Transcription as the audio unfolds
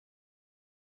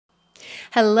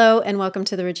Hello and welcome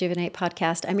to the Rejuvenate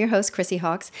podcast. I'm your host, Chrissy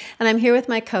Hawks, and I'm here with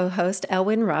my co-host,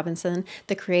 Elwyn Robinson,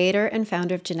 the creator and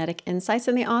founder of Genetic Insights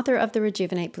and the author of the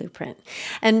Rejuvenate Blueprint.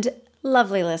 And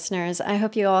lovely listeners, I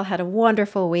hope you all had a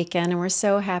wonderful weekend, and we're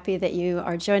so happy that you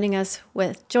are joining us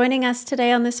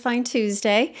today on this fine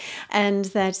Tuesday, and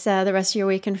that the rest of your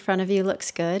week in front of you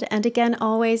looks good. And again,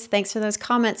 always thanks for those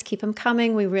comments. Keep them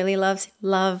coming. We really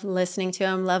love listening to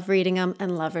them, love reading them,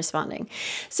 and love responding.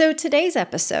 So today's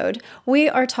episode, we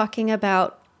are talking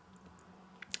about,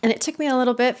 and it took me a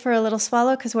little bit for a little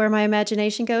swallow because where my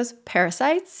imagination goes,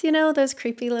 parasites, those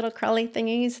creepy little crawly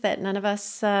thingies that none of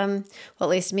us, well, at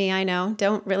least me, I know,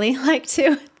 don't really like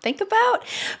to think about.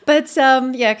 But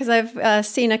because I've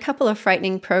seen a couple of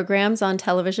frightening programs on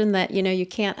television that, you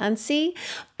can't unsee.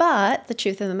 But the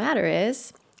truth of the matter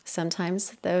is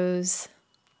sometimes those,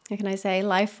 how can I say,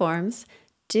 life forms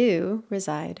do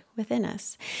reside within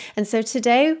us. And so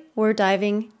today we're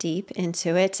diving deep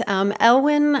into it.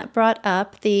 Elwyn brought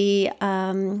up the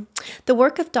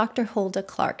work of Dr. Hulda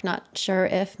Clark. Not sure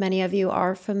if many of you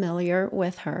are familiar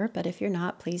with her, but if you're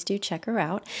not, please do check her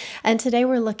out. And today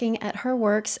we're looking at her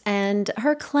works, and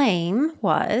her claim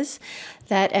was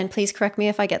that, and please correct me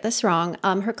if I get this wrong,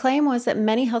 her claim was that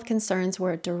many health concerns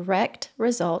were a direct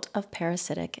result of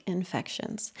parasitic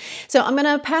infections. So I'm going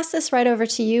to pass this right over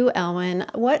to you, Elwyn.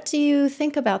 What do you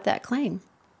think about that claim?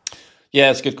 Yeah,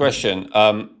 it's a good question.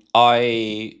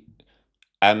 I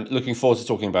am looking forward to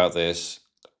talking about this.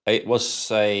 It was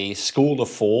a school of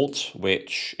thought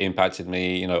which impacted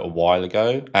me, a while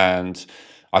ago. And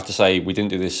I have to say, we didn't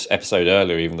do this episode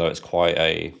earlier, even though it's quite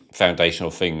a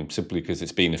foundational thing, simply because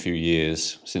it's been a few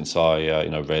years since I,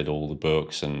 read all the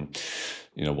books and,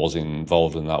 was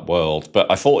involved in that world.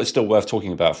 But I thought it's still worth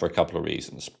talking about for a couple of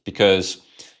reasons. Because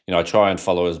I try and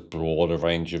follow as broad a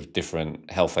range of different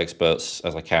health experts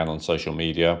as I can on social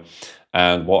media.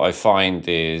 And what I find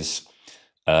is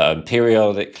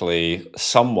periodically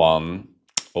someone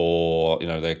or,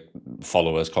 their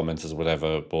followers, commenters, or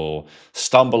whatever, will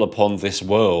stumble upon this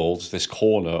world, this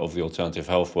corner of the alternative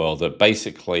health world that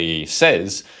basically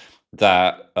says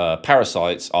that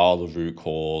parasites are the root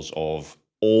cause of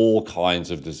all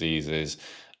kinds of diseases.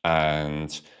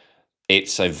 And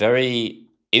it's a very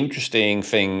interesting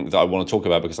thing that I want to talk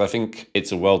about because I think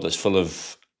it's a world that's full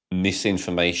of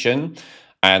misinformation,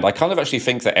 and I kind of actually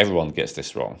think that everyone gets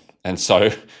this wrong. And so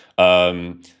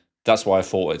that's why I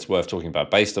thought it's worth talking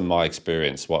about based on my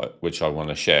experience, which I want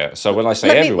to share. So when I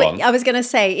say everyone, I was going to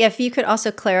say, if you could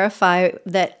also clarify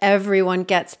that everyone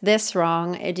gets this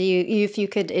wrong.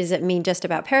 Does it mean just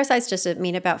about parasites? Does it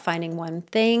mean about finding one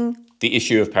thing? The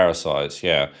issue of parasites,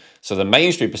 yeah. So the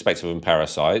mainstream perspective on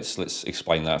parasites, let's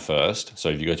explain that first. So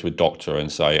if you go to a doctor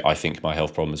and say, I think my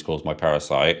health problem is caused by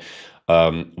parasite,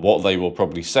 what they will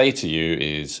probably say to you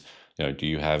is, do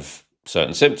you have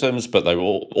certain symptoms? But they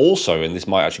will also, and this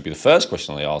might actually be the first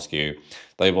question they ask you,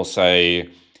 they will say,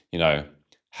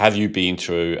 have you been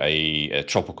to a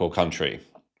tropical country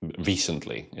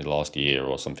recently in the last year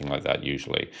or something like that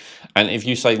usually? And if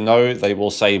you say no, they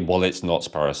will say, well, it's not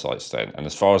parasites then. And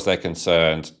as far as they're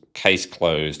concerned, case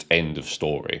closed, end of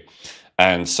story.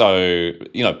 And so,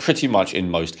 pretty much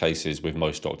in most cases with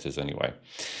most doctors anyway.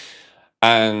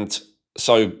 And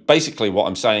so basically what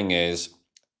I'm saying is,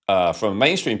 from a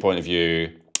mainstream point of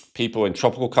view, people in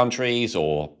tropical countries,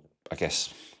 or I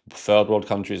guess third world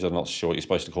countries, I'm not sure what you're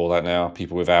supposed to call that now,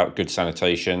 people without good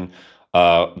sanitation,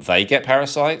 they get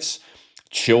parasites.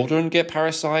 Children get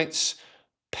parasites.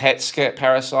 Pets get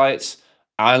parasites.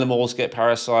 Animals get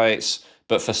parasites.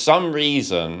 But for some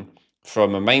reason,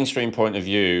 from a mainstream point of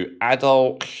view,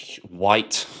 adult,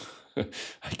 white, I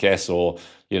guess, or,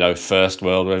 first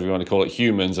world, whatever you want to call it,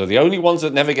 humans are the only ones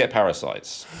that never get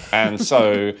parasites. And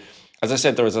so, as I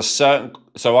said, there is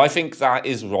so I think that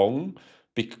is wrong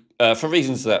for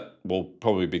reasons that will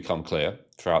probably become clear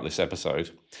throughout this episode.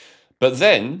 But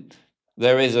then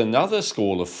there is another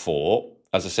school of thought,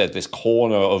 as I said, this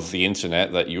corner of the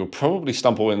internet that you'll probably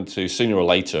stumble into sooner or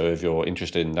later if you're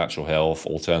interested in natural health,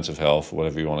 alternative health,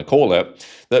 whatever you want to call it,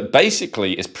 that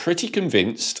basically is pretty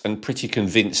convinced and pretty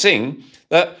convincing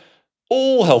that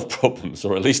all health problems,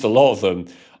 or at least a lot of them,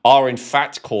 are in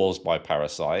fact caused by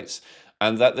parasites,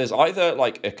 and that there's either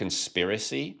like a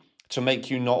conspiracy to make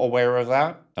you not aware of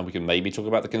that, and we can maybe talk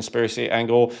about the conspiracy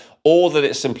angle, or that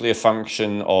it's simply a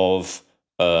function of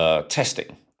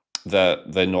testing, that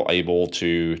they're not able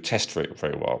to test for it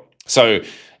very well. So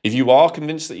if you are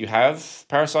convinced that you have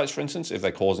parasites, for instance, if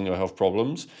they're causing your health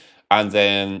problems, and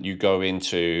then you go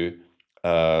into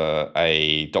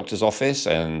a doctor's office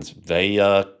and they,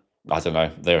 I don't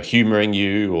know, they're humoring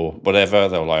you or whatever,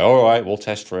 they're like, all right, we'll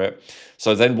test for it.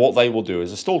 So then what they will do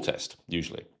is a stool test,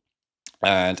 usually.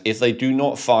 And if they do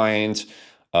not find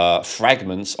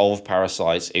fragments of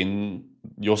parasites in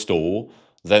your stool,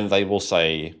 then they will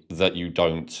say that you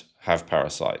don't have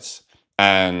parasites.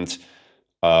 And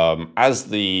as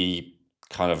the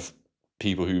kind of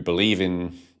people who believe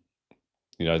in,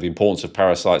 the importance of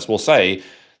parasites will say,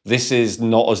 this is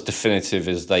not as definitive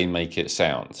as they make it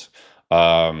sound.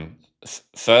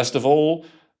 First of all,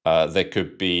 there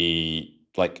could be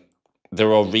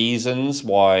there are reasons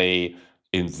why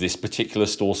in this particular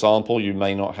stool sample you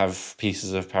may not have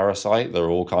pieces of parasite. There are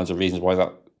all kinds of reasons why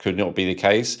that could not be the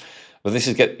case. But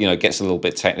this gets a little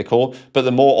bit technical. But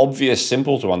the more obvious,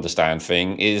 simple to understand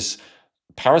thing is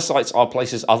parasites are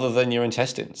places other than your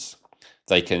intestines.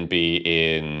 They can be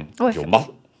in your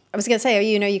muscle. I was going to say,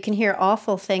 you can hear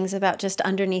awful things about just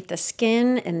underneath the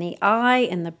skin, in the eye,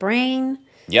 in the brain,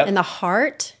 in the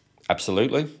heart.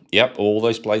 Absolutely. Yep, all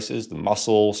those places, the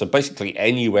muscle. So basically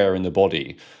anywhere in the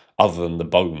body other than the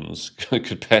bones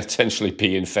could potentially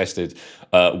be infested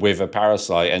with a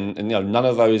parasite. And none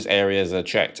of those areas are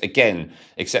checked, again,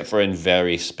 except for in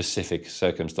very specific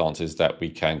circumstances that we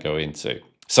can go into.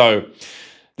 So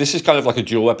this is kind of like a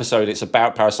dual episode. It's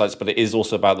about parasites, but it is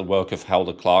also about the work of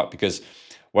Hulda Clark, because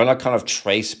when I kind of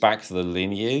trace back the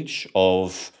lineage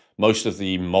of most of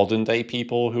the modern day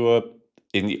people who are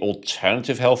in the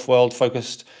alternative health world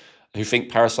focused, who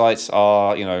think parasites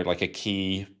are, like a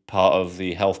key part of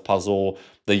the health puzzle,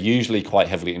 they're usually quite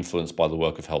heavily influenced by the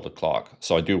work of Hulda Clark.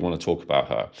 So I do want to talk about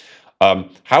her.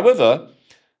 However,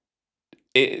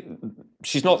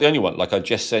 she's not the only one. Like I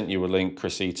just sent you a link,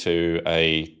 Chrissy, to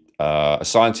a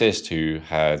scientist who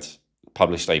had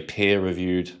published a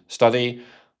peer-reviewed study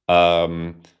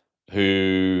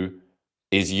who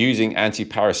is using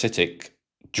antiparasitic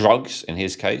drugs in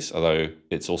his case, although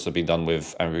it's also been done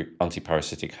with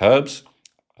antiparasitic herbs,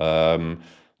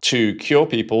 to cure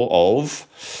people of,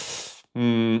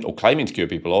 or claiming to cure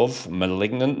people of,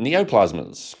 malignant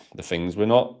neoplasms, the things we're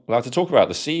not allowed to talk about,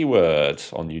 the C word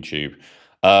on YouTube.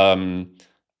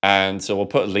 And so we'll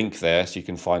put a link there so you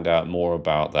can find out more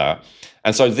about that.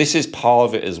 And so this is part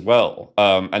of it as well.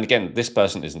 And again, this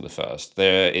person isn't the first.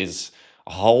 There is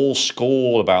a whole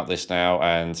school about this now,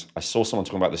 and I saw someone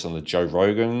talking about this on the Joe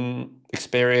Rogan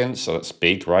Experience, so that's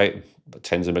big, right?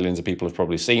 Tens of millions of people have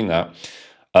probably seen that.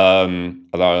 Although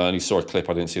I only saw a clip,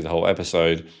 I didn't see the whole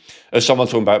episode. There's someone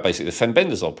talking about basically the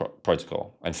fenbendazole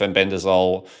protocol, and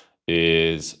fenbendazole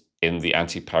is in the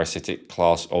antiparasitic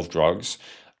class of drugs.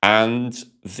 And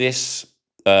this,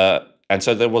 and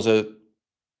so there was a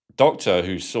doctor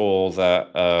who saw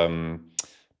that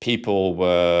people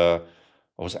were,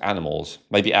 or was it animals?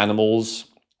 Maybe animals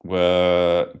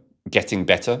were getting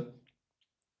better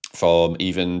from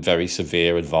even very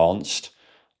severe advanced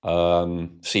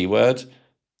C word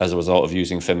as a result of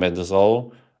using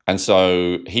fenbendazole. And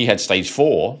so he had stage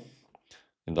 4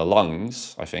 in the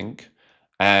lungs, I think,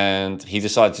 and he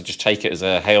decided to just take it as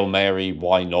a Hail Mary,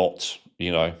 why not?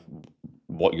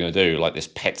 What you're going to do, like this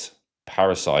pet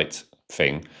parasite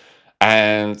thing.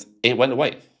 And it went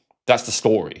away. That's the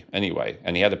story anyway.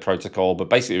 And he had a protocol, but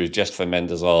basically it was just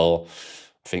fenbendazole.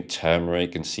 I think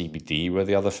turmeric and CBD were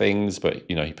the other things, but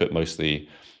he put most of the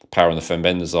power on the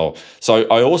fenbendazole. So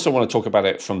I also want to talk about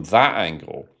it from that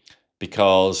angle,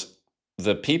 because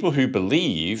the people who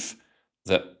believe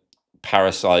that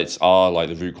parasites are like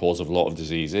the root cause of a lot of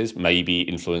diseases, may be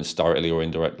influenced directly or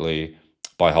indirectly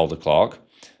by Hulda Clark.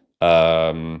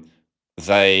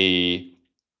 They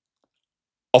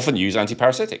often use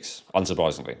antiparasitics,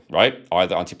 unsurprisingly, right?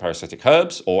 Either antiparasitic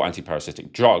herbs or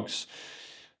antiparasitic drugs.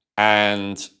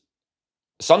 And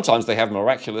sometimes they have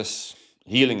miraculous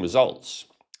healing results.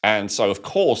 And so, of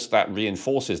course, that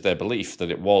reinforces their belief that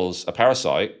it was a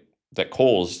parasite that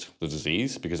caused the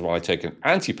disease, because when I take an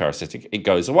antiparasitic, it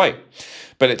goes away.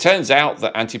 But it turns out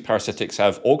that antiparasitics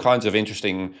have all kinds of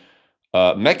interesting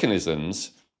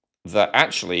mechanisms that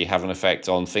actually have an effect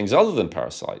on things other than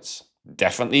parasites.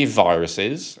 Definitely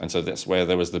viruses. And so that's where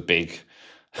there was the big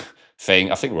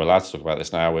thing. I think we're allowed to talk about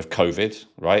this now with COVID,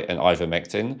 right? And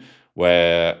ivermectin,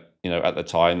 where, at the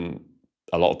time,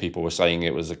 a lot of people were saying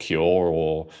it was a cure,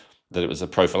 or that it was a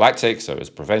prophylactic, so it was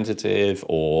preventative,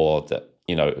 or that,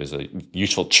 it was a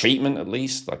useful treatment, at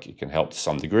least, like it can help to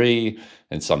some degree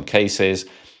in some cases.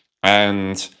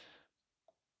 And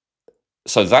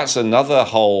so that's another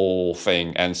whole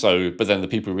thing. And so, but then the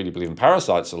people who really believe in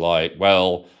parasites are like,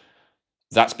 well,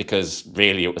 that's because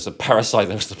really it was a parasite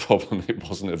that was the problem. It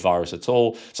wasn't a virus at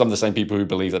all. Some of the same people who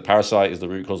believe that parasite is the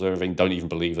root cause of everything don't even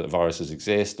believe that viruses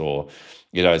exist, or,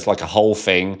 it's like a whole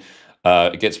thing.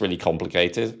 It gets really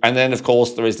complicated. And then, of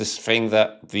course, there is this thing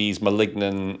that these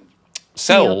malignant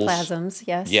cells, neoplasms,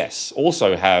 yes,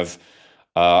 also have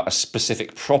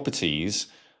specific properties,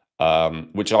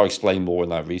 which I'll explain more in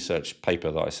that research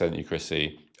paper that I sent you,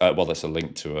 Chrissy. Well, that's a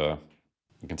link to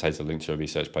it contains a link to a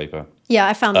research paper. Yeah,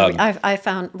 I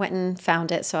found went and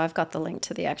found it, so I've got the link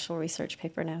to the actual research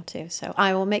paper now too. So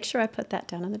I will make sure I put that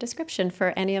down in the description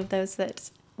for any of those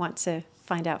that want to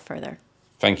find out further.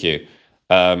 Thank you.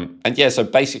 And yeah, so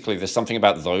basically there's something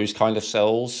about those kind of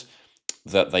cells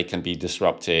that they can be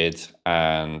disrupted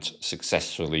and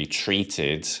successfully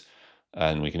treated,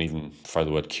 and we can even throw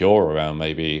the word cure around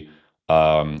maybe,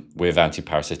 with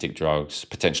antiparasitic drugs,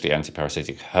 potentially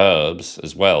antiparasitic herbs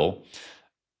as well.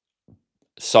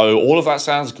 So all of that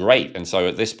sounds great. And so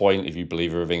at this point, if you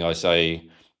believe everything I say,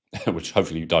 which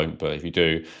hopefully you don't, but if you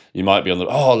do, you might be on the,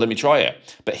 oh, let me try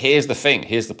it. But here's the thing,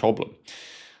 here's the problem.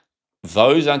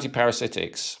 Those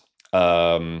antiparasitics,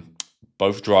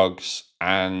 both drugs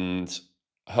and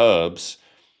herbs,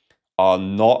 are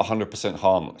not 100%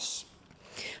 harmless.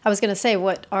 I was going to say,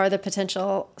 what are the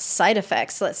potential side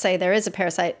effects? Let's say there is a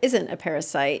parasite, isn't a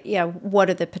parasite. Yeah,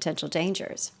 what are the potential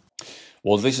dangers?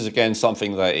 Well, this is, again,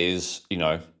 something that is,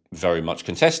 very much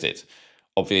contested.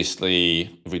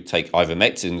 Obviously, if we take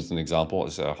ivermectin as an example,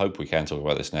 I hope we can talk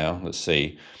about this now. Let's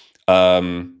see.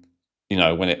 When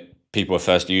people were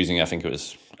first using it, I think it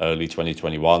was early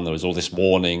 2021, there was all this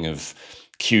warning of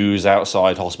queues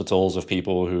outside hospitals of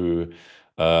people who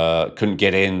couldn't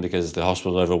get in because the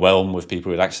hospital was overwhelmed with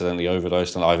people who had accidentally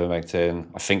overdosed on ivermectin.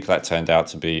 I think that turned out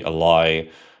to be a lie.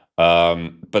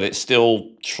 But it's still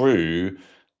true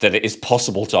that it is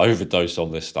possible to overdose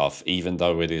on this stuff, even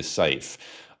though it is safe.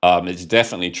 It's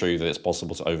definitely true that it's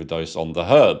possible to overdose on the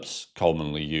herbs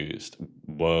commonly used: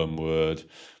 wormwood,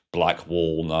 black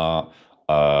walnut,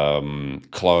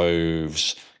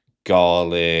 cloves,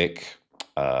 garlic,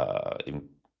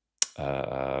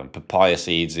 papaya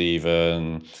seeds,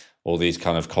 even, all these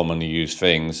kind of commonly used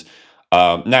things.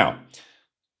 Now,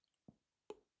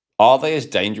 are they as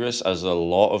dangerous as a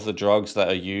lot of the drugs that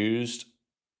are used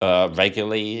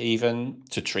regularly, even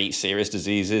to treat serious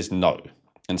diseases? No.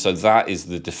 And so that is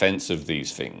the defense of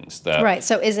these things. Right.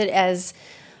 So is it as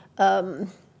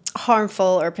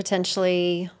harmful or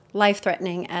potentially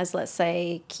life-threatening as, let's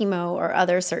say, chemo or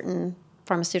other certain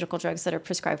pharmaceutical drugs that are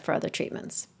prescribed for other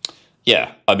treatments?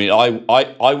 Yeah. I mean,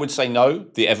 I would say no.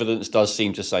 The evidence does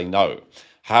seem to say no.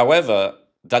 However,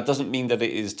 that doesn't mean that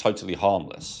it is totally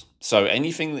harmless. So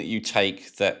anything that you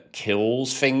take that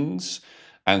kills things,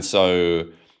 and so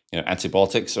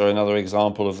antibiotics are another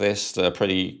example of this that are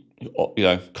pretty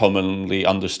commonly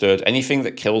understood. Anything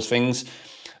that kills things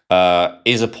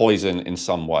is a poison in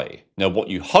some way. Now, what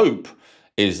you hope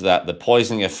is that the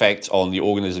poisoning effect on the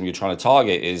organism you're trying to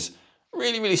target is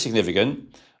really, really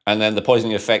significant, and then the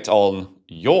poisoning effect on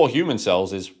your human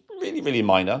cells is really, really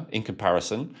minor in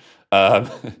comparison. And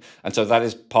so that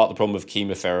is part of the problem with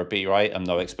chemotherapy, right? I'm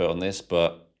no expert on this,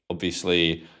 but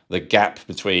obviously the gap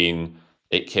between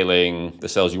it killing the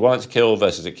cells you want it to kill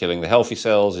versus it killing the healthy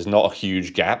cells is not a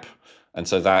huge gap. And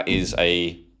so that is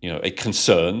a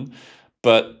concern.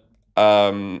 But,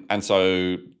 and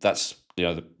so that's,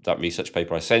 that research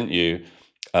paper I sent you,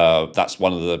 that's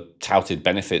one of the touted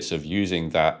benefits of using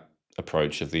that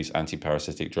approach of these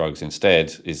antiparasitic drugs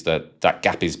instead, is that that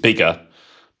gap is bigger,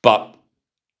 but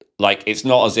it's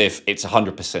not as if it's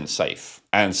 100% safe.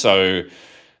 And so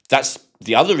that's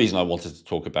the other reason I wanted to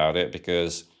talk about it,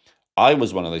 because I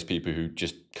was one of those people who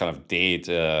just kind of did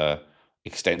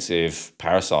extensive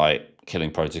parasite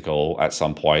killing protocol at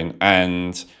some point.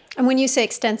 And when you say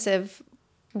extensive,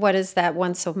 what is that?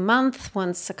 Once a month?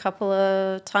 Once a couple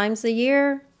of times a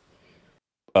year?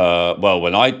 Well,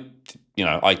 when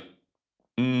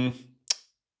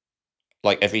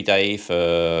every day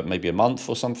for maybe a month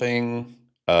or something.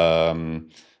 I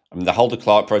mean, the Hulda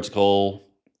Clark protocol,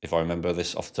 if I remember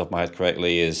this off the top of my head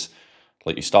correctly, is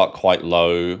you start quite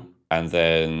low and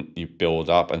then you build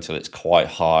up until it's quite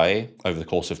high over the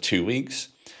course of 2 weeks.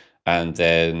 And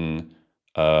then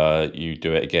you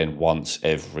do it again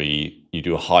you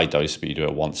do a high dose, but you do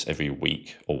it once every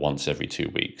week or once every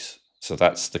 2 weeks. So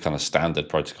that's the kind of standard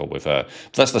protocol with her.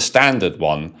 But that's the standard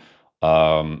one.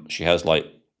 She has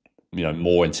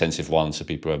more intensive ones for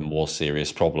people who have more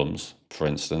serious problems, for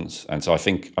instance. And so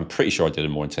I'm pretty sure I did a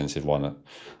more intensive one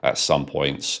at some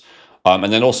points.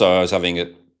 And then also I was having a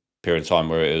period of time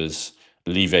where it was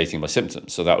alleviating my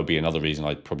symptoms. So that would be another reason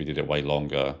I probably did it way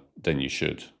longer than you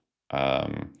should.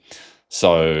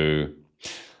 So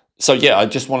yeah, I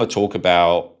just want to talk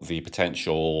about the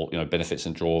potential, benefits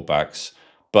and drawbacks,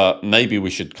 but maybe we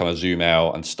should kind of zoom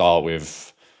out and start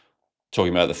with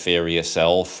talking about the theory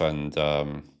itself and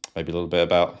maybe a little bit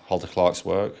about Hulda Clark's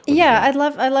work? What do you Yeah, think?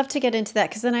 I'd love to get into that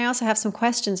because then I also have some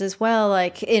questions as well.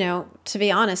 Like, to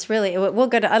be honest, really, we'll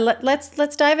go to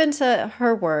let's dive into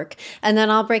her work, and then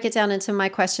I'll break it down into my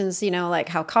questions. Like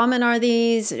how common are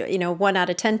these? 1 out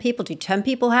of 10 people. Do 10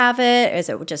 people have it? Is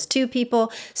it just 2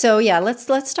 people? So yeah,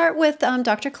 let's start with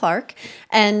Dr. Clark,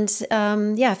 and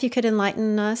yeah, if you could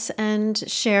enlighten us and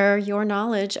share your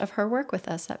knowledge of her work with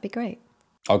us, that'd be great.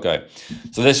 Okay,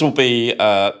 so this will be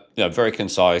very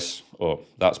concise, or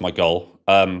that's my goal.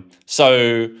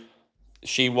 So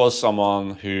she was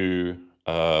someone who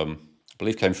I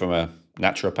believe came from a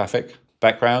naturopathic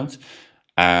background,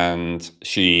 and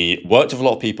she worked with a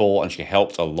lot of people and she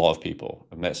helped a lot of people.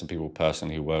 I've met some people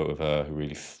personally who work with her who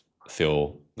really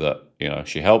feel that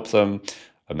she helped them.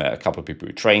 I met a couple of people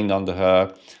who trained under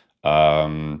her.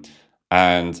 Um,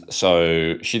 and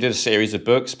so she did a series of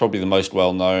books. Probably the most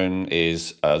well known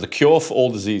is The Cure for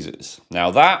All Diseases.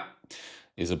 Now, that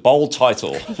is a bold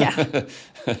title Yeah.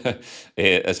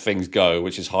 as things go,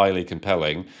 which is highly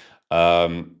compelling.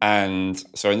 And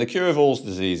so in The Cure of All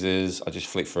Diseases, I just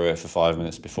flicked through it for 5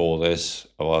 minutes before this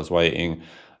while I was waiting.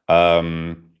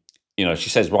 She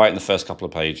says right in the first couple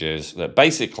of pages that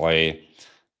basically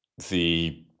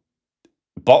the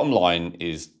bottom line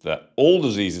is that all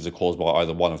diseases are caused by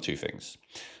either one of two things,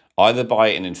 either by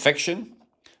an infection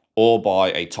or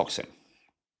by a toxin.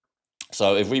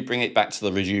 So if we bring it back to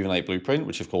the Rejuvenate blueprint,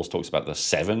 which of course talks about the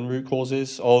 7 root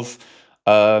causes of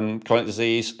chronic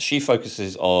disease, she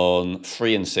focuses on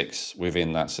 3 and 6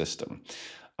 within that system.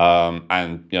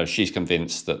 And she's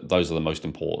convinced that those are the most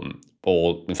important,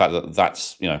 or in fact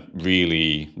that's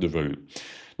really the root.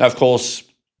 Now, of course,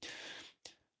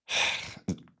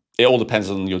 it all depends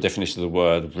on your definition of the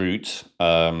word root,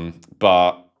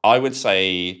 but I would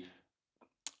say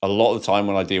a lot of the time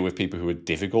when I deal with people who are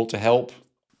difficult to help.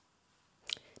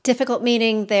 Difficult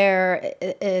meaning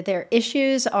their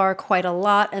issues are quite a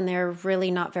lot and they're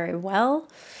really not very well.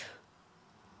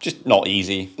 Just not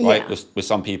easy, right? Yeah. With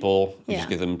some people, you just Yeah.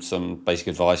 give them some basic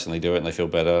advice and they do it and they feel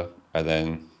better. And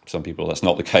then some people, that's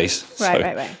not the case.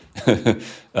 Right.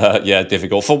 Yeah,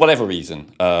 difficult for whatever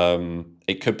reason.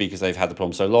 It could be because they've had the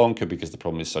problem so long, could be because the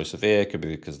problem is so severe, could be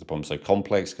because the problem's so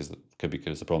complex, could be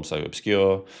because the problem's so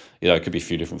obscure. It could be a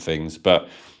few different things. But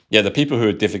yeah, the people who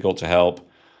are difficult to help,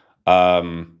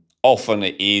 often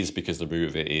it is because the root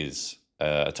of it is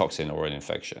a toxin or an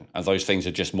infection. And those things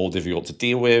are just more difficult to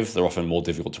deal with. They're often more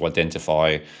difficult to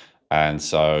identify. And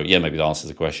so, yeah, maybe that answers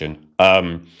the question.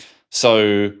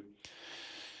 So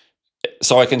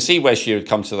I can see where she would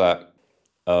come to that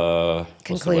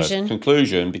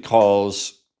conclusion,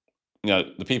 because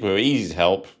the people who are easy to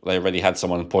help, they already had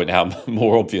someone point out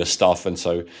more obvious stuff. And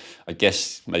so I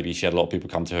guess maybe she had a lot of people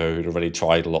come to her who'd already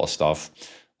tried a lot of stuff.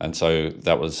 And so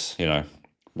that was,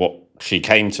 what she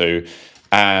came to.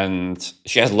 And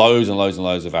she has loads and loads and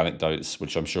loads of anecdotes,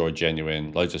 which I'm sure are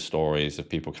genuine, loads of stories of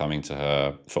people coming to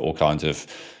her for all kinds of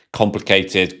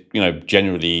complicated,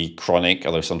 generally chronic,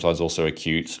 although sometimes also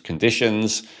acute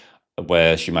conditions,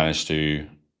 where she managed to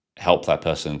help that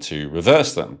person to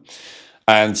reverse them.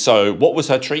 And so what was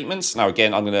her treatments? Now,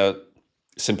 again, I'm going to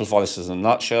simplify this as a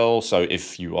nutshell. So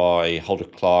if you are a Hulda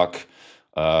Clark,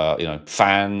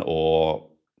 fan or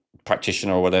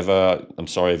practitioner or whatever, I'm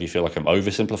sorry if you feel like I'm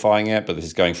oversimplifying it, but this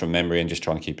is going from memory and just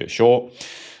trying to keep it short.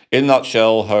 In a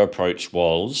nutshell, her approach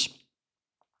was,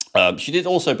 she did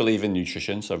also believe in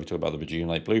nutrition. So we talk about the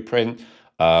Rejuvenate blueprint.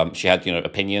 She had,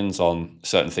 opinions on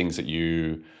certain things that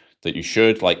you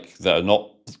should, like, that are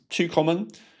not too common.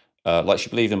 Like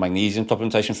she believed in magnesium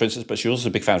supplementation, for instance, but she was also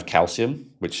a big fan of calcium,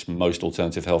 which most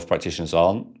alternative health practitioners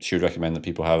aren't. She would recommend that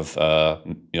people have,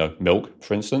 milk,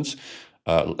 for instance,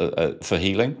 for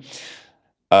healing.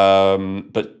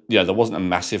 But there wasn't a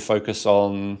massive focus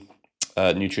on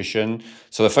nutrition.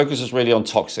 So the focus was really on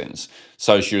toxins.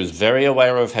 So she was very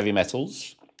aware of heavy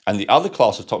metals. And the other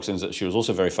class of toxins that she was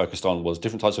also very focused on was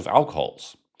different types of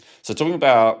alcohols. So talking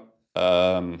about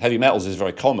heavy metals is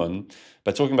very common,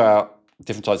 but talking about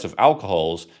different types of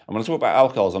alcohols, and when I talk about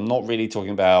alcohols, I'm not really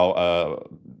talking about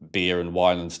beer and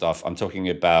wine and stuff. I'm talking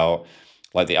about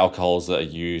like the alcohols that are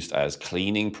used as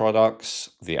cleaning products,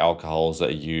 the alcohols that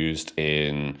are used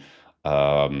in,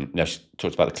 she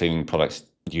talked about the cleaning products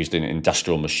used in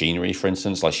industrial machinery, for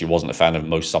instance. Like she wasn't a fan of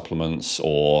most supplements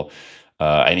or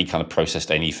any kind of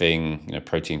processed anything,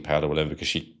 protein powder, whatever,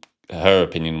 because her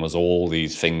opinion was all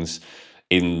these things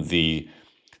in the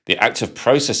act of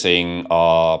processing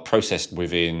are processed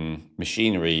within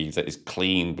machinery that is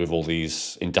cleaned with all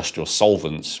these industrial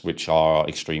solvents, which are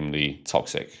extremely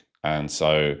toxic. And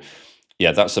so,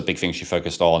 yeah, that's a big thing she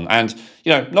focused on. And,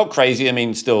 not crazy. I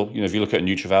mean, still, if you look at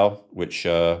Nutrival, which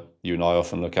you and I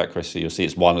often look at, Chrissy, you'll see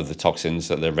it's one of the toxins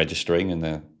that they're registering,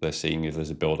 and they're seeing if there's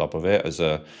a buildup of it as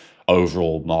a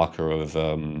overall marker of,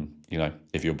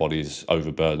 if your body's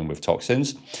overburdened with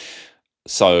toxins.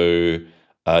 So,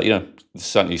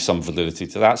 certainly some validity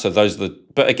to that. So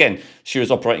but again, she was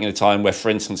operating at a time where,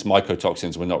 for instance,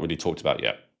 mycotoxins were not really talked about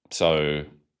yet. So,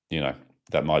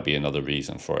 that might be another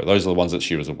reason for it. Those are the ones that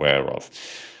she was aware of.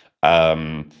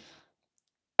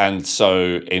 And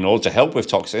so in order to help with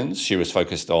toxins, she was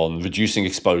focused on reducing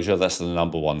exposure. That's the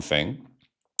number one thing.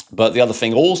 But the other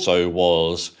thing also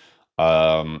was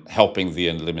helping the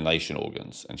elimination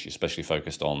organs. And she especially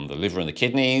focused on the liver and the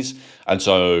kidneys. And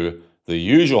so the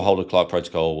usual Hulda Clark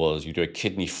protocol was you do a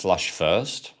kidney flush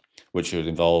first, which would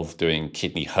involve doing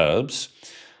kidney herbs.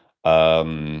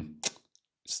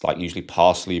 It's like usually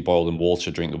parsley boiled in water,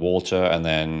 drink the water, and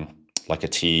then like a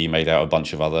tea made out of a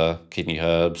bunch of other kidney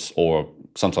herbs, or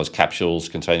sometimes capsules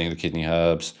containing the kidney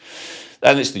herbs.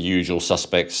 And it's the usual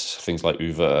suspects, things like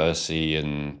uva ursi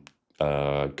and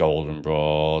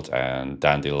goldenrod and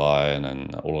dandelion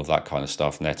and all of that kind of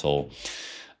stuff, nettle.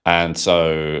 And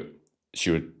so she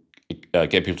would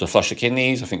get people to flush the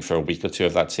kidneys, I think for a week or two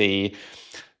of that tea.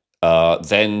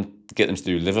 Then get them to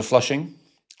do liver flushing.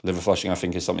 Liver flushing, I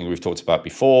think, is something we've talked about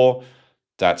before.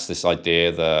 That's this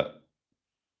idea that,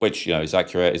 which is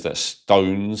accurate, is that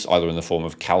stones, either in the form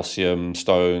of calcium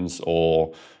stones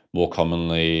or more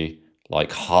commonly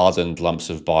like hardened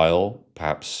lumps of bile,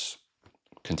 perhaps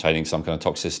containing some kind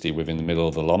of toxicity within the middle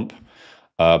of the lump,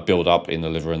 build up in the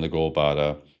liver and the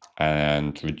gallbladder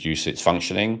and reduce its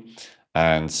functioning.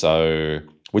 And so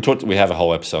we have a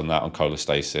whole episode on that, on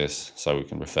cholestasis, so we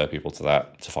can refer people to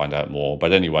that to find out more.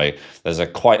 But anyway, there's a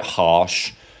quite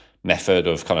harsh method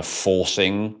of kind of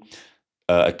forcing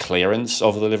a clearance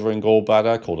of the liver and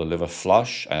gallbladder called a liver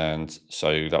flush. And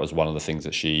so that was one of the things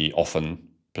that she often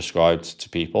prescribed to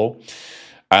people.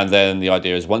 And then the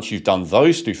idea is once you've done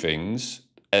those two things,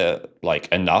 like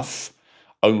enough,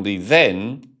 only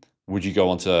then would you go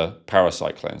on to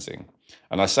parasite cleansing.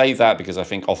 And I say that because I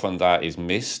think often that is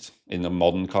missed in the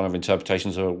modern kind of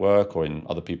interpretations of work or in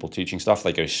other people teaching stuff.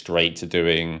 They go straight to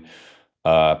doing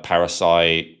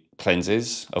parasite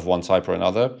cleanses of one type or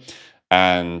another.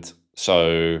 And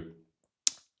so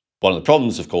one of the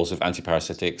problems, of course, of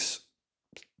antiparasitics,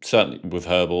 certainly with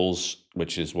herbals,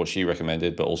 which is what she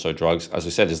recommended, but also drugs, as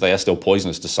we said, is they are still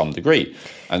poisonous to some degree.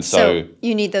 And so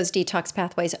you need those detox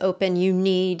pathways open. You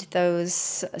need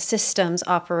those systems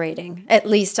operating, at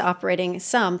least operating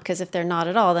some, because if they're not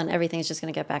at all, then everything's just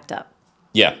going to get backed up.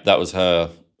 Yeah, that was her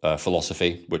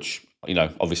philosophy, which,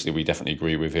 obviously we definitely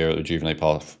agree with here at the Rejuvenate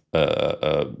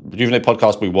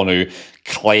podcast. We want to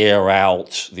clear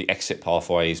out the exit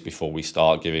pathways before we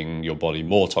start giving your body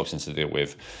more toxins to deal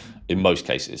with, in most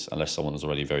cases, unless someone's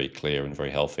already very clear and very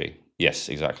healthy. Yes,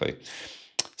 exactly.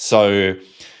 So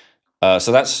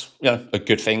that's a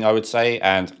good thing, I would say.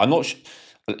 And I'm not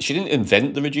she didn't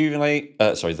invent the Rejuvenate,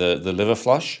 the liver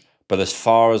flush, but as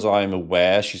far as I'm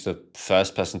aware, she's the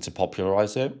first person to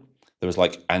popularize it. There was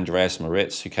like Andreas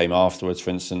Moritz, who came afterwards,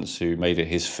 for instance, who made it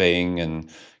his thing and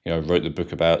wrote the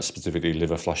book about specifically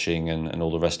liver flushing and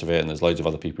all the rest of it. And there's loads of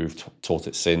other people who've taught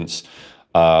it since.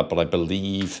 But I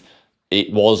believe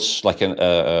it was like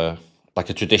a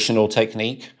traditional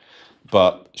technique,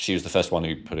 but she was the first one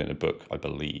who put it in a book, I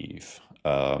believe,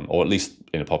 or at least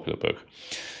in a popular book.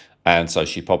 And so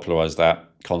she popularized that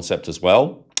concept as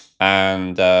well.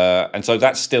 And so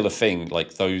that's still a thing.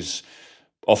 Like those,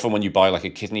 often when you buy like a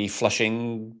kidney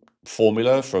flushing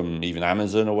formula from even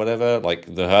Amazon or whatever,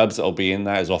 like the herbs that'll be in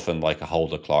that is often like a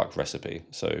Hulda Clark recipe.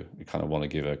 So you kind of want to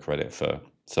give her credit for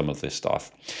some of this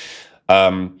stuff.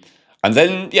 And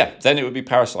then it would be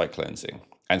parasite cleansing.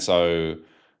 And so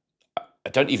I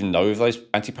don't even know if those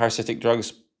antiparasitic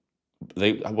drugs,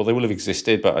 they will have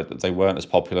existed, but they weren't as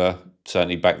popular,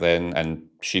 certainly back then, and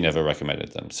she never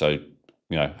recommended them. So,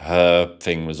 her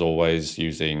thing was always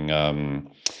using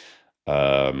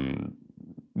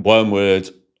wormwood,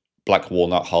 black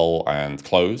walnut hull, and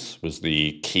cloves was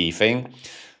the key thing.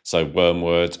 So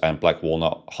wormwood and black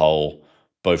walnut hull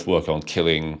both work on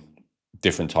killing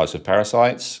different types of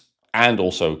parasites and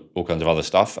also all kinds of other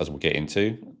stuff, as we'll get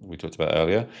into, we talked about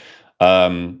earlier.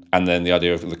 And then the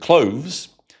idea of the cloves,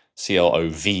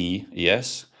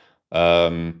 CLOVES,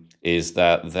 is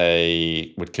that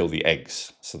they would kill the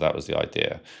eggs. So that was the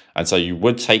idea. And so you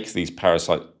would take these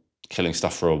parasite killing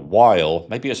stuff for a while.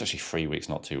 Maybe it's actually 3 weeks,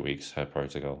 not 2 weeks, her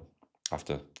protocol.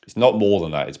 It's not more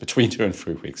than that. It's between 2 and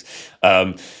 3 weeks.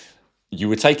 You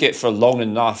would take it for long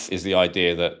enough is the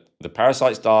idea that the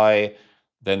parasites die,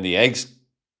 then the eggs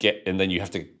and then you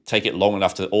have to take it long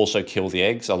enough to also kill the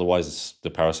eggs. Otherwise, the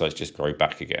parasites just grow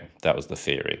back again. That was the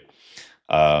theory.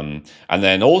 And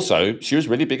then also, she was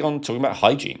really big on talking about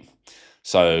hygiene.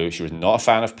 So she was not a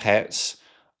fan of pets.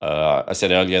 I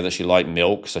said earlier that she liked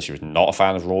milk, so she was not a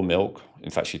fan of raw milk. In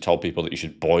fact, she told people that you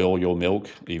should boil your milk,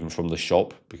 even from the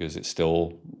shop, because it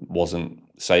still wasn't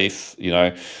safe.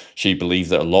 She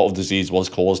believed that a lot of disease was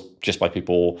caused just by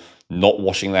people not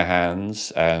washing their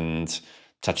hands and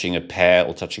touching a pet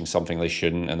or touching something they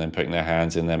shouldn't and then putting their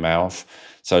hands in their mouth.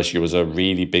 So she was a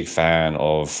really big fan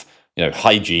of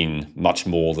hygiene, much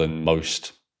more than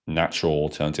most natural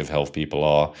alternative health people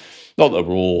are. Not that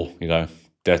we're all,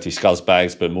 dirty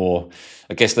scuzzbags, but more,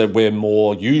 I guess that we're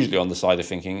more usually on the side of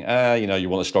thinking, you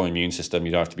want a strong immune system,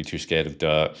 you don't have to be too scared of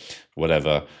dirt,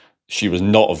 whatever. She was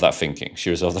not of that thinking.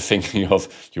 She was of the thinking of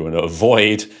you want to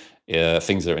avoid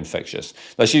things that are infectious.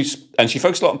 Now she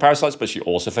focused a lot on parasites, but she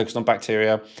also focused on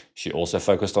bacteria. She also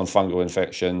focused on fungal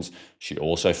infections. She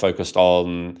also focused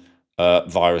on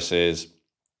viruses.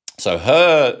 So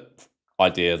her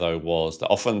idea, though, was that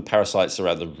often parasites are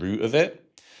at the root of it,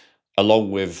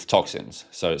 along with toxins.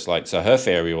 So her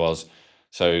theory was,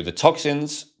 so the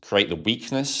toxins create the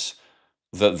weakness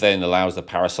that then allows the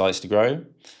parasites to grow.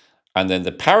 And then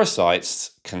the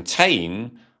parasites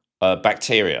contain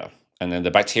bacteria. And then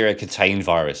the bacteria contain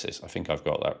viruses. I think I've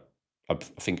got that. I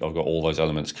think I've got all those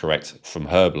elements correct from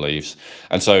her beliefs.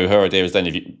 And so her idea is then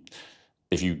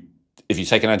if you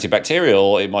take an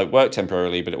antibacterial, it might work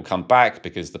temporarily, but it will come back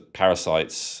because the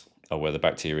parasites are where the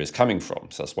bacteria is coming from.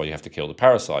 So that's why you have to kill the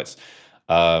parasites.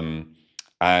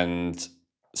 And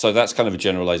so that's kind of a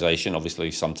generalization. Obviously,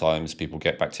 sometimes people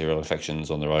get bacterial infections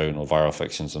on their own or viral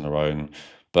infections on their own.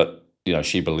 But,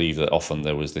 she believed that often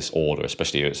there was this order,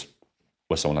 especially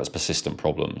where someone has persistent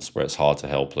problems, where it's hard to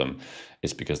help them.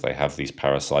 It's because they have these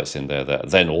parasites in there that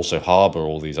then also harbor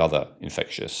all these other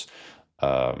infectious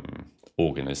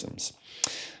organisms.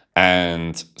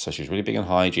 And so she was really big on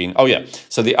hygiene. Oh, yeah.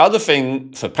 So the other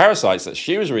thing for parasites that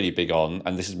she was really big on,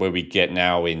 and this is where we get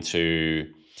now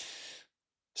into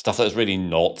stuff that's really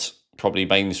not probably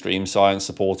mainstream science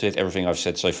supported. Everything I've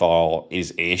said so far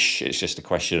is ish. It's just a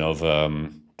question of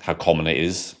how common it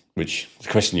is, which the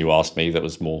question you asked me, that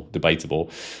was more debatable.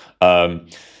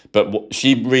 But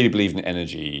she really believed in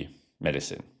energy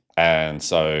medicine. And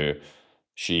so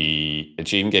she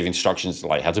even gave instructions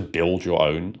like how to build your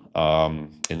own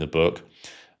in the book.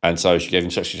 And so she gave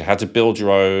instructions how to build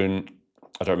your own,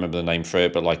 I don't remember the name for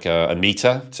it, but like a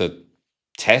meter to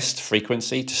test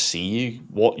frequency to see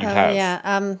what you have.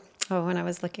 Yeah. When I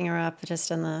was looking her up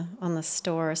just on the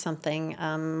store or something,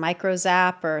 micro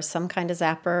zap or some kind of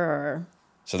zapper or...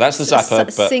 So that's the zapper.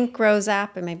 Synchro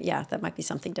zap, and maybe, that might be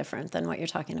something different than what you're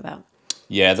talking about.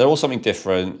 Yeah, they're all something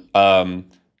different.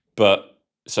 But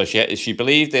so she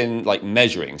believed in like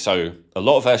measuring. So a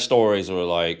lot of her stories were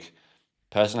like,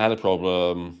 person had a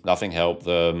problem, nothing helped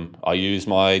them. I used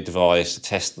my device to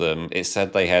test them. It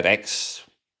said they had X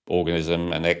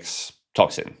organism and X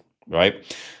toxin, right?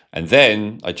 And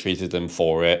then I treated them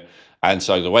for it. And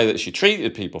so the way that she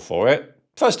treated people for it,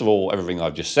 first of all, everything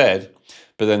I've just said.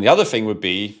 But then the other thing would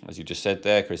be, as you just said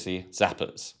there, Chrissy,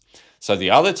 zappers. So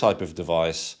the other type of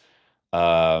device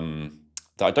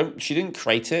she didn't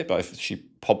create it, but she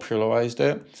popularized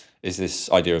it, is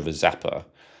this idea of a zapper.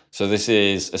 So this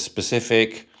is a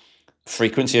specific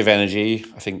frequency of energy.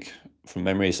 I think from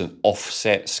memory it's an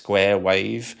offset square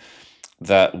wave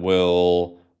that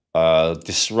will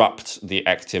disrupt the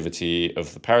activity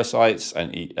of the parasites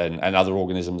and other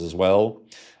organisms as well,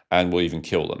 and will even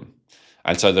kill them.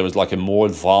 And so there was like a more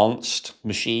advanced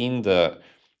machine that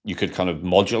you could kind of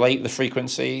modulate the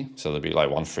frequency. So there'd be like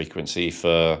one frequency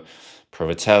for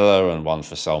Prevotella and one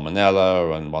for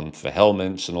Salmonella and one for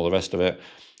helminths and all the rest of it.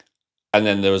 And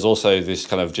then there was also this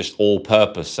kind of just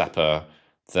all-purpose zapper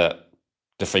that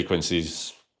the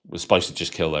frequencies were supposed to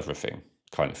just kill everything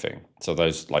kind of thing. So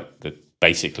those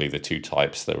basically the two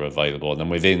types that were available. And then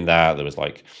within that, there was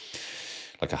like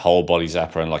a whole body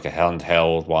zapper and like a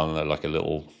handheld one, like a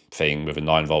little thing with a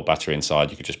 9-volt battery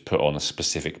inside you could just put on a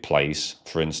specific place,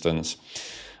 for instance.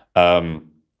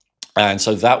 And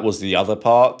so that was the other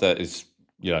part that is,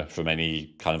 from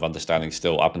any kind of understanding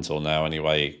still up until now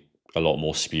anyway, a lot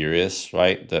more spurious,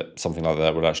 right? That something like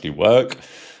that would actually work.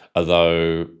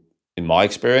 Although in my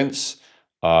experience,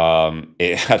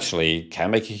 it actually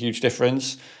can make a huge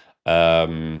difference.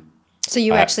 So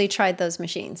you actually tried those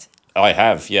machines? I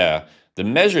have, yeah. The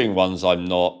measuring ones I'm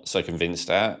not so convinced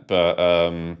at, but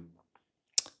I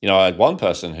had one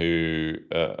person who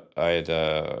I had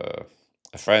a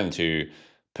friend who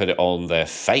put it on their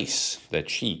face, their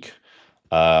cheek,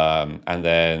 and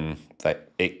then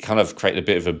it kind of created a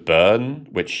bit of a burn,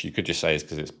 which you could just say is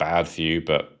because it's bad for you,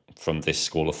 but from this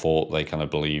school of thought, they kind of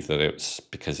believe that it's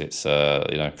because it's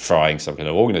frying some kind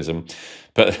of organism.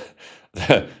 But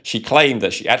she claimed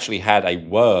that she actually had a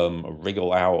worm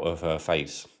wriggle out of her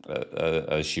face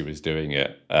as she was doing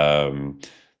it.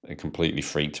 It completely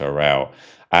freaked her out.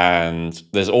 And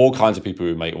there's all kinds of people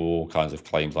who make all kinds of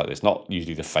claims like this, not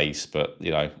usually the face, but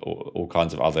all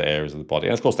kinds of other areas of the body.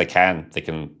 And of course they can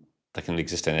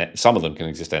exist in it. Some of them can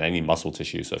exist in any muscle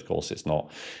tissue. So of course it's not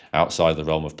outside the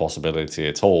realm of possibility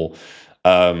at all.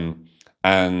 For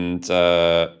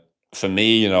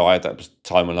me, I had that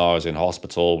time when I was in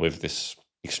hospital with this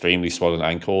extremely swollen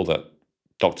ankle that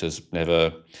doctors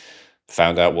never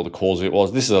found out what the cause of it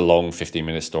was. This is a long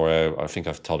 15-minute story. I think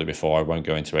I've told it before. I won't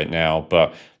go into it now.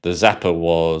 But the zapper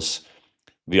was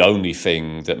the only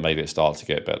thing that made it start to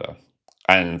get better.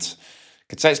 And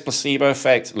could say it's placebo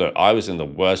effect. Look, I was in the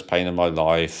worst pain of my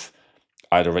life.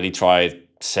 I'd already tried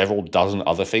several dozen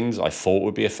other things I thought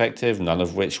would be effective, none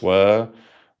of which were.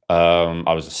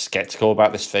 I was skeptical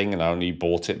about this thing, and I only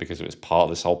bought it because it was part of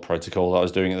this whole protocol that I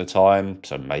was doing at the time.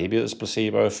 So maybe it was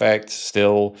placebo effect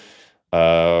still.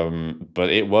 But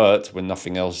it worked when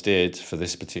nothing else did in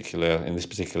this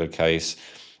particular case.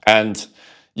 And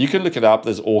you can look it up.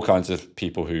 There's all kinds of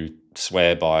people who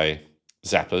swear by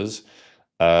zappers.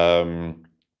 There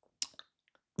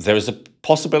is a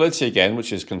possibility again,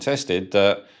 which is contested,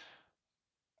 that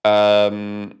they're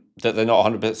not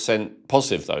 100%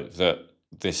 positive, though. That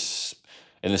this,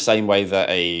 in the same way that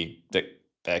a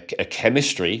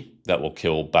chemistry that will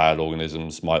kill bad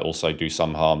organisms might also do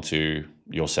some harm to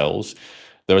your cells,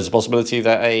 there is a possibility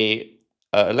that a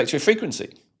electric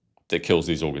frequency that kills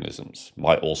these organisms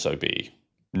might also be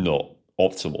not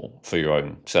optimal for your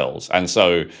own cells. And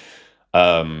so,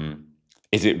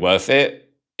 is it worth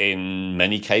it? In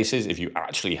many cases, if you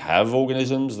actually have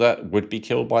organisms that would be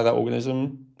killed by that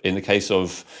organism, in the case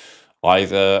of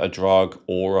either a drug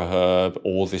or a herb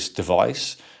or this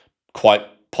device, quite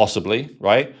possibly,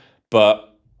 right?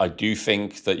 But I do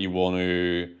think that you want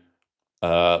to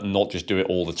not just do it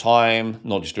all the time,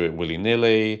 not just do it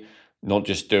willy-nilly, not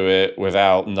just do it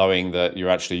without knowing that you're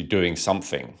actually doing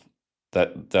something,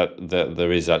 that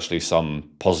there is actually some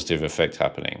positive effect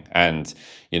happening. And,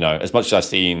 as much as I've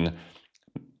seen,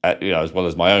 as well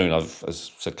as my own, I've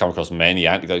come across many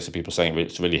anecdotes of people saying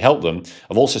it's really helped them.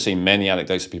 I've also seen many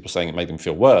anecdotes of people saying it made them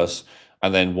feel worse.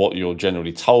 And then what you're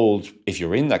generally told, if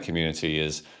you're in that community,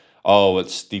 is, oh,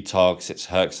 it's detox, it's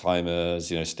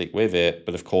Herxheimer's, stick with it.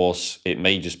 But of course, it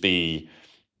may just be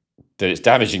that it's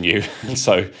damaging you. And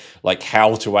so,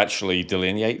 how to actually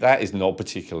delineate that is not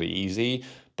particularly easy,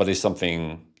 but it's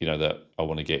something, that I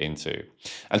want to get into.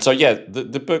 And so, yeah,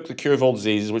 the book, The Cure of All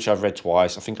Diseases, which I've read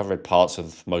twice. I think I've read parts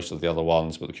of most of the other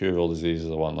ones, but The Cure of All Diseases is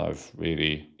the one I've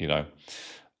really,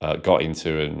 got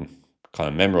into and kind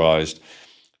of memorized.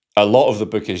 A lot of the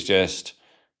book is just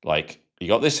you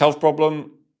got this health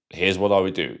problem, here's what I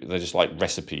would do. They're just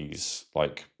recipes,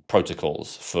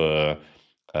 protocols for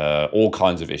all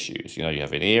kinds of issues. You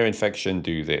have an ear infection,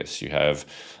 do this. You have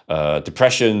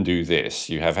depression, do this.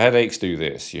 You have headaches, do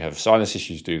this. You have sinus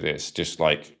issues, do this. Just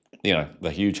the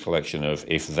huge collection of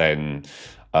if-then.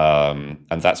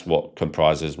 And that's what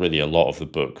comprises really a lot of the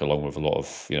book, along with a lot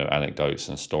of, anecdotes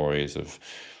and stories of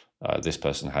this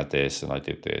person had this and I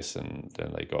did this and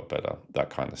then they got better, that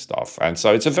kind of stuff. And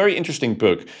so it's a very interesting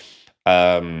book.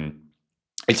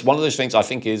 It's one of those things I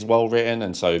think is well written.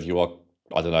 And so if you are,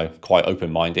 I don't know, quite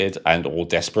open-minded and or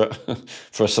desperate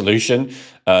for a solution,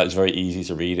 it's very easy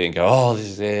to read it and go, oh, this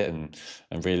is it, and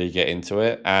really get into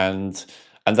it. And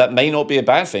that may not be a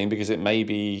bad thing, because it may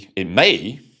be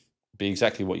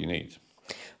exactly what you need.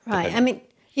 Right. Depending. I mean,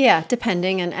 yeah,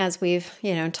 depending. And as we've,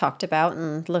 talked about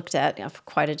and looked at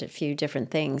quite a few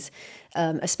different things,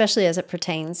 especially as it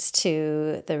pertains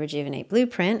to the Rejuvenate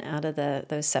blueprint out of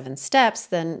those 7 steps,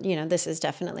 then, this is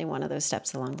definitely one of those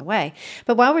steps along the way.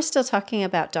 But while we're still talking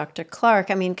about Dr. Clark,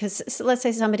 I mean, because let's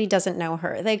say somebody doesn't know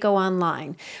her, they go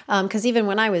online. Because even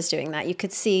when I was doing that, you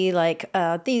could see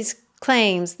these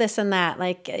claims, this and that,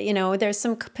 there's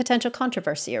some potential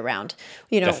controversy around,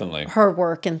 Definitely. her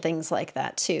work and things like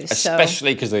that too.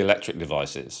 Especially because the electric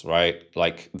devices, right?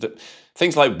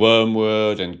 Things like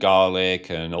wormwood and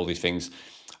garlic and all these things.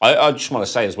 I just want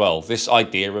to say as well, this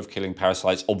idea of killing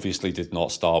parasites obviously did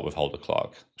not start with Hulda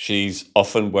Clark. She's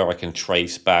often where I can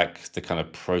trace back the kind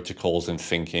of protocols and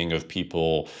thinking of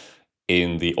people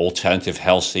in the alternative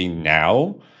health scene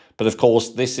now. But of course,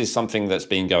 this is something that's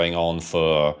been going on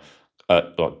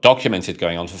documented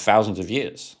going on for thousands of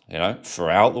years.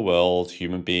 Throughout the world,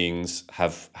 human beings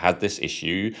have had this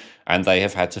issue and they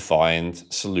have had to find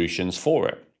solutions for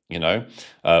it.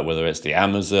 whether it's the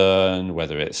Amazon,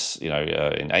 whether it's,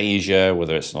 in Asia,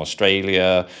 whether it's in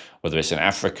Australia, whether it's in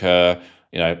Africa,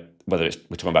 whether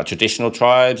we're talking about traditional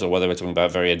tribes or whether we're talking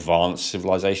about very advanced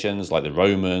civilizations like the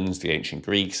Romans, the ancient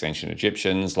Greeks, ancient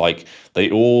Egyptians, like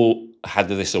they all had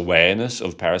this awareness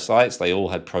of parasites. They all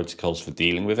had protocols for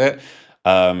dealing with it.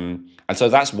 And so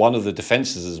that's one of the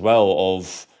defenses as well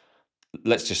of,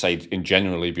 let's just say in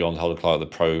generally beyond Hulda Clark, the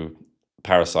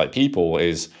pro-parasite people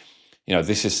is,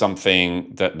 this is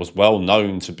something that was well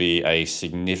known to be a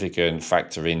significant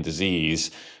factor in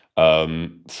disease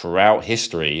throughout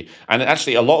history, and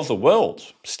actually a lot of the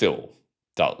world still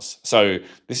does. So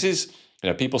this is,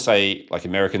 people say, like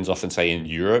Americans often say in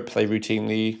Europe they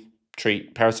routinely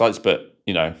treat parasites, but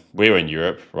we're in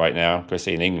Europe right now,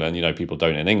 Chrissy, in England, people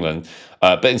don't in England,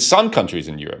 but in some countries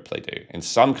in Europe they do. In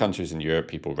some countries in Europe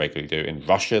people regularly do. In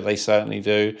Russia they certainly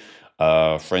do.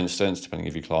 For instance, depending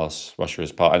if you class Russia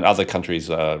as part, and other countries,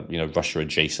 Russia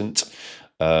adjacent,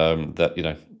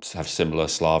 that have similar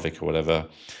Slavic or whatever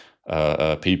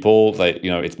people,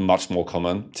 it's much more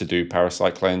common to do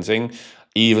parasite cleansing,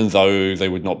 even though they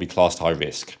would not be classed high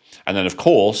risk. And then, of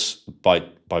course, by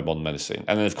modern medicine,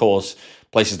 and then of course,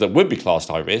 places that would be classed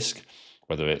high risk,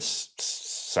 whether it's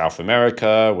South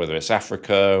America, whether it's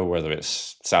Africa, whether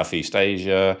it's Southeast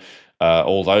Asia,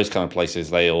 all those kind of places,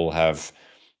 they're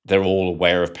all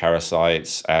aware of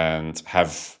parasites and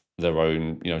have their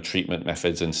own, treatment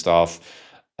methods and stuff.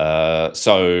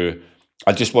 So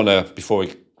I just want to,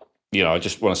 I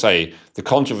just want to say the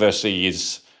controversy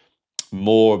is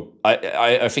more,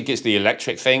 I think it's the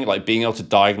electric thing, like being able to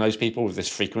diagnose people with this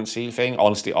frequency thing.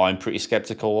 Honestly, I'm pretty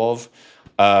skeptical of.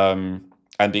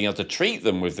 And being able to treat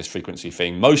them with this frequency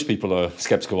thing, most people are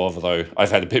skeptical of, although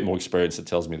I've had a bit more experience that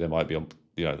tells me there might be,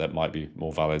 that might be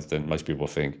more valid than most people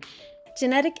think.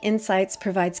 Genetic Insights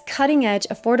provides cutting-edge,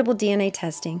 affordable DNA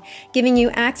testing, giving you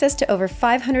access to over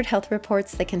 500 health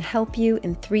reports that can help you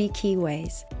in 3 key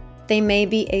ways. They may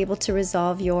be able to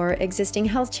resolve your existing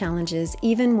health challenges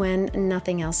even when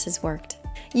nothing else has worked.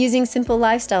 Using simple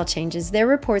lifestyle changes, their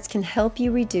reports can help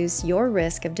you reduce your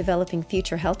risk of developing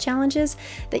future health challenges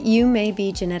that you may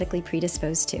be genetically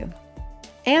predisposed to.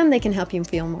 And they can help you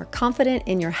feel more confident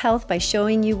in your health by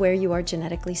showing you where you are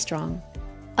genetically strong.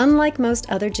 Unlike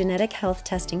most other genetic health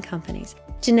testing companies,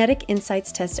 Genetic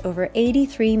Insights tests over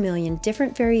 83 million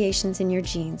different variations in your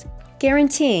genes,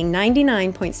 guaranteeing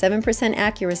 99.7%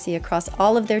 accuracy across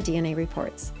all of their DNA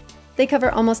reports. They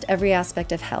cover almost every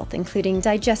aspect of health, including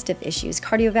digestive issues,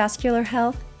 cardiovascular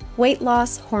health, weight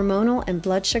loss, hormonal and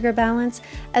blood sugar balance,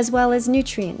 as well as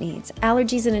nutrient needs,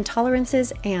 allergies and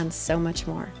intolerances, and so much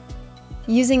more.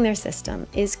 Using their system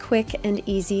is quick and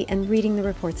easy, and reading the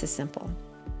reports is simple.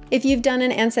 If you've done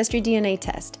an Ancestry DNA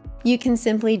test, you can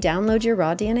simply download your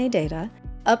raw DNA data,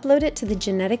 upload it to the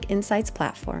Genetic Insights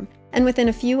platform, and within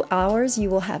a few hours you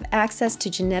will have access to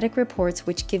genetic reports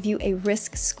which give you a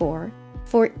risk score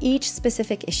for each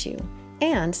specific issue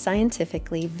and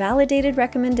scientifically validated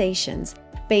recommendations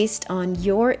based on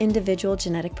your individual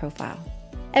genetic profile.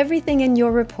 Everything in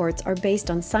your reports are based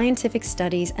on scientific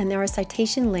studies, and there are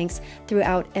citation links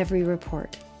throughout every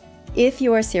report. If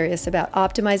you are serious about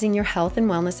optimizing your health and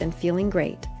wellness and feeling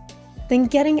great, then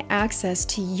getting access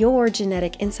to your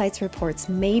Genetic Insights reports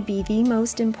may be the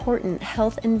most important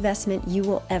health investment you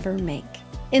will ever make.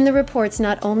 In the reports,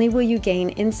 not only will you gain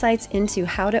insights into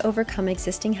how to overcome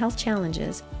existing health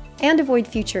challenges and avoid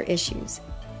future issues,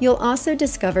 you'll also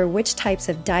discover which types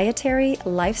of dietary,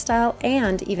 lifestyle,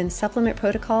 and even supplement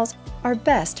protocols are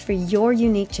best for your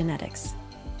unique genetics.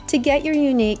 To get your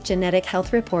unique genetic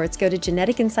health reports, go to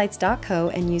geneticinsights.co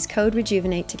and use code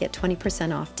REJUVENATE to get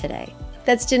 20% off today.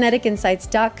 That's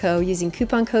geneticinsights.co using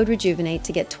coupon code REJUVENATE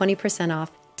to get 20% off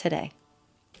today.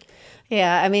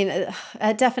 Yeah, I mean,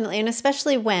 definitely, and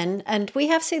especially and we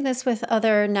have seen this with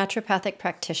other naturopathic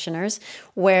practitioners,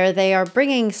 where they are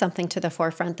bringing something to the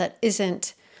forefront that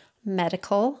isn't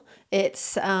medical.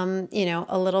 It's, a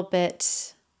little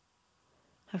bit,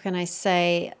 how can I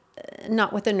say,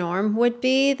 not what the norm would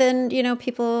be. Then,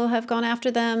 people have gone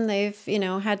after them. They've,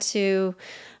 had to,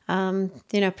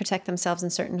 protect themselves in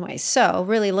certain ways. So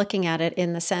really looking at it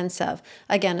in the sense of,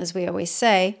 again, as we always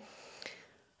say,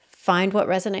 find what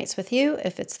resonates with you.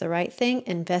 If it's the right thing,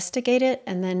 investigate it,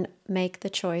 and then make the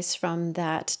choice from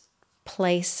that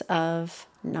place of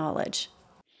knowledge.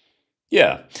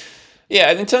 Yeah. Yeah.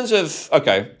 And in terms of,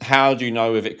 okay, how do you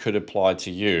know if it could apply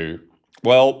to you?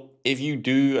 Well, if you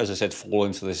do, as I said, fall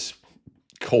into this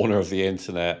corner of the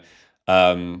internet,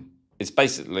 it's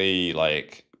basically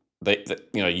like,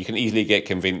 you can easily get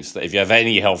convinced that if you have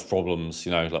any health problems,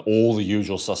 like all the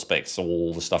usual suspects,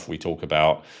 all the stuff we talk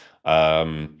about,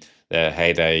 their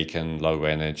headache and low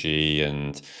energy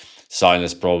and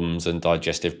sinus problems and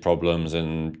digestive problems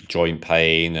and joint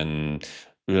pain and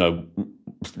lung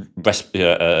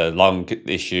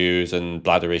issues and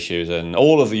bladder issues and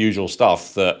all of the usual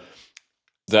stuff that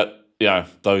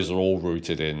those are all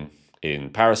rooted in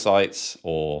parasites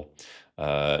or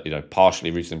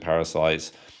partially rooted in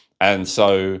parasites. And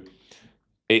so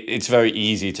it's very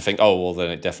easy to think, oh, well, then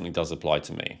it definitely does apply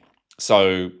to me.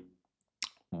 So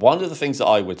one of the things that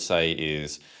I would say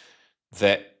is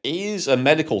there is a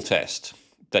medical test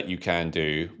that you can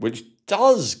do, which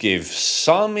does give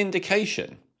some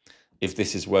indication if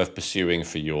this is worth pursuing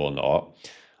for you or not.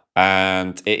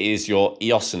 And it is your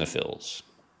eosinophils.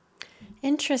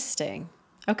 Interesting.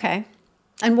 Okay.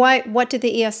 And what do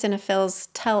the eosinophils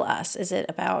tell us? Is it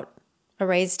about a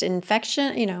raised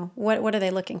infection? What are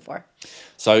they looking for?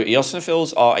 So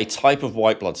eosinophils are a type of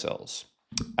white blood cells.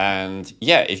 And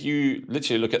yeah, if you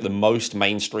literally look at the most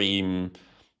mainstream,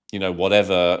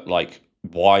 whatever, like,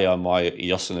 why are my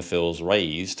eosinophils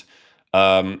raised?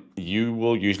 You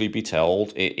will usually be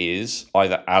told it is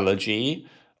either allergy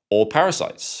or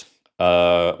parasites,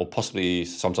 or possibly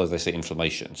sometimes they say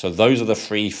inflammation. So those are the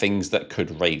three things that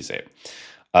could raise it.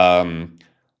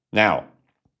 Now,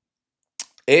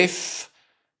 if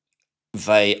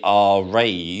they are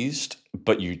raised,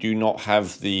 but you do not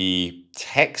have the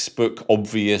textbook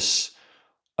obvious,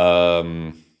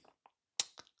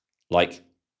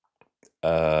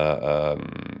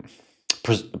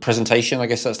 presentation, I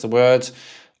guess that's the word,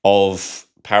 of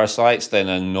parasites, then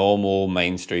a normal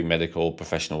mainstream medical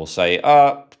professional will say,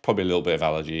 probably a little bit of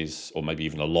allergies, or maybe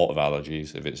even a lot of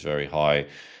allergies if it's very high,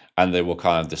 and they will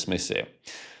kind of dismiss it.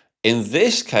 In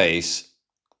this case,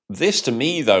 this to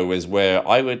me, though, is where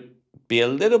I would be a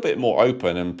little bit more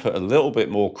open and put a little bit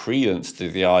more credence to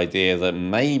the idea that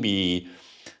maybe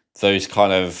those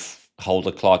kind of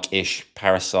Hulda Clark-ish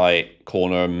parasite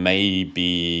corner may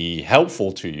be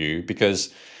helpful to you,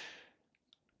 because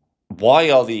why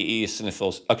are the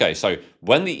eosinophils? Okay, so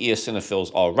when the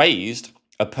eosinophils are raised,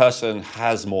 a person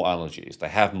has more allergies. They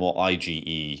have more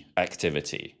IgE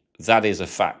activity. That is a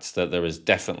fact, that there is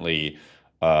definitely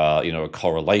a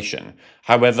correlation.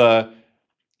 However,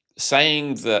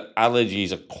 saying that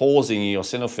allergies are causing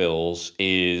eosinophils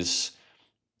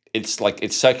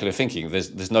it's circular thinking.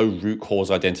 There's no root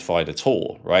cause identified at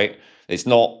all, right? It's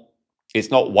not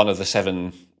one of the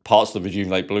 7 parts of the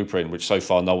Rejuvenate blueprint, which so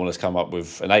far no one has come up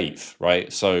with an 8th,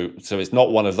 right? So it's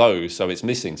not one of those, so it's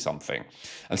missing something.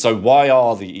 And so why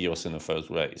are the eosinophils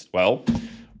raised? Well,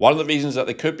 one of the reasons that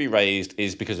they could be raised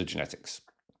is because of genetics.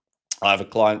 I have a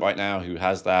client right now who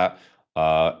has that.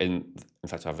 In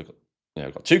fact, I've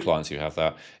got 2 clients who have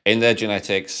that in their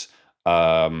genetics.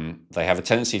 They have a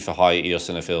tendency for high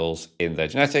eosinophils in their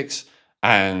genetics,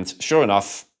 and sure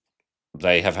enough,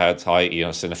 they have had high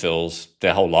eosinophils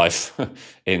their whole life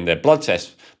in their blood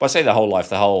tests. But I say their whole life,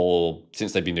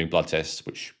 since they've been doing blood tests,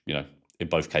 which, in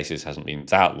both cases hasn't been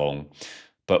that long,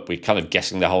 but we're kind of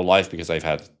guessing their whole life because they've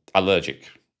had allergic,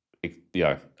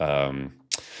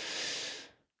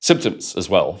 symptoms as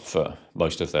well for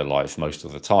most of their life, most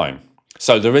of the time.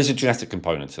 So there is a genetic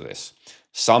component to this.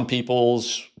 Some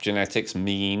people's genetics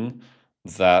mean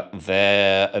that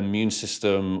their immune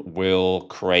system will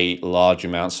create large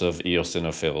amounts of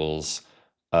eosinophils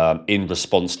in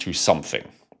response to something.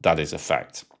 That is a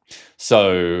fact.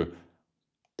 So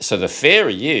the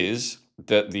theory is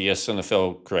that the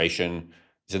eosinophil creation,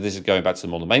 so this is going back to the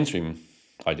more mainstream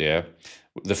idea,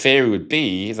 the theory would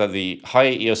be that the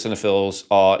high eosinophils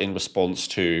are in response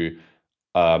to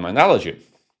an allergen.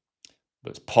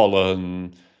 It's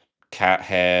pollen, cat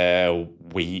hair,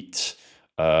 wheat,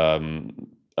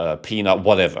 peanut,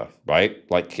 whatever, right?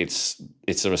 Like it's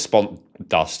a response,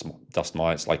 dust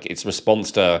mites. Like it's a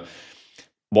response to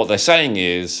what they're saying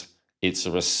is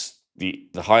the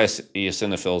highest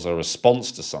eosinophils are a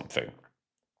response to something.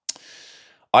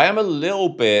 I am a little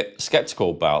bit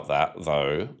skeptical about that,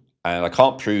 though, and I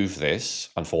can't prove this,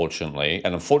 unfortunately.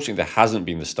 And unfortunately, there hasn't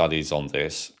been the studies on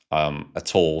this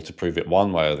at all to prove it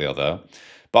one way or the other.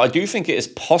 But I do think it is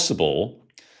possible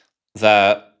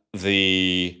that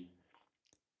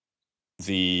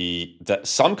that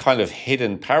some kind of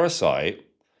hidden parasite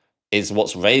is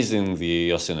what's raising the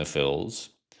eosinophils,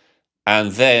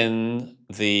 and then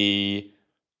the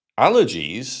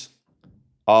allergies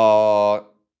are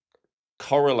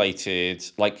correlated.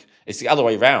 Like, it's the other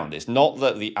way around. It's not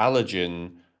that the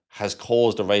allergen has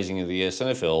caused a raising of the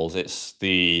eosinophils, it's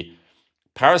the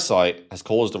parasite has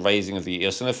caused a raising of the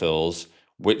eosinophils,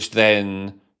 which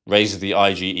then raises the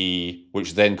IgE,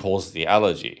 which then causes the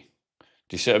allergy.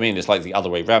 Do you see what I mean? It's like the other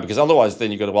way around, because otherwise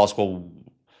then you've got to ask, well,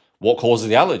 what causes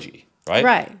the allergy? right?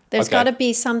 Right. There's got Okay. to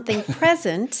be something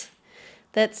present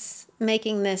that's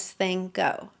making this thing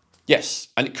go. Yes,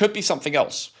 and it could be something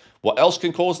else. What else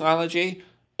can cause an allergy?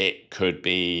 It could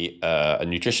be a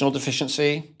nutritional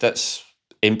deficiency that's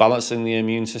imbalancing the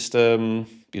immune system,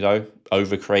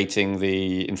 over creating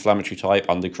the inflammatory type,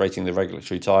 under creating the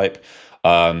regulatory type.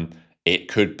 It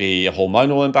could be a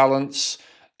hormonal imbalance.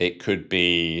 It could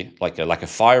be like a lack of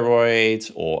thyroid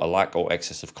or a lack or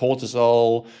excess of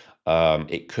cortisol.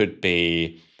 It could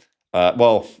be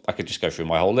well, I could just go through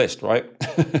my whole list, right?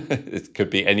 It could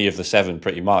be any of the 7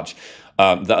 pretty much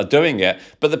that are doing it.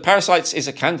 But the parasites is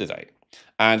a candidate.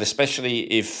 And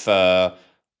especially if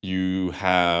you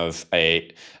have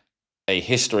a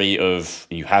history of,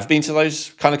 you have been to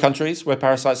those kind of countries where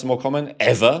parasites are more common,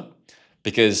 ever,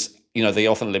 because, they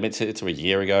often limit it to a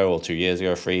year ago or 2 years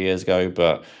ago or 3 years ago,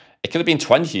 but it could have been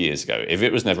 20 years ago. If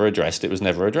it was never addressed, it was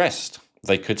never addressed.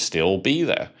 They could still be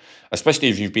there, especially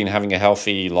if you've been having a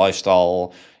healthy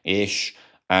lifestyle-ish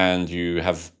and you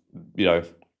have,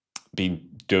 been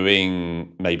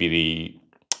doing maybe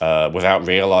without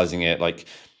realizing it, like,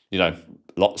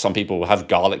 some people will have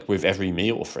garlic with every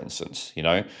meal, for instance,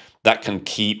 that can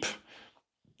keep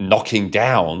knocking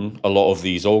down a lot of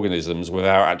these organisms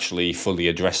without actually fully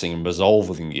addressing and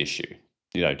resolving the issue,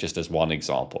 just as one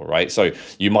example, right? So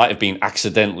you might have been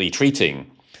accidentally treating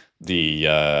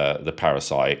the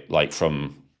parasite, like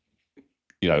from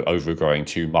overgrowing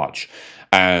too much.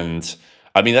 And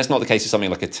I mean, that's not the case with something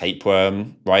like a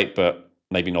tapeworm, right? But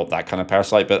maybe not that kind of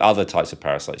parasite, but other types of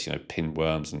parasites,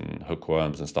 pinworms and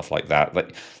hookworms and stuff like that.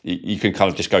 Like you can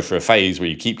kind of just go through a phase where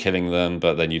you keep killing them,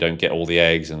 but then you don't get all the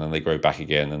eggs and then they grow back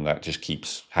again. And that just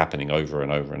keeps happening over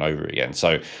and over and over again.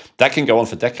 So that can go on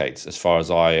for decades as far as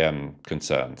I am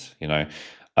concerned,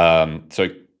 So,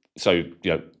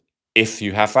 if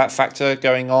you have that factor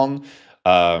going on,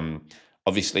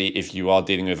 obviously, if you are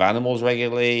dealing with animals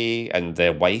regularly and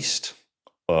their waste,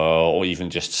 or even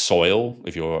just soil,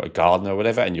 if you're a gardener or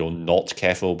whatever, and you're not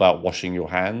careful about washing your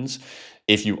hands,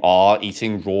 if you are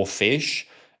eating raw fish,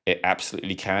 it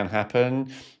absolutely can happen.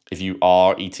 If you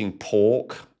are eating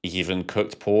pork, even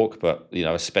cooked pork, but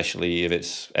especially if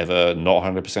it's ever not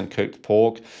 100% cooked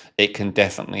pork, it can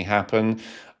definitely happen.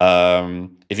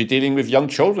 If you're dealing with young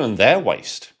children and their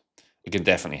waste, it can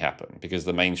definitely happen, because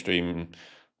the mainstream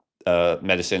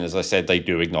medicine, as I said, they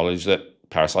do acknowledge that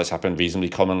parasites happen reasonably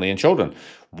commonly in children.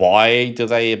 Why do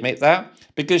they admit that?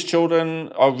 Because children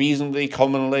are reasonably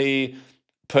commonly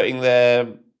putting their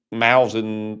mouths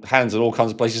and hands in all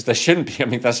kinds of places they shouldn't be. I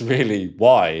mean, that's really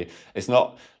why. It's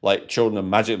not like children are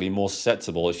magically more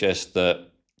susceptible. It's just that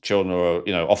children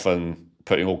are, often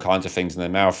putting all kinds of things in their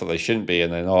mouth that they shouldn't be,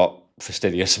 and they're not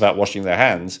fastidious about washing their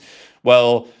hands.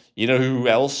 Well, you know who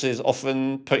else is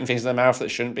often putting things in their mouth that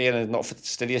shouldn't be and is not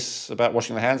fastidious about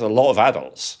washing their hands? A lot of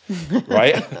adults,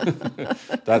 right?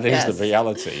 That is the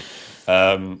reality.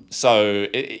 So,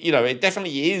 it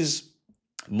definitely is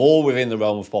more within the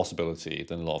realm of possibility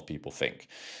than a lot of people think.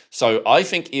 So I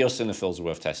think eosinophils are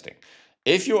worth testing.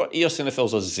 If your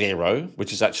eosinophils are 0,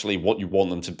 which is actually what you want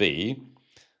them to be,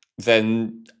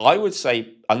 then I would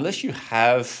say, unless you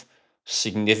have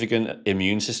significant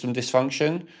immune system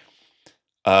dysfunction,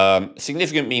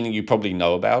 significant meaning you probably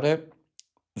know about it,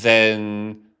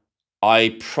 then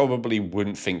I probably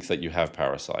wouldn't think that you have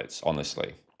parasites,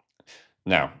 honestly.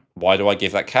 Now, why do I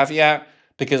give that caveat?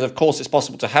 Because, of course, it's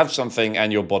possible to have something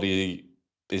and your body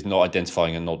is not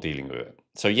identifying and not dealing with it.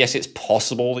 So, yes, it's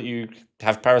possible that you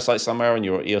have parasites somewhere and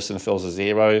your eosinophils are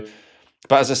 0.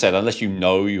 But as I said, unless you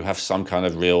know you have some kind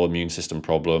of real immune system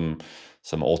problem,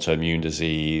 some autoimmune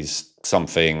disease,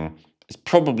 something, it's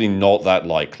probably not that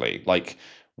likely. Like,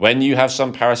 when you have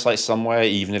some parasite somewhere,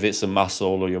 even if it's a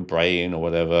muscle or your brain or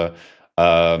whatever,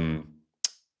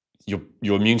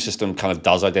 your immune system kind of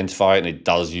does identify it, and it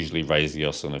does usually raise the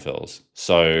eosinophils.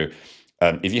 So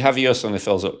if you have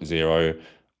eosinophils at 0,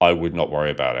 I would not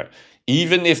worry about it.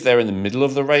 Even if they're in the middle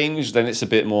of the range, then it's a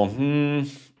bit more,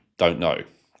 don't know,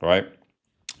 right?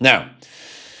 Now,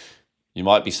 you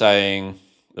might be saying,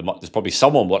 there's probably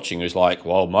someone watching who's like,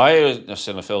 well, my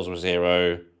eosinophils were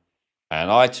 0,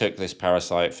 and I took this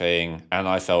parasite thing, and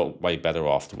I felt way better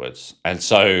afterwards. And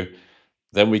so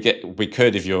then we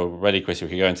could, if you're ready, Chris, we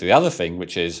could go into the other thing,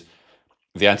 which is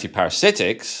the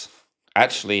antiparasitics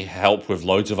actually help with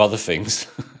loads of other things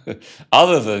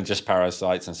other than just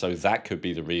parasites. And so that could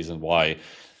be the reason why,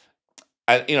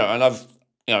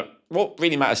 what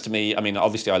really matters to me, I mean,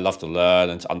 obviously I love to learn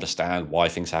and to understand why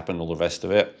things happen and all the rest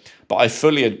of it, but I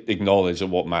fully acknowledge that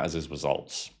what matters is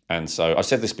results. And so I've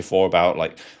said this before about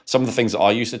like some of the things that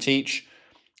I used to teach,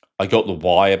 I got the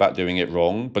why about doing it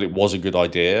wrong, but it was a good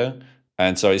idea.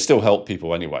 And so it still helped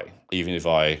people anyway, even though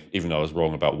I was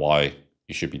wrong about why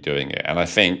you should be doing it. And I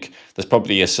think there's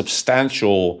probably a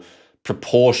substantial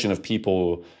proportion of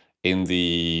people in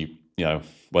the,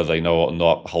 whether they know it or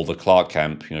not, Hulda Clark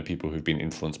camp, people who've been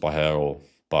influenced by her or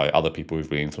by other people who've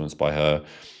been influenced by her,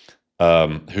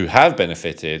 who have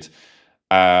benefited,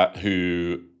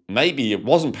 who maybe it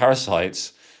wasn't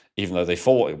parasites, even though they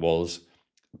thought it was,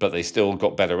 but they still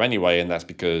got better anyway. And that's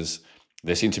because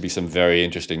there seem to be some very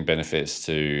interesting benefits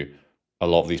to a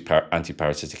lot of these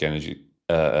antiparasitic energy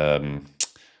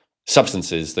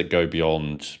substances that go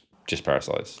beyond just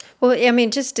parasites. Well, I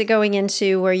mean, just going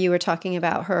into where you were talking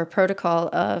about her protocol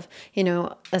of,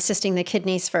 assisting the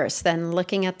kidneys first, then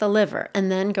looking at the liver,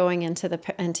 and then going into the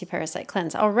anti-parasite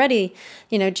cleanse. Already,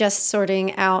 just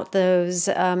sorting out those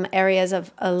areas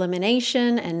of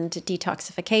elimination and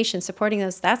detoxification, supporting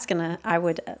those, that's going to, I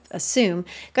would assume,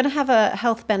 going to have a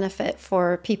health benefit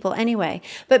for people anyway.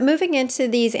 But moving into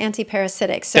these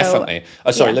anti-parasitics. So, definitely.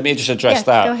 Sorry, let me just address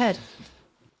that. Go ahead.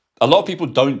 A lot of people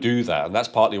don't do that, and that's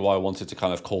partly why I wanted to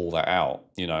kind of call that out,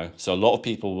 So a lot of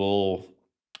people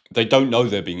they don't know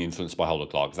they're being influenced by Hulda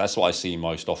Clark. That's what I see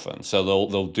most often. So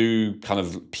they'll do kind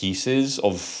of pieces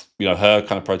of, her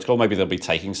kind of protocol. Maybe they'll be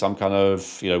taking some kind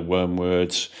of,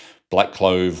 wormwood, black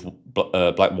clove,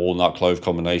 black walnut clove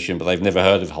combination, but they've never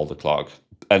heard of Hulda Clark.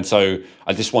 And so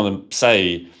I just want to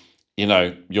say,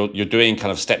 you're doing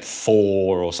kind of step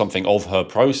 4 or something of her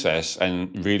process,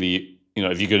 and really,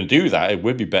 if you're going to do that, it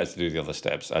would be better to do the other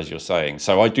steps, as you're saying.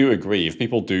 So I do agree. If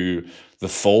people do the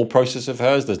full process of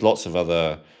hers, there's lots of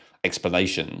other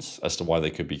explanations as to why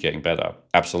they could be getting better.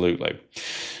 Absolutely.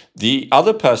 The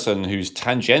other person who's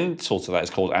tangential to that is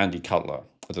called Andy Cutler.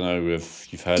 I don't know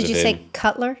if you've heard of him. Did you say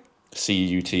Cutler? Cutler.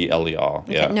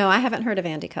 Okay. Yeah. No, I haven't heard of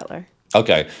Andy Cutler.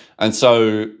 Okay. And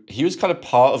so he was kind of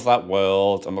part of that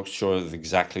world. I'm not sure of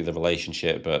exactly the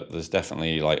relationship, but there's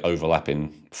definitely like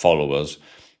overlapping followers.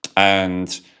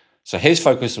 And so his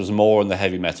focus was more on the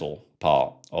heavy metal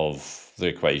part of the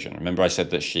equation. Remember I said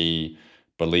that she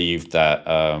believed that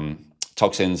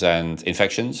toxins and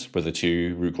infections were the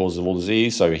 2 root causes of all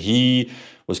disease. So he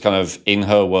was kind of in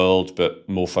her world, but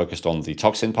more focused on the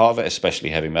toxin part of it, especially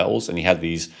heavy metals. And he had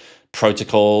these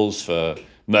protocols for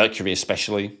mercury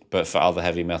especially, but for other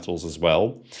heavy metals as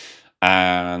well.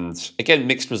 And again,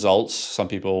 mixed results. Some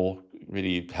people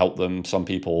really helped them. Some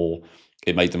people,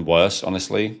 it made them worse,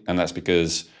 honestly. And that's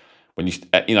because when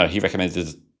he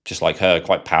recommended, just like her,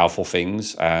 quite powerful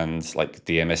things, and like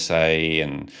DMSA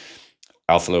and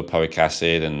alpha lipoic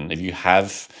acid. And if you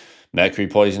have mercury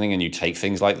poisoning and you take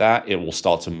things like that, it will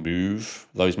start to move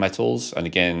those metals. And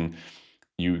again,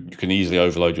 you can easily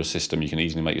overload your system. You can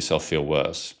easily make yourself feel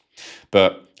worse.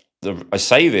 But I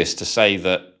say this to say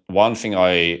that one thing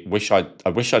I wish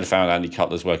I'd found Andy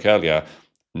Cutler's work earlier,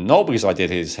 not because I did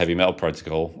his heavy metal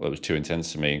protocol, that was too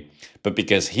intense for me, but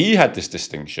because he had this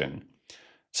distinction.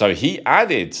 So he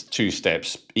added 2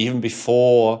 steps even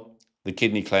before the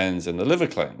kidney cleanse and the liver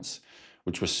cleanse,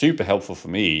 which was super helpful for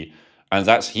me. And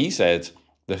that's, he said,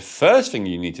 the first thing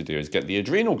you need to do is get the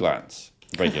adrenal glands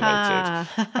regulated.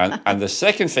 and the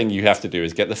second thing you have to do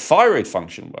is get the thyroid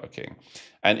function working.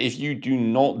 And if you do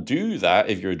not do that,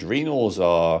 if your adrenals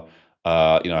are,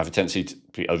 have a tendency to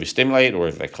be overstimulated, or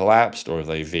if they're collapsed, or if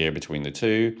they veer between the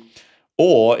two,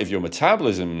 or if your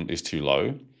metabolism is too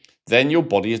low, then your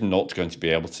body is not going to be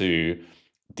able to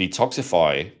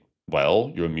detoxify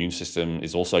well. Your immune system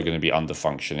is also going to be under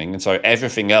functioning. And so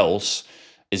everything else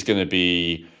is going to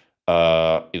be,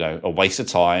 a waste of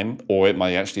time, or it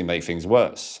may actually make things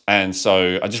worse. And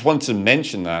so I just wanted to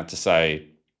mention that to say,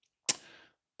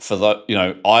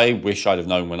 I wish I'd have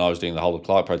known when I was doing the Hulda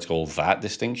Clark protocol, that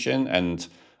distinction, and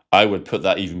I would put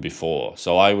that even before.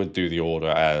 So I would do the order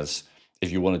as,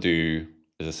 if you want to do,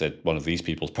 as I said, one of these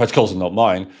people's protocols and not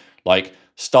mine, like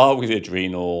start with the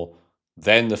adrenal,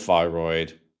 then the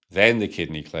thyroid, then the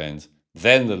kidney cleanse,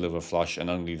 then the liver flush, and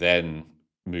only then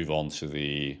move on to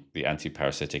the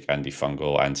anti-parasitic,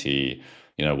 antifungal,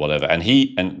 whatever.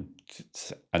 And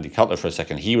Andy Cutler, for a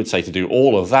second, he would say to do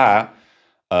all of that,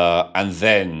 and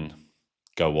then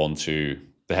go on to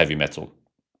the heavy metal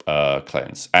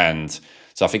cleanse. And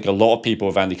so I think a lot of people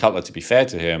with Andy Cutler, to be fair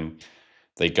to him,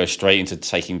 they go straight into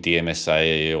taking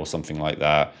DMSA or something like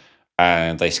that,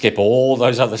 and they skip all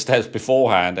those other steps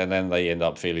beforehand, and then they end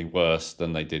up feeling worse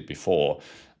than they did before.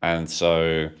 And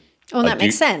so... Well, that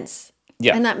makes sense.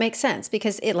 Yeah. And that makes sense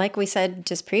because like we said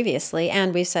just previously,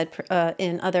 and we've said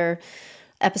in other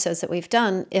episodes that we've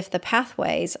done, if the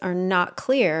pathways are not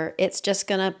clear, it's just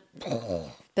going to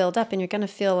build up and you're going to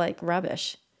feel like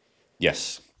rubbish.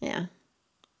 Yes. Yeah.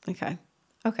 Okay.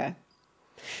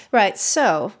 Right.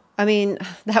 So I mean,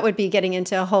 that would be getting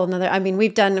into a whole nother. I mean,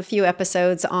 we've done a few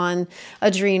episodes on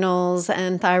adrenals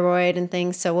and thyroid and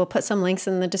things, so we'll put some links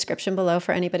in the description below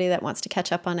for anybody that wants to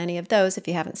catch up on any of those if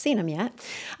you haven't seen them yet.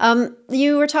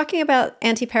 You were talking about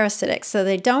antiparasitics, so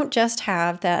they don't just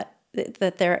have that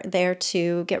they're there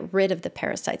to get rid of the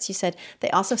parasites. You said they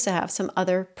also have some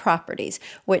other properties,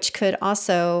 which could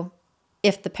also,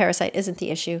 if the parasite isn't the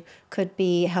issue, could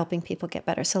be helping people get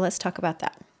better. So let's talk about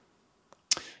that.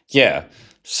 Yeah.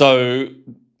 So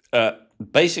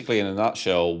basically, in a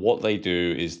nutshell, what they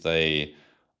do is they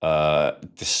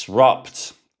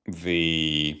disrupt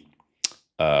the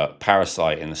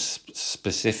parasite in a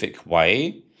specific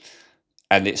way.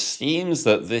 And it seems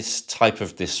that this type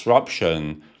of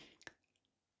disruption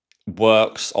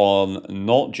works on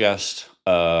not just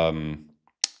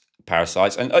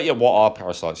parasites. And yeah, what are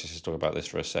parasites? Let's just talk about this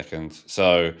for a second.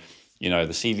 So, the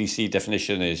CDC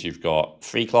definition is you've got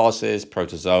 3 classes: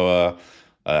 protozoa,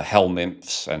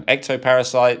 helminths, and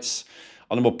ectoparasites.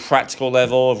 On a more practical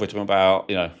level, if we're talking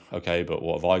about, okay, but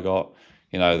what have I got?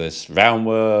 There's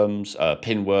roundworms,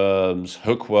 pinworms,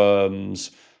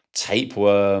 hookworms,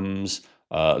 tapeworms,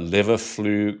 liver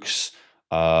flukes.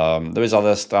 There is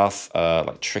other stuff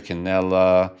like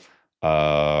trichinella,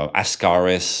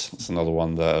 ascaris. That's another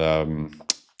one that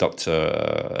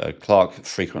Dr. Clark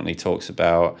frequently talks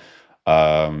about.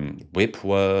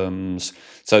 Whipworms.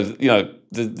 So,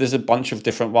 there's a bunch of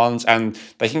different ones, and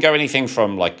they can go anything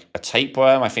from like a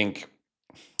tapeworm. I think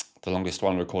the longest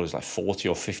one recorded is like 40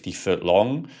 or 50 foot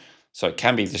long. So it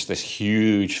can be just this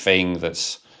huge thing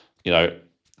that's,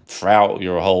 throughout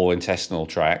your whole intestinal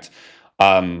tract.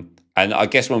 And I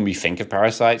guess when we think of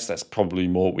parasites, that's probably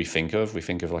more what we think of. We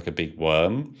think of like a big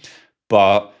worm,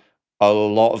 but a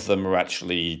lot of them are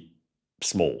actually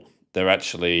small. They're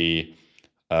actually,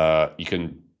 you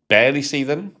can barely see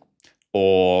them,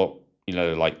 or,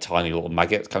 like tiny little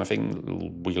maggots kind of thing,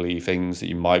 little wiggly things that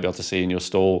you might be able to see in your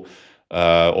stool,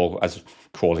 or as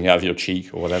crawling out of your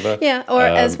cheek or whatever. Yeah, or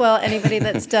as well, anybody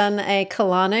that's done a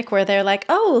colonic where they're like,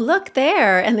 oh, look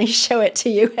there, and they show it to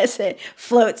you as it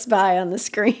floats by on the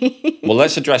screen. Well,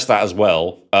 let's address that as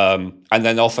well. And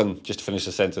then often, just to finish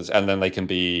the sentence, and then they can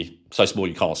be so small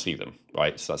you can't see them,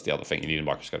 right? So that's the other thing. You need a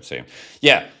microscope to see them.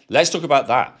 Yeah, let's talk about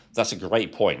that. That's a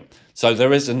great point. So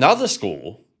there is another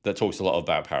school that talks a lot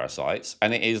about parasites,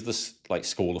 and it is this like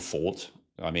school of thought,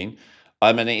 and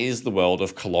it is the world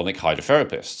of colonic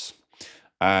hydrotherapists.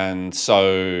 And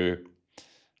so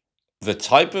the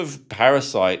type of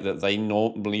parasite that they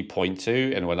normally point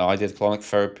to, and when I did colonic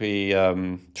therapy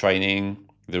training,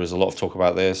 there was a lot of talk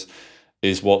about this,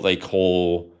 is what they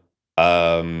call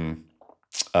a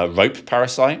rope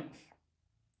parasite.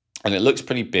 And it looks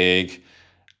pretty big.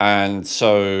 And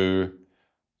so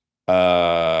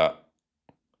I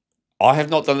have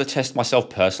not done the test myself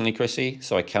personally, Chrissy,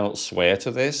 so I cannot swear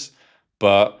to this,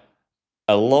 but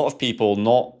a lot of people,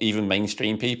 not even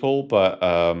mainstream people, but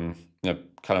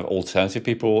kind of alternative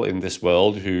people in this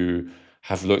world who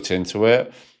have looked into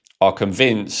it, are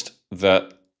convinced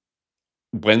that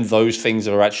when those things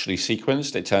are actually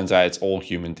sequenced, it turns out it's all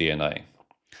human DNA.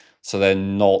 So they're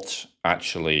not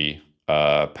actually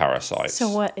parasites. So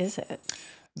what is it?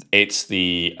 It's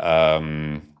the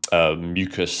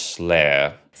mucus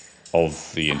layer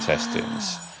of the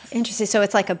intestines. Interesting. So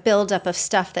it's like a buildup of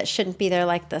stuff that shouldn't be there,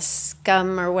 like the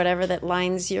scum or whatever that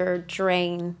lines your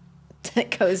drain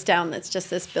that goes down. That's just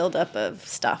this buildup of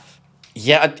stuff.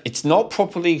 Yeah, it's not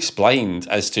properly explained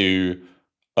as to,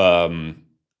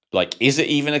 is it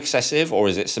even excessive, or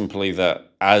is it simply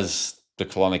that as the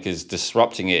colonic is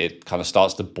disrupting it, it kind of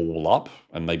starts to ball up,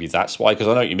 and maybe that's why? Because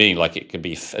I know what you mean. Like, it could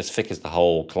be as thick as the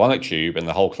whole colonic tube, and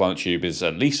the whole colonic tube is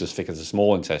at least as thick as the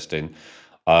small intestine,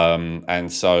 and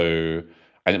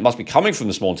it must be coming from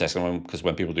the small intestine, because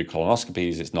when people do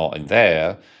colonoscopies, it's not in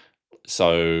there.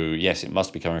 So yes, it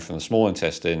must be coming from the small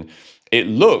intestine. It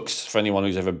looks, for anyone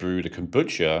who's ever brewed a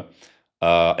kombucha,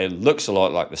 it looks a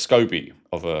lot like the SCOBY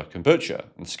of a kombucha.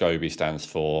 And SCOBY stands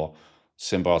for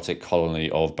symbiotic colony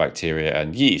of bacteria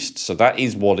and yeast. So that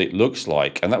is what it looks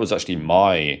like. And that was actually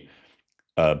my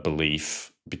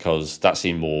belief, because that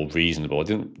seemed more reasonable.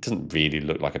 It doesn't really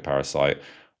look like a parasite,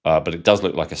 but it does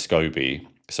look like a SCOBY.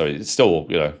 So it's still,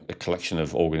 a collection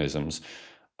of organisms.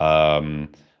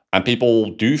 And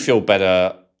people do feel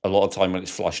better a lot of time when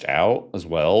it's flushed out as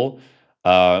well.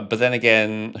 But then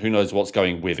again, who knows what's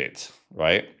going with it,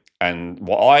 right? And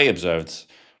what I observed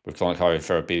with colonic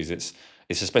hydrotherapy is it's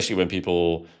especially when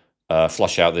people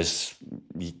flush out this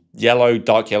yellow,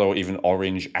 dark yellow, or even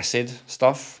orange acid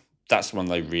stuff. That's when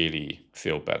they really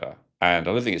feel better. And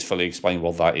I don't think it's fully explained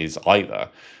what that is either.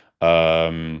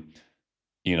 When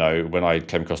I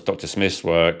came across Dr. Smith's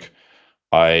work,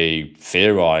 I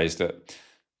theorize that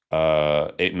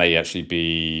it may actually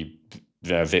be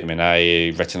vitamin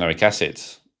A, retinoic acid,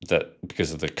 that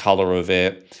because of the color of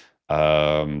it.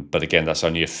 But again, that's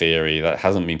only a theory that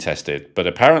hasn't been tested. But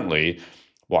apparently,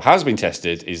 what has been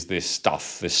tested is this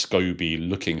stuff, this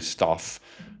SCOBY-looking stuff,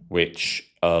 which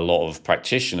a lot of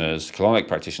practitioners, colonic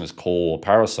practitioners, call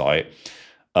parasite,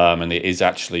 and it is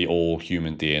actually all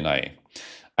human DNA.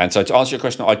 And so to answer your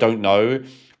question, I don't know.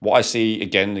 What I see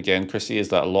again and again, Chrissy, is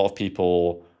that a lot of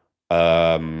people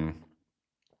don't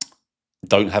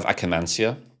have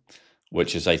Akkermansia,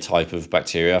 which is a type of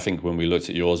bacteria. I think when we looked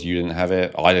at yours, you didn't have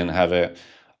it. I didn't have it.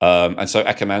 And so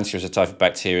Akkermansia is a type of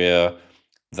bacteria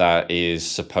that is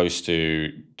supposed to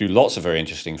do lots of very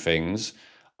interesting things,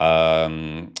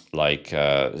 like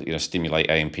stimulate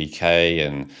AMPK,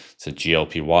 and it's a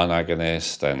GLP-1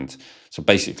 agonist. And so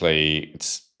basically,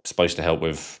 it's supposed to help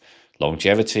with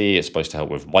longevity. It's supposed to help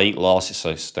with weight loss. It's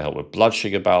supposed to help with blood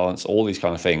sugar balance, all these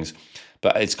kind of things.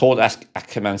 But it's called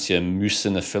Akkermansia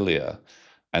mucinophilia.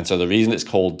 And so the reason it's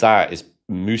called that is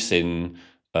mucin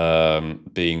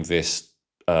being this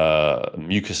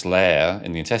mucus layer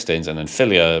in the intestines, and then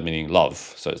philia meaning love.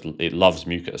 So it loves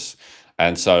mucus.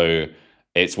 And so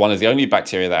it's one of the only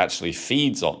bacteria that actually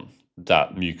feeds on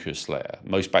that mucus layer.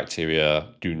 Most bacteria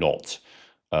do not,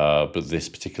 but this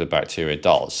particular bacteria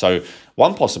does. So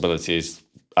one possibility is,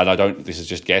 and this is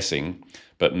just guessing,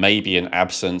 but maybe an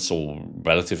absence or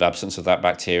relative absence of that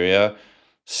bacteria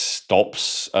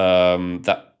stops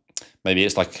that. Maybe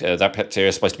it's like that bacteria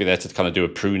is supposed to be there to kind of do a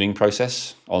pruning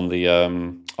process on the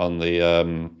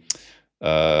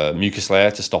mucus layer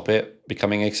to stop it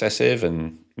becoming excessive.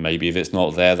 And maybe if it's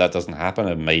not there, that doesn't happen.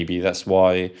 And maybe that's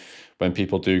why when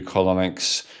people do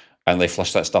colonics and they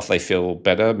flush that stuff, they feel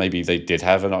better. Maybe they did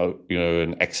have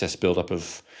an excess buildup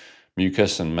of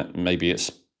mucus, and maybe it's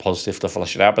positive to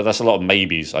flush it out. But that's a lot of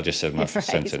maybes I just said in that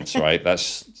sentence, right?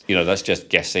 That's just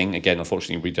guessing. Again,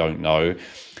 unfortunately, we don't know.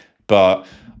 But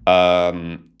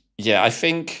I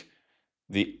think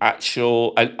the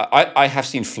actual, I have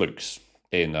seen flukes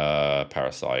in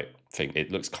Parasite. I think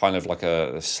it looks kind of like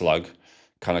a slug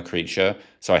kind of creature.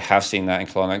 So I have seen that in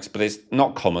Colonics, but it's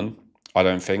not common, I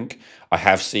don't think. I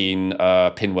have seen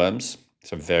pinworms,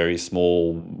 so very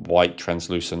small, white,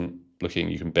 translucent looking,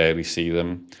 you can barely see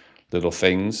them, little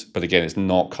things. But again, it's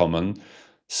not common.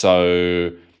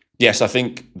 So yes, I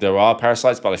think there are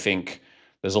parasites, but I think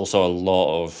there's also a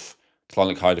lot of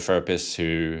colonic hydrotherapists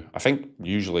who I think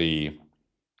usually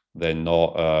they're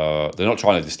not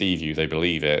trying to deceive you. They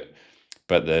believe it,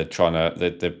 but they're trying to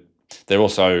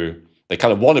they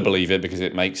kind of want to believe it because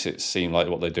it makes it seem like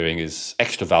what they're doing is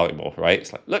extra valuable, right?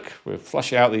 It's like, look, we're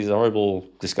flushing out these horrible,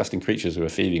 disgusting creatures who are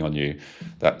feeding on you.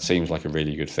 That seems like a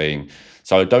really good thing.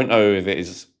 So I don't know if it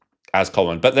is as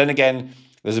common. But then again,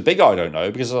 there's a big I don't know,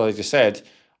 because as I just said,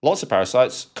 lots of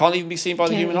parasites can't even be seen by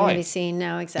the human eye. Can't even be seen,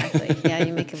 no, exactly. Yeah,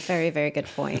 you make a very, very good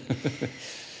point.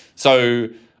 So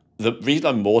the reason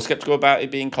I'm more skeptical about it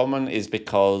being common is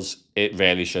because it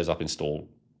rarely shows up in stool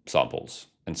samples.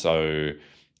 And so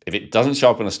if it doesn't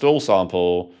show up in a stool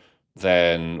sample,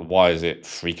 then why is it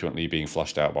frequently being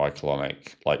flushed out by a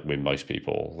colonic, like with most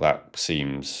people? That's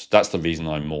the reason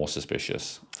I'm more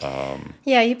suspicious.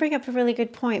 Yeah, you bring up a really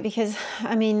good point, because,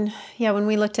 I mean, when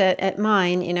we looked at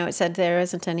mine, it said there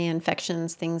isn't any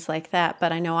infections, things like that.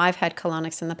 But I know I've had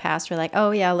colonics in the past where like, oh,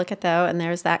 yeah, look at that, and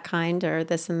there's that kind or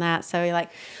this and that. So you're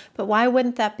like, but why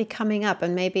wouldn't that be coming up?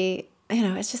 And maybe,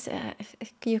 it's just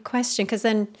you question, because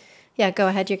then, go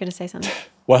ahead, you're going to say something.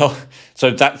 Well,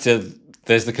 so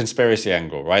there's the conspiracy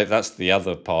angle, right? That's the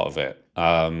other part of it.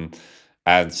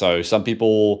 And so some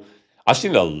people, I've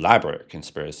seen elaborate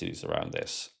conspiracies around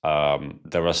this.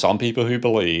 There are some people who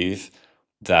believe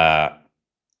that,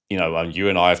 and you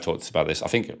and I have talked about this, I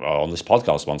think on this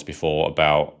podcast once before,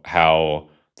 about how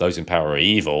those in power are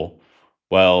evil.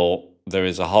 Well, there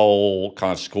is a whole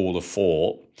kind of school of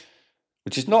thought,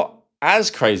 which is not as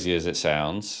crazy as it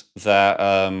sounds, that,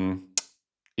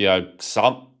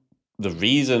 the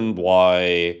reason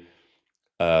why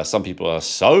some people are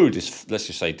so, let's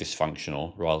just say,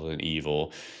 dysfunctional rather than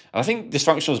evil. And I think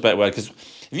dysfunctional is a better word, because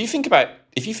if you think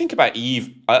about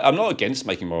evil, I'm not against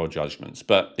making moral judgments,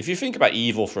 but if you think about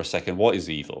evil for a second, what is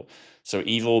evil? So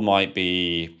evil might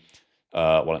be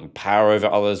wanting power over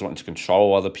others, wanting to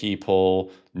control other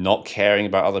people, not caring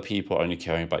about other people, only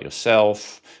caring about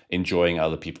yourself, enjoying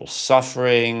other people's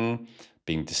suffering,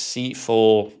 being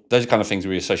deceitful. Those are kind of things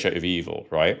we associate with evil,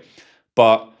 right?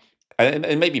 But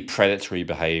and maybe predatory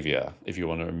behavior, if you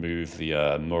want to remove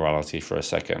the morality for a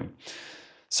second.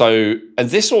 So, and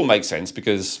this all makes sense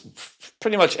because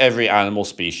pretty much every animal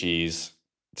species,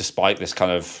 despite this kind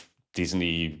of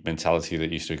Disney mentality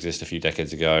that used to exist a few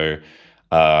decades ago.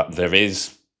 There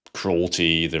is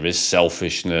cruelty, there is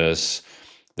selfishness,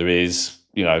 there is,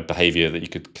 behavior that you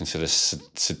could consider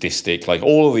sadistic, like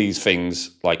all of these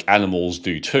things, like animals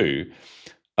do too,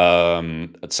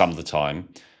 at some of the time.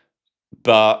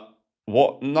 But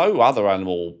what no other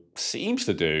animal seems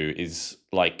to do is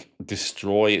like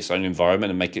destroy its own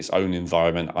environment and make its own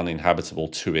environment uninhabitable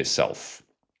to itself,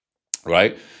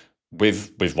 right?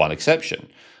 With one exception.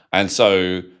 And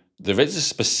so there is a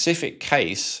specific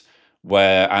case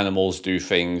where animals do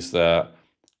things that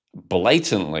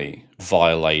blatantly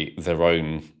violate their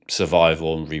own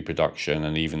survival and reproduction,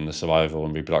 and even the survival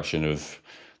and reproduction of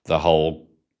the whole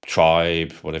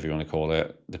tribe, whatever you want to call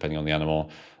it, depending on the animal,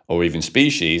 or even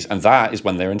species, and that is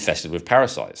when they're infested with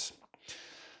parasites.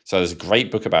 So there's a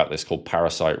great book about this called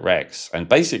Parasite Rex, and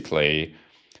basically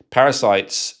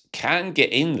parasites can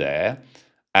get in there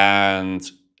and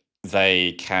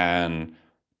they can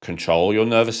control your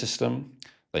nervous system,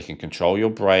 they can control your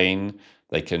brain,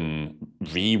 they can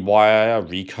rewire,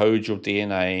 recode your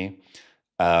DNA,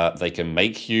 they can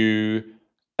make you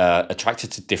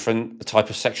attracted to different type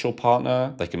of sexual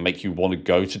partner, they can make you want to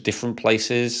go to different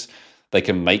places, they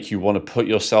can make you want to put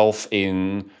yourself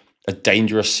in a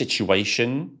dangerous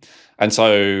situation. And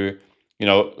so,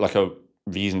 like a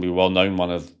reasonably well-known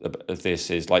one of this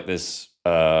is like this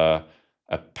a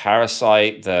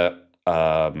parasite that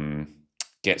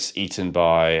gets eaten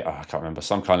by, I can't remember,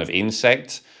 some kind of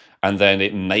insect, and then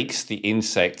it makes the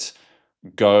insect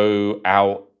go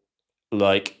out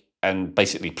and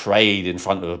basically parade in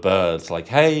front of a bird, like,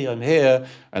 hey, I'm here,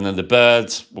 and then the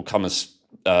birds will come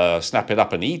and snap it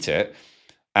up and eat it.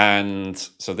 And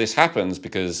so this happens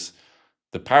because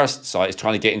the parasite is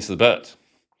trying to get into the bird.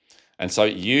 And so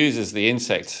it uses the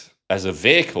insect as a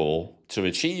vehicle to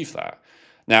achieve that.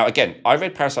 Now, again, I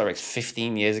read Parasite Rex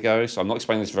 15 years ago, so I'm not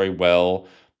explaining this very well.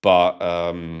 But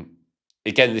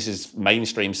again, this is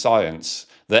mainstream science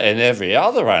that in every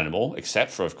other animal,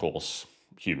 except for, of course,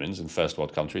 humans in first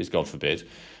world countries, God forbid,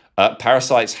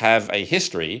 parasites have a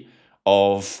history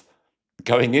of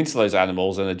going into those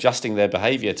animals and adjusting their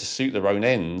behavior to suit their own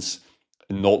ends,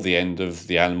 not the end of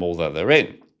the animal that they're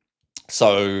in.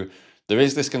 So there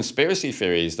is this conspiracy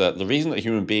theories that the reason that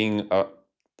human beings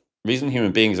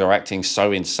are acting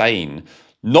so insane,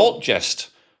 not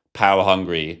just power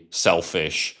hungry,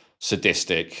 selfish,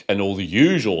 sadistic, and all the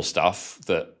usual stuff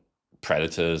that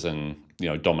predators and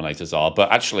dominators are,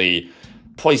 but actually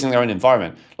poisoning their own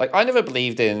environment. Like, I never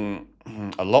believed in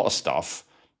a lot of stuff,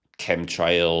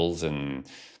 chemtrails and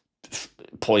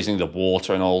poisoning the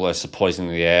water and all this,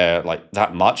 poisoning the air, like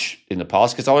that much in the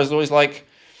past, because I was always like,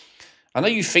 I know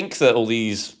you think that all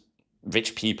these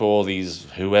rich people, these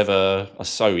whoever, are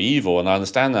so evil, and I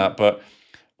understand that, but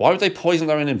why would they poison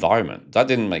their own environment? That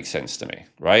didn't make sense to me,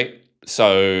 right?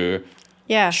 So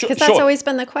yeah, because that's always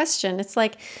been the question. It's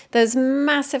like those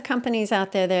massive companies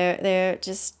out there, they're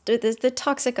just the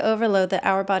toxic overload that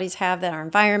our bodies have, that our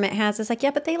environment has. It's like,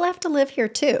 yeah, but they have to live here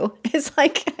too. It's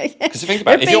like, because think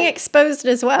about, they're being exposed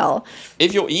as well.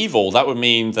 If you're evil, that would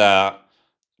mean that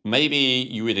maybe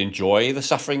you would enjoy the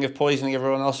suffering of poisoning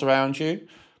everyone else around you.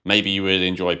 Maybe you would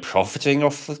enjoy profiting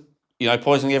off,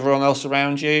 poisoning everyone else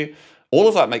around you. All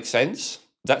of that makes sense.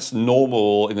 That's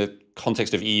normal in the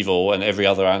context of evil, and every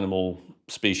other animal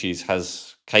species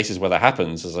has cases where that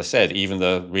happens, as I said, even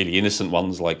the really innocent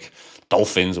ones like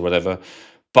dolphins or whatever.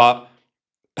 But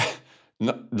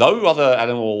no other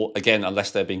animal, again,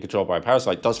 unless they're being controlled by a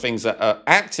parasite, does things that are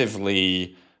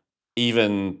actively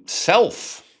even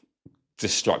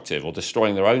self-destructive or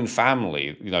destroying their own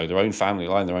family, their own family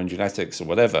line, their own genetics or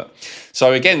whatever.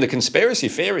 So again, the conspiracy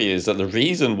theory is that the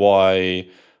reason why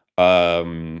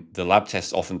the lab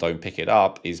tests often don't pick it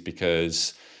up is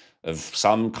because of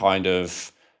some kind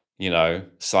of,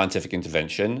 scientific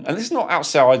intervention. And this is not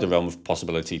outside the realm of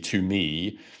possibility to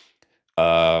me.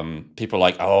 People are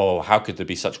like, oh, how could there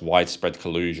be such widespread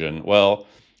collusion? Well,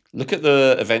 look at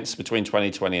the events between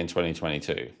 2020 and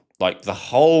 2022. Like, the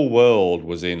whole world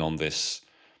was in on this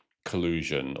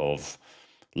collusion of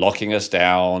locking us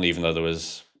down, even though there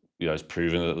was, it's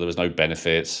proven that there was no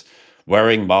benefits,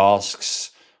 wearing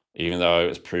masks, even though it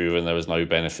was proven there was no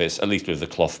benefits, at least with the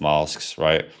cloth masks,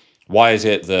 right? Why is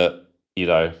it that,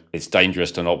 it's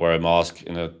dangerous to not wear a mask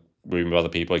in a room with other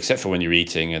people, except for when you're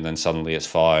eating, and then suddenly it's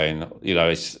fine?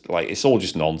 It's like, it's all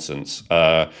just nonsense.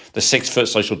 The 6-foot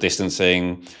social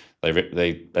distancing,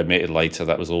 they admitted later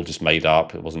that was all just made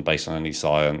up. It wasn't based on any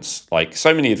science. Like,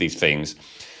 so many of these things.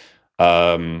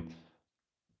 And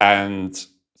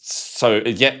so,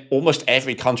 yet almost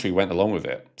every country went along with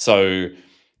it. So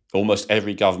almost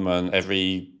every government,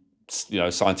 every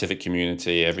scientific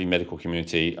community, every medical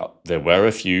community, there were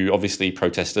a few obviously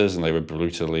protesters, and they were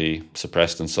brutally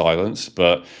suppressed and silenced.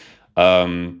 But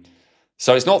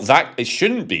so it's not that, it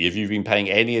shouldn't be, if you've been paying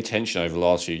any attention over the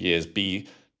last few years, be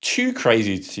too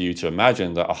crazy to you to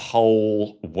imagine that a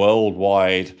whole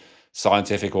worldwide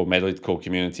scientific or medical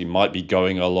community might be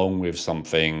going along with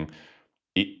something,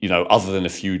 other than a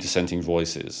few dissenting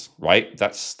voices, right?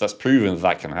 That's proven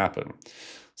that can happen.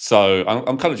 So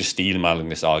I'm kind of just steamrolling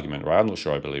this argument, right? I'm not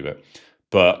sure I believe it.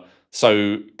 But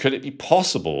so could it be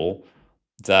possible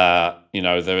that,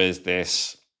 there is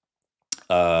this,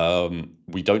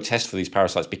 we don't test for these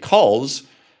parasites because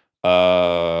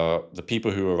the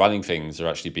people who are running things are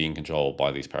actually being controlled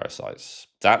by these parasites?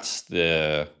 That's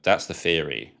the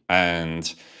theory.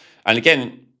 And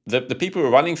again, the people who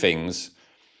are running things,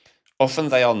 often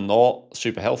they are not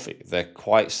super healthy. They're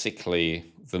quite sickly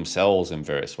themselves in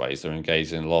various ways. They're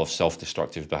engaged in a lot of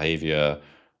self-destructive behavior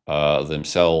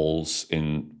themselves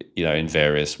in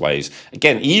various ways.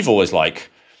 Again, evil is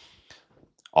like,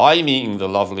 I'm eating the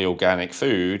lovely organic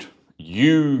food,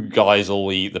 you guys all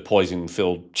eat the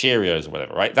poison-filled Cheerios or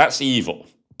whatever, right? That's evil.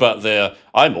 But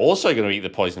I'm also going to eat the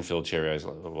poison-filled Cheerios.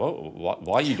 Whoa,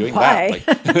 why are you doing that?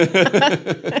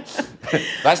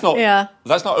 That's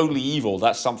not only evil,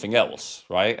 that's something else,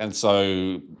 right? And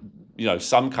so,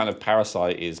 some kind of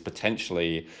parasite is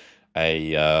potentially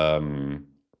an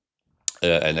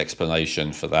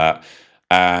explanation for that.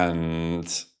 And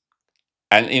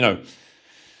as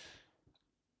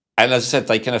I said,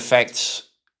 they can affect,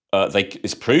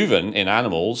 it's proven in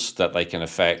animals that they can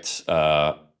affect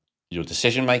your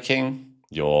decision-making,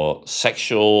 your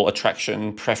sexual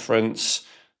attraction, preference,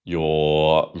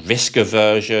 your risk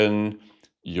aversion,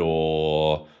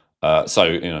 your...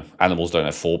 animals don't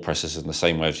have thought processes in the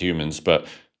same way as humans, but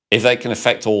if they can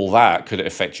affect all that, could it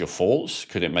affect your thoughts?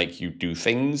 Could it make you do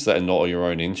things that are not in your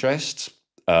own interests?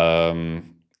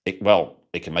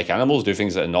 It can make animals do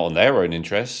things that are not in their own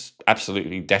interests.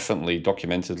 Absolutely, definitely,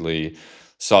 documentedly.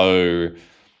 So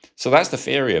that's the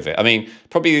theory of it. I mean,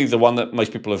 probably the one that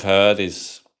most people have heard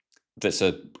that's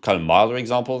a kind of milder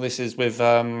example of this is with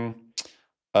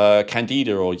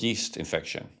candida or yeast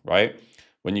infection, right?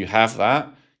 When you have that,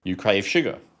 you crave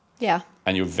sugar. Yeah.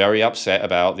 And you're very upset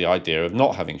about the idea of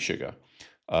not having sugar.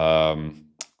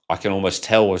 I can almost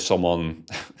tell if someone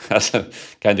has a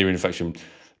candida infection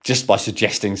just by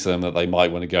suggesting to them that they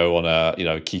might want to go on a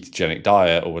ketogenic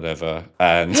diet or whatever.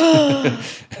 And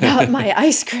not my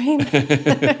ice cream.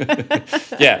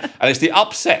 Yeah, and it's the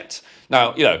upset.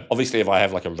 Now, obviously if I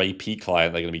have like a repeat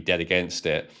client, they're going to be dead against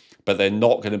it, but they're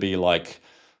not going to be like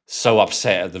so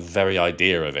upset at the very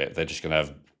idea of it. They're just going to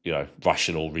have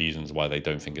rational reasons why they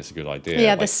don't think it's a good idea.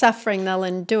 Yeah, the suffering they'll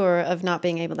endure of not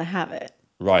being able to have it.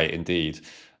 Right, indeed.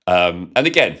 And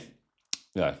again,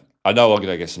 I know I'm going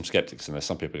to get some skeptics in there.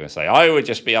 Some people are going to say, I would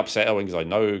just be upset because I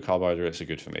know carbohydrates are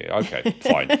good for me. Okay,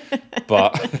 fine.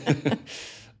 But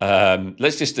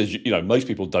let's just, most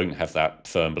people don't have that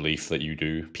firm belief that you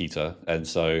do, Peter. And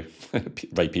so,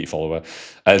 Ray Pete follower.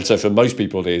 And so for most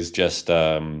people, it is just...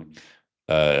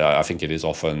 I think it is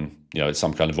often, it's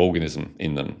some kind of organism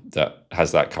in them that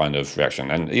has that kind of reaction.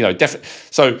 And,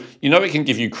 so, it can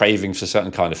give you cravings for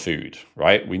certain kind of food,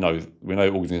 right? We know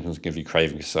organisms give you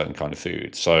cravings for certain kind of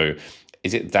food. So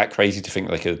is it that crazy to think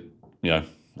they could,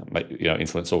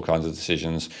 influence all kinds of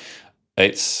decisions?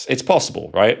 It's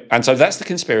possible, right? And so that's the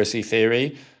conspiracy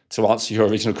theory. To answer your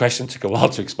original question, took a while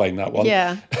to explain that one.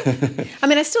 Yeah. I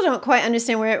mean, I still don't quite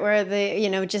understand where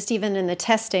the, just even in the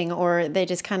testing, or they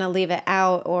just kind of leave it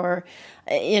out, or,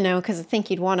 because I think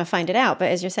you'd want to find it out.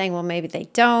 But as you're saying, well, maybe they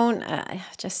don't. It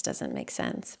just doesn't make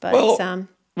sense. But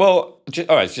all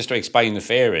right, just to explain the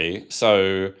theory.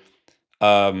 So,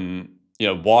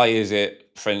 why is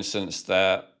it, for instance,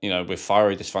 that, with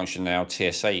thyroid dysfunction now,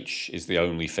 TSH is the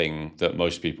only thing that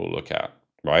most people look at,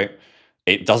 right?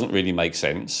 It doesn't really make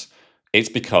sense. It's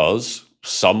because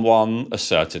someone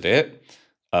asserted it.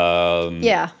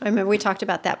 Yeah, I remember we talked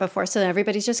about that before. So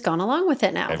everybody's just gone along with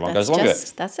it now. Everyone goes along with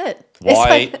it. That's it.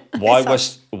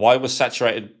 Why was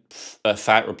saturated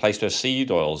fat replaced with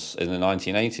seed oils in the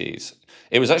 1980s?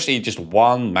 It was actually just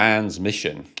one man's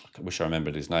mission. I wish I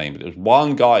remembered his name, but it was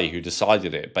one guy who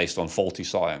decided it based on faulty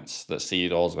science that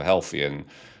seed oils were healthy and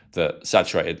that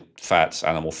saturated fats,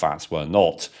 animal fats, were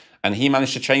not. And he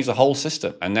managed to change the whole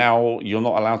system. And now you're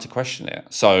not allowed to question it.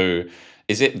 So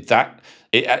is it that...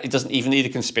 It doesn't even need a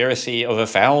conspiracy of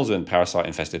 1,000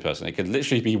 parasite-infested person. It could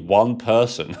literally be one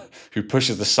person who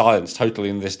pushes the science totally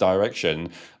in this direction.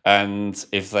 And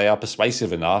if they are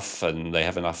persuasive enough and they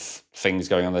have enough things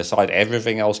going on their side,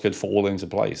 everything else could fall into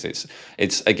place.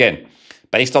 It's again,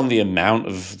 based on the amount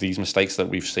of these mistakes that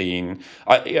we've seen,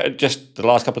 just the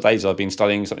last couple of days I've been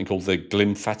studying something called the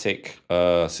glymphatic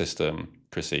system,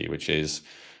 Chrissy, which is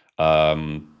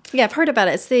Yeah, I've heard about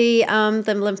it. It's the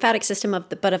lymphatic system of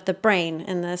the brain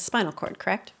and the spinal cord,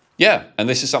 correct? yeah, and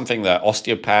this is something that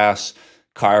osteopaths,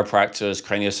 chiropractors,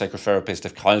 craniosacral therapists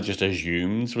have kind of just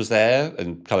assumed was there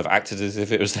and kind of acted as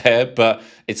if it was there. But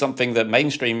it's something that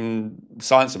mainstream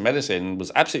science and medicine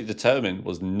was absolutely determined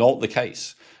was not the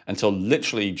case until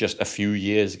literally just a few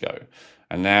years ago.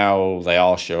 And now they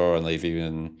are sure, and they've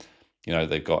even,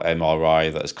 they've got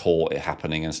MRI that has caught it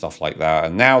happening and stuff like that.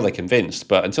 And now they're convinced.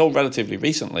 But until relatively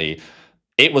recently,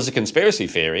 it was a conspiracy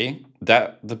theory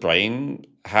that the brain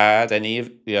had had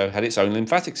its own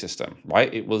lymphatic system,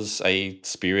 right? It was a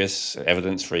spurious,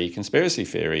 evidence-free conspiracy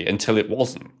theory until it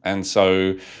wasn't. And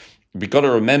so we've got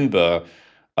to remember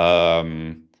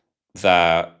that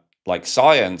like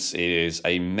science is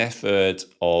a method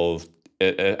of,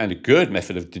 and a good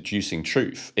method of deducing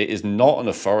truth. It is not an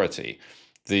authority.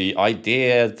 The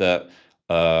idea that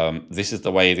this is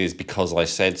the way it is because I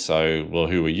said so, well,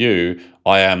 who are you?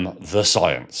 I am the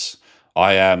science.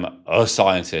 I am a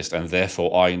scientist, and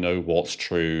therefore I know what's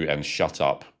true, and shut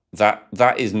up.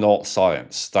 That is not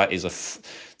science. That is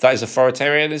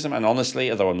authoritarianism, and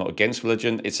honestly, although I'm not against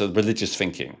religion, it's a religious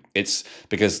thinking. It's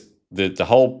because the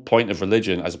whole point of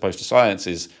religion, as opposed to science,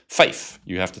 is faith.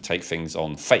 You have to take things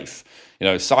on faith.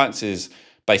 Science is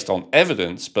based on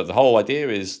evidence, but the whole idea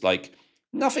is like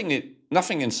nothing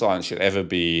in science should ever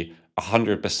be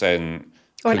 100%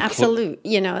 or an absolute.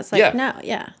 It's like no,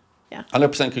 yeah.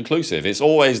 100% conclusive. It's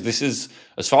always, this is,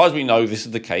 as far as we know, this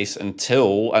is the case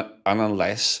until and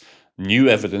unless new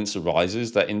evidence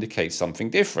arises that indicates something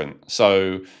different.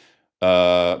 So,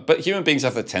 but human beings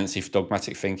have the tendency for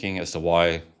dogmatic thinking. As to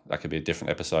why, that could be a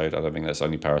different episode. I don't think that's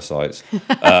only parasites.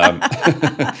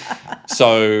 But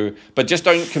just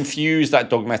don't confuse that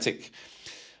dogmatic.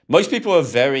 Most people are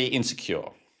very insecure,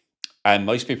 and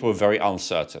most people are very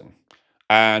uncertain,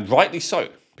 and rightly so,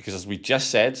 because as we just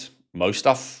said, most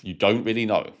stuff you don't really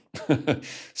know.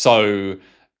 So,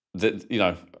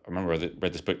 I remember I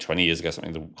read this book 20 years ago,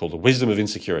 something called The Wisdom of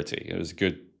Insecurity. It was a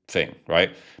good thing,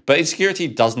 right? But insecurity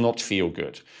does not feel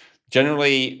good.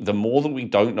 Generally, the more that we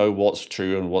don't know what's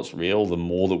true and what's real, the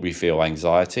more that we feel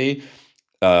anxiety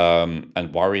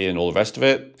and worry and all the rest of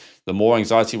it. The more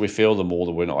anxiety we feel, the more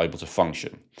that we're not able to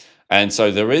function. And so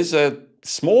there is a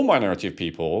small minority of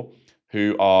people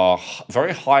who are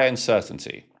very high in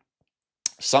certainty.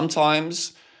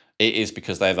 Sometimes it is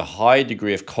because they have a high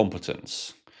degree of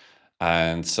competence.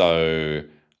 And so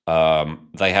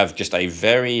they have just a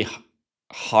very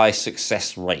high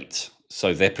success rate.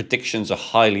 So their predictions are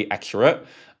highly accurate.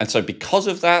 And so because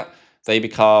of that, they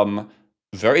become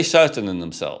very certain in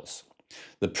themselves.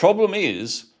 The problem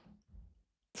is,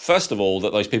 first of all,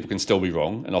 that those people can still be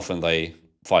wrong. And often they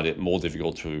find it more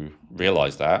difficult to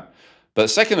realize that. But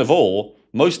second of all,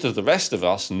 most of the rest of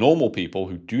us, normal people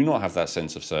who do not have that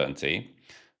sense of certainty,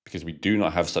 because we do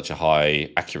not have such a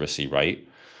high accuracy rate,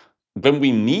 when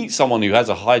we meet someone who has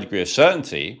a high degree of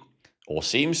certainty, or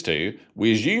seems to,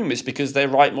 we assume it's because they're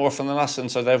right more often than us,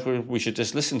 and so therefore we should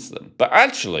just listen to them. But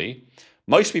actually,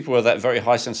 most people with that very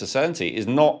high sense of certainty is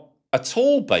not at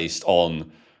all based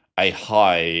on a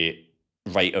high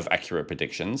rate of accurate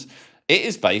predictions. It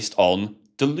is based on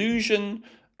delusion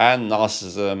and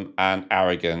narcissism and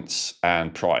arrogance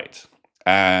and pride.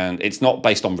 And it's not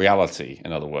based on reality,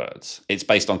 in other words. It's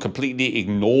based on completely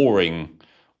ignoring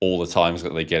all the times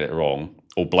that they get it wrong,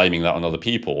 or blaming that on other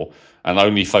people, and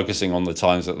only focusing on the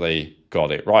times that they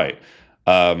got it right.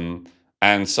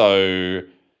 And so,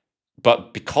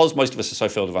 but because most of us are so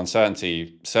filled with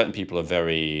uncertainty, certain people are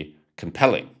very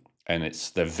compelling, and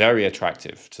they're very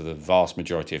attractive to the vast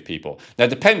majority of people. Now,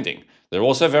 they're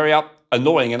also very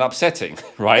annoying and upsetting,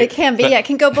 right? It can be, it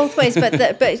can go both ways. But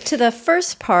to the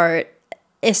first part,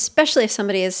 especially if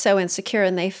somebody is so insecure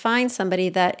and they find somebody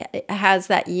that has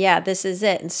that, this is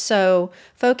it, and so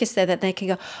focused there that they can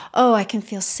go, oh, I can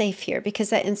feel safe here, because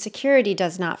that insecurity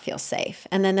does not feel safe.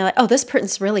 And then they're like, oh, this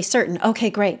person's really certain. Okay,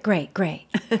 great.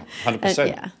 100%.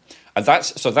 Yeah. And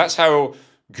that's how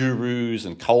gurus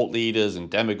and cult leaders and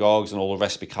demagogues and all the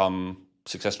rest become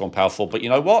successful and powerful. But you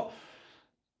know what?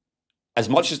 As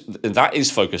much as that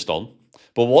is focused on,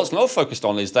 but what's not focused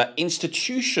on is that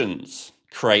institutions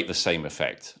create the same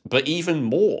effect, but even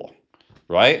more,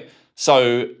 right?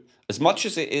 So as much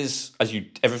as it is,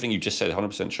 everything you just said,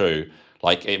 100% true,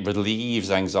 like it relieves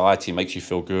anxiety, makes you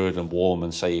feel good and warm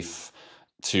and safe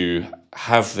to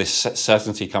have this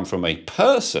certainty come from a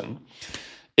person.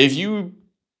 If you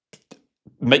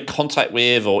make contact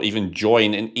with or even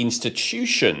join an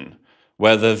institution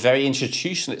where the very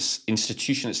institution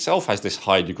itself has this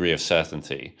high degree of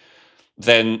certainty,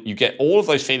 then you get all of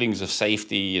those feelings of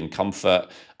safety and comfort,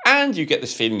 and you get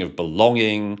this feeling of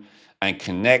belonging and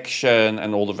connection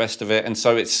and all the rest of it. And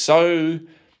so it's so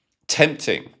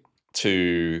tempting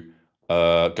to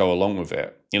go along with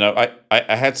it.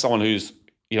 I had someone who's,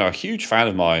 a huge fan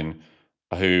of mine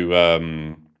who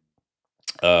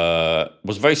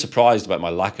was very surprised about my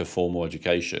lack of formal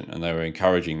education, and they were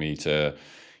encouraging me to,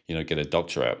 get a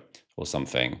doctorate or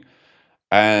something.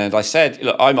 And I said,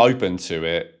 look, I'm open to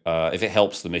it. If it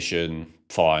helps the mission,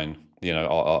 fine.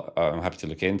 I'm happy to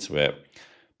look into it.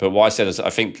 But what I said is, I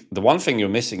think the one thing you're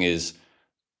missing is,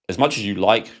 as much as you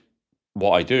like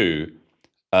what I do,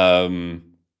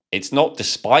 it's not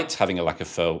despite having a lack of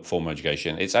formal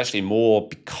education. It's actually more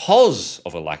because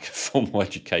of a lack of formal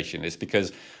education. It's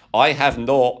because I have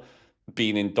not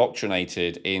been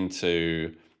indoctrinated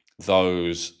into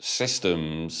those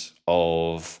systems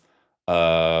of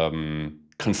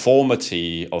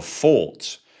conformity of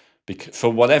thought,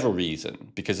 for whatever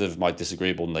reason, because of my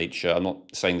disagreeable nature. I'm not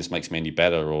saying this makes me any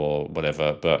better or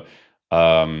whatever, but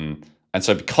and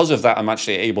so because of that, I'm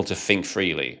actually able to think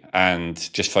freely and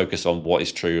just focus on what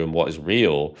is true and what is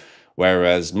real.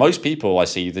 Whereas most people I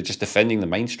see, they're just defending the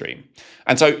mainstream.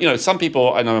 And so, some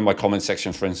people, I know in my comment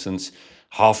section, for instance,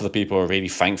 half of the people are really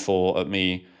thankful at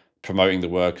me promoting the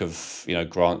work of,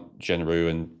 Grant Genereux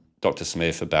and Dr.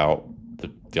 Smith about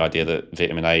the idea that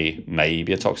vitamin A may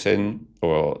be a toxin,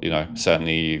 or,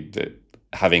 certainly that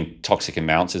having toxic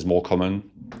amounts is more common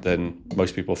than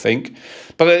most people think.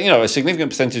 But, a significant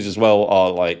percentage as well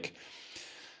are like,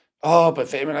 oh, but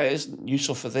vitamin A is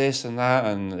useful for this and that.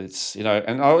 And it's, and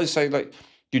I always say, like,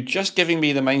 you're just giving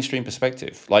me the mainstream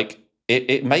perspective. Like,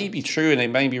 it may be true and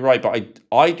it may be right, but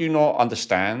I do not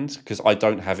understand, because I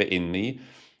don't have it in me,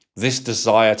 this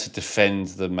desire to defend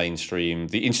the mainstream,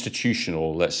 the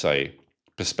institutional, let's say,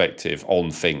 perspective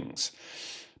on things.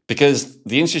 Because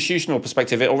the institutional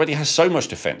perspective, it already has so much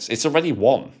defense. It's already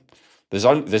won.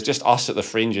 There's just us at the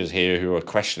fringes here who are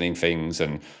questioning things,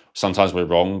 and sometimes we're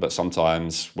wrong, but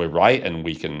sometimes we're right, and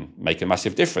we can make a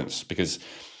massive difference. Because,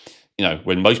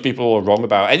 when most people are wrong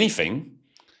about anything,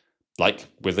 like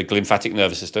with the glymphatic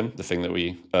nervous system, the thing that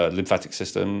lymphatic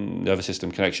system, nervous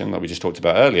system connection that we just talked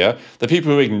about earlier, the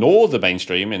people who ignored the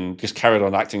mainstream and just carried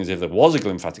on acting as if there was a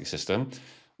glymphatic system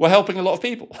were helping a lot of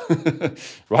people,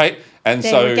 right? And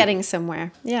they were getting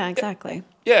somewhere. Yeah, exactly.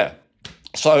 Yeah.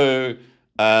 So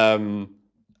I'm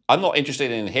not interested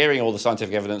in hearing all the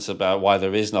scientific evidence about why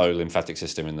there is no lymphatic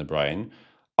system in the brain.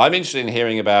 I'm interested in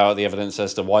hearing about the evidence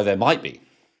as to why there might be.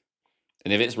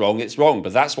 And if it's wrong, it's wrong.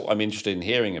 But that's what I'm interested in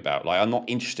hearing about. Like, I'm not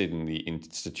interested in the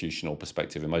institutional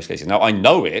perspective in most cases. Now, I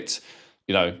know it,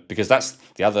 because that's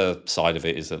the other side of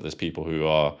it, is that there's people who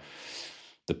are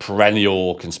the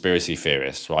perennial conspiracy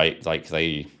theorists, right? Like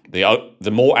the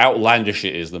more outlandish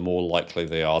it is, the more likely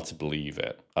they are to believe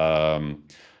it. And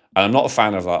I'm not a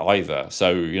fan of that either.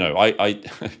 So, I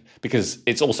because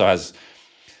it also has,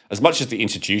 as much as the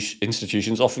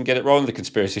institutions often get it wrong, the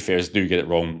conspiracy theorists do get it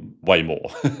wrong way more.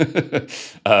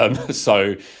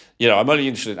 So, I'm only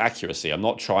interested in accuracy. I'm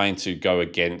not trying to go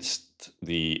against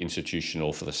the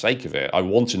institutional for the sake of it. I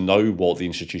want to know what the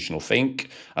institutional think,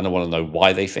 and I want to know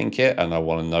why they think it, and I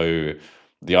want to know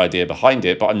the idea behind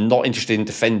it, but I'm not interested in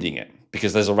defending it,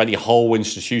 because there's already whole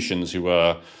institutions who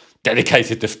are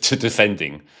dedicated to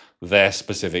defending their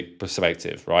specific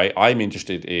perspective, right? I'm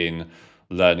interested in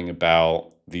learning about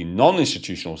the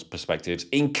non-institutional perspectives,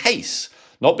 in case,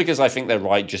 not because I think they're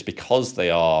right, just because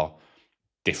they are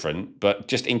different, but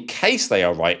just in case they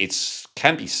are right, it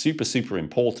can be super, super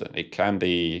important. It can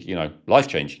be,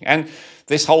 life-changing. And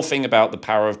this whole thing about the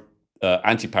power of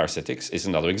antiparasitics is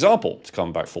another example, to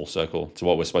come back full circle to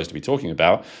what we're supposed to be talking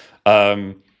about.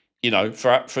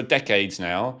 For decades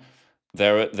now,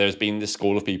 there's been this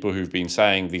school of people who've been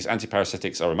saying these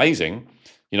antiparasitics are amazing.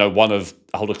 One of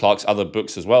Hulda Clark's other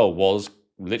books as well was,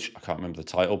 literally, I can't remember the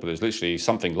title, but it was literally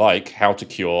something like How to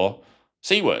Cure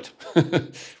C-word,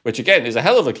 which again is a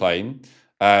hell of a claim.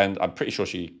 And I'm pretty sure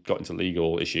she got into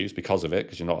legal issues because of it,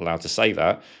 because you're not allowed to say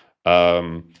that.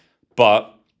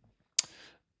 But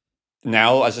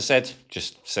now, as I said,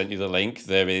 just sent you the link,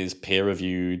 there is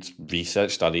peer-reviewed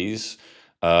research studies.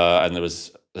 And there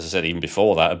was, as I said, even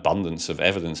before that, abundance of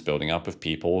evidence building up of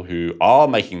people who are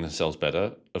making themselves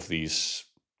better of these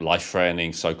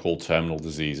life-threatening so-called terminal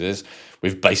diseases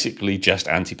with basically just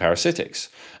antiparasitics.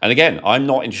 And again, I'm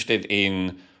not interested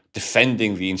in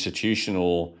defending the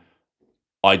institutional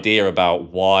idea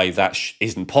about why that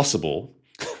isn't possible.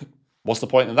 What's the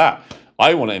point of that?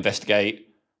 I want to investigate,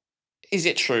 is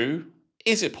it true?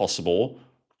 Is it possible?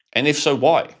 And if so,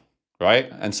 why? right?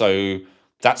 And so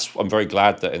I'm very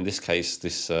glad that in this case,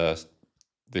 this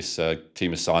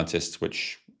team of scientists,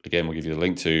 which again we'll give you the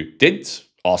link to, did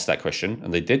ask that question,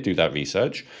 and they did do that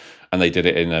research, and they did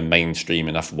it in a mainstream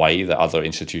enough way that other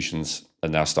institutions are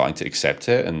now starting to accept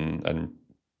it and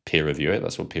peer review it.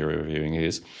 That's what peer reviewing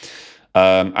is.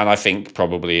 And I think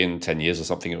probably in 10 years or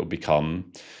something, it will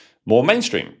become more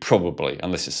mainstream, probably,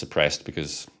 unless it's suppressed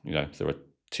because, there are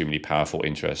too many powerful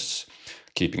interests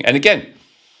keeping it. And again,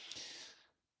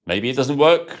 maybe it doesn't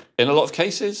work in a lot of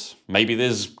cases. Maybe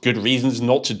there's good reasons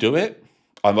not to do it.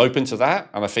 I'm open to that.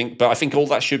 And I think all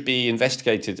that should be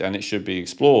investigated and it should be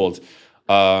explored.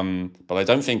 But I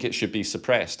don't think it should be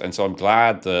suppressed. And so I'm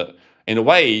glad that, in a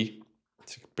way,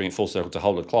 to bring it full circle to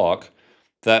Hulda Clark,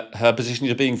 that her positions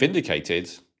are being vindicated,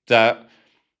 that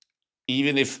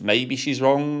even if maybe she's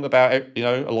wrong about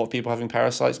a lot of people having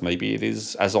parasites, maybe it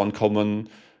is as uncommon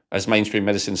as mainstream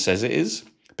medicine says it is.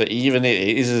 But even if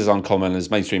it is as uncommon as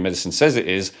mainstream medicine says it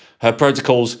is, her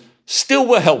protocols still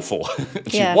were helpful.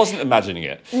 She wasn't imagining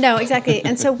it. No, exactly.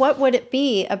 And so what would it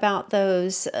be about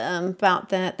those, about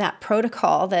that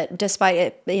protocol that, despite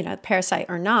it, parasite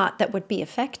or not, that would be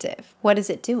effective? What is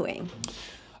it doing?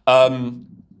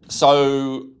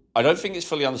 So I don't think it's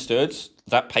fully understood.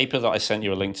 That paper that I sent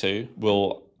you a link to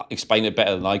will explain it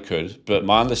better than I could. But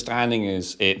my understanding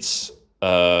is it's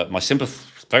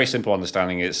very simple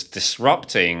understanding is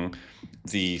disrupting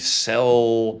the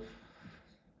cell,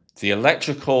 the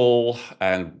electrical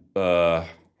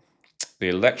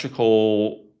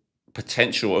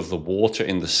potential of the water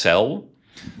in the cell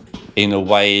in a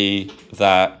way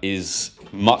that is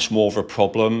much more of a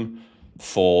problem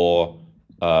for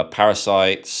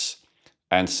parasites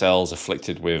and cells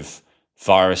afflicted with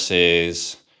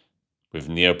viruses, with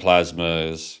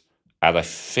neoplasmas, and I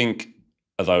think,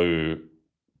 although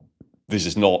this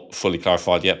is not fully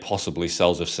clarified yet, possibly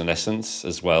cells of senescence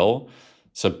as well.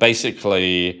 So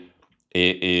basically,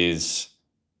 it is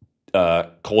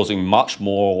causing much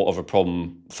more of a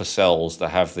problem for cells that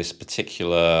have this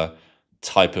particular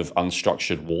type of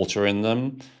unstructured water in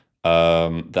them,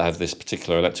 that have this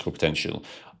particular electrical potential.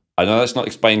 I know that's not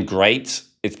explained great.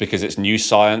 It's because it's new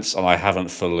science and I haven't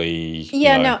fully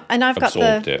and I've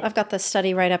got the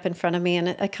study right up in front of me, and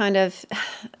it kind of,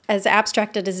 as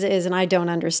abstracted as it is, and I don't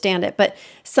understand it, but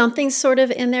something's sort of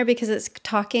in there because it's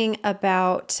talking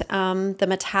about the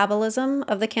metabolism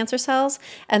of the cancer cells,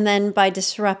 and then by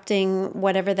disrupting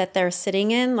whatever that they're sitting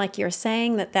in, like you're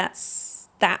saying, that's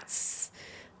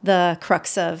the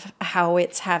crux of how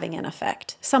it's having an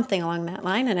effect, something along that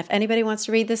line. And if anybody wants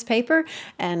to read this paper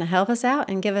and help us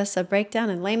out and give us a breakdown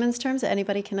in layman's terms that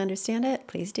anybody can understand it,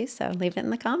 please do so. Leave it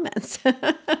in the comments.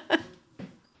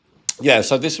 Yeah,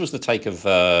 so this was the take of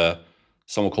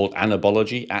someone called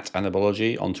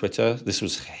Anabology on Twitter. This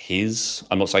was his,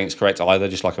 I'm not saying it's correct either,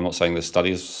 just like I'm not saying the study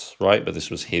is right, but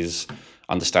this was his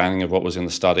understanding of what was in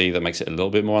the study that makes it a little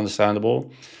bit more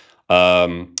understandable.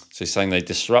 So he's saying they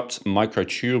disrupt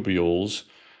microtubules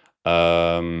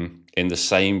in the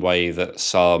same way that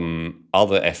some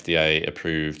other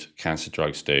FDA-approved cancer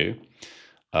drugs do.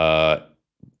 That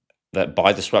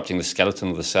by disrupting the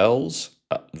skeleton of the cells,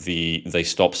 they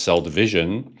stop cell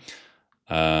division.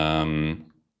 So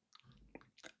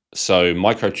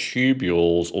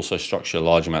microtubules also structure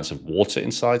large amounts of water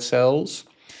inside cells,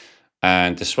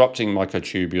 and disrupting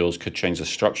microtubules could change the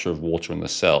structure of water in the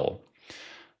cell.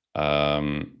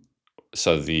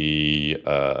 So the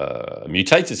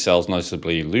mutated cells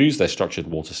noticeably lose their structured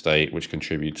water state, which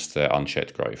contributes to their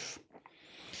unchecked growth.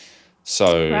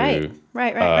 So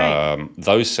right.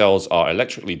 Those cells are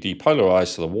electrically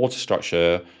depolarized, so the water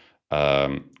structure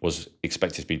was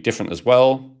expected to be different as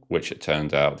well, which it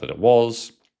turned out that it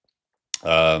was.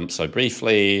 So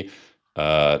briefly,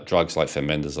 drugs like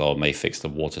fenbendazole may fix the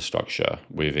water structure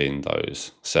within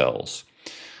those cells.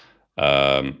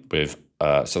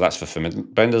 So that's for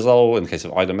fenbendazole. In the case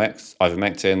of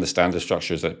ivermectin, the standard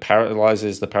structure is that it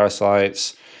paralyzes the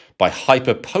parasites by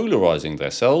hyperpolarizing their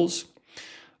cells,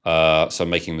 so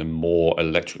making them more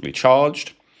electrically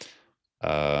charged.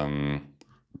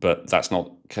 But that's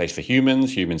not the case for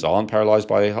humans. Humans aren't paralyzed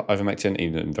by ivermectin,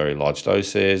 even in very large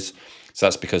doses. So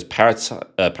that's because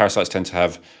parasites tend to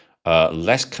have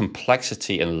less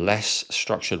complexity and less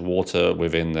structured water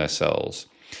within their cells.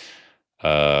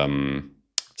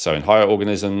 So in higher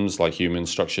organisms like humans,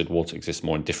 structured water exists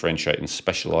more in differentiated and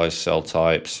specialized cell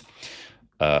types.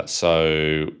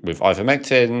 So with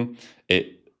ivermectin,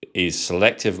 it is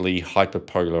selectively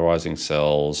hyperpolarizing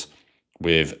cells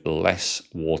with less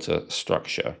water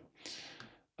structure.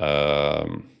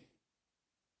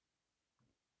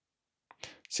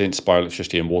 Since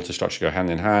bioelectricity and water structure go hand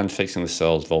in hand, fixing the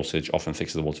cell's voltage often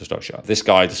fixes the water structure. This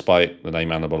guy, despite the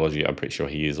name anabology, I'm pretty sure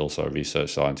he is also a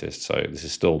research scientist. So this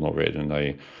is still not written in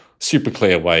a super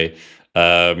clear way.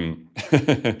 So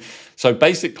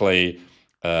basically,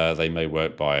 they may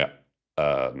work by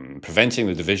preventing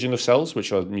the division of cells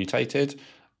which are mutated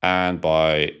and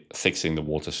by fixing the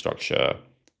water structure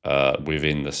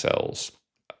within the cells.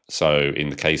 So in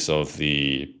the case of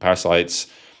the parasites,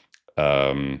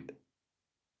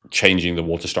 changing the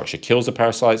water structure kills the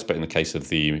parasites, but in the case of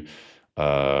the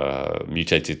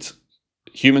mutated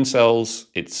human cells,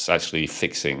 it's actually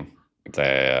fixing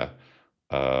their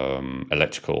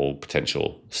electrical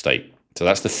potential state. So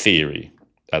that's the theory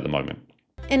at the moment.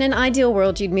 In an ideal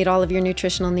world, you'd meet all of your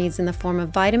nutritional needs in the form of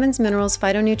vitamins, minerals,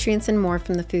 phytonutrients, and more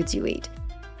from the foods you eat.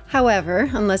 However,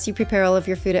 unless you prepare all of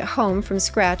your food at home from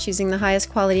scratch using the highest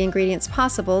quality ingredients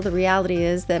possible, the reality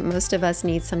is that most of us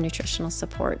need some nutritional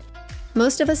support.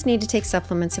 Most of us need to take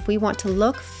supplements if we want to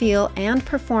look, feel, and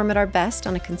perform at our best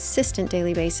on a consistent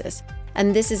daily basis.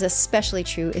 And this is especially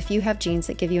true if you have genes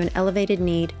that give you an elevated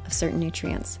need of certain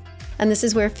nutrients. And this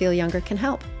is where Feel Younger can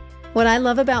help. What I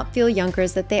love about Feel Younger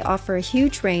is that they offer a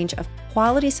huge range of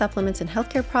quality supplements and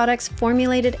healthcare products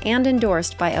formulated and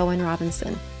endorsed by Owen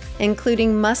Robinson,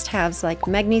 including must-haves like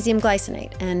magnesium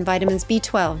glycinate and vitamins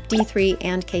B12, D3,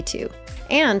 and K2.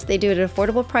 And they do it at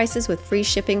affordable prices with free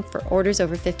shipping for orders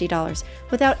over $50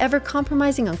 without ever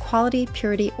compromising on quality,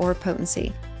 purity, or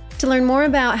potency. To learn more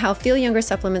about how Feel Younger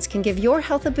supplements can give your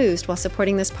health a boost while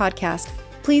supporting this podcast,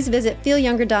 please visit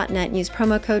feelyounger.net and use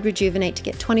promo code Rejuvenate to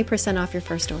get 20% off your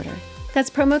first order. That's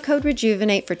promo code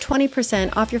Rejuvenate for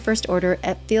 20% off your first order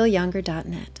at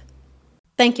feelyounger.net.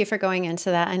 Thank you for going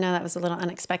into that. I know that was a little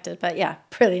unexpected, but yeah,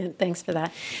 brilliant. Thanks for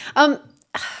that.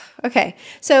 Okay,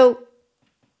 so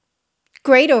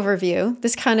great overview.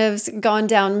 This kind of gone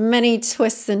down many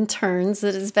twists and turns.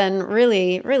 It has been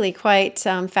really, really quite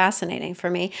fascinating for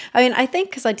me. I mean, I think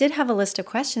because I did have a list of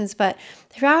questions, but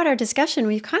throughout our discussion,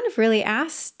 we've kind of really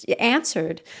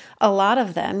answered a lot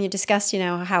of them. You discussed,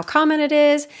 how common it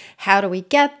is, how do we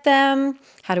get them,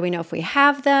 how do we know if we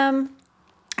have them.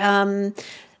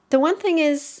 The one thing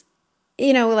is,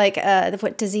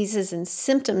 what diseases and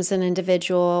symptoms an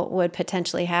individual would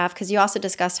potentially have, because you also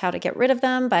discussed how to get rid of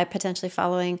them by potentially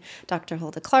following Dr.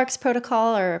 Hulda Clark's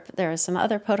protocol, or there are some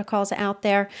other protocols out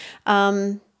there.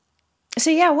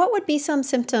 What would be some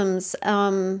symptoms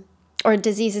or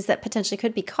diseases that potentially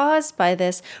could be caused by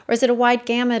this? Or is it a wide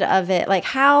gamut of it? Like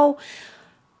how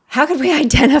could we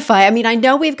identify? I mean, I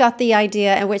know we've got the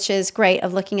idea, and which is great,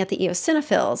 of looking at the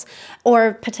eosinophils,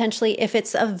 or potentially if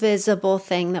it's a visible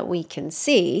thing that we can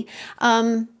see.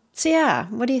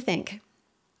 What do you think?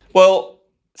 Well,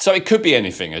 so it could be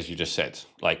anything, as you just said,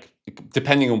 like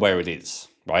depending on where it is,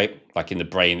 right? Like in the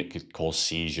brain, it could cause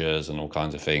seizures and all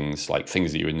kinds of things, like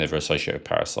things that you would never associate with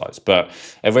parasites. But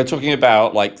if we're talking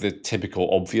about like the typical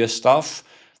obvious stuff,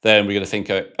 then we're going to think,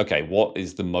 okay, what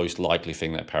is the most likely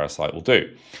thing that parasite will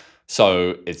do?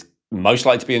 So it's most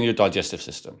likely to be in your digestive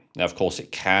system. Now, of course,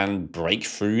 it can break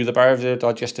through the barrier of the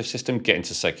digestive system, get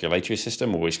into circulatory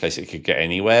system, in which case it could get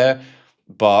anywhere,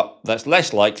 but that's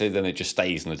less likely than it just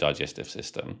stays in the digestive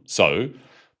system. So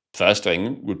first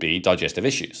thing would be digestive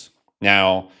issues.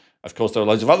 Now, of course, there are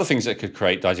loads of other things that could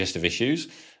create digestive issues.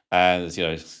 And,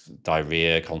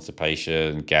 diarrhea,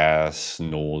 constipation, gas,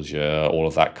 nausea, all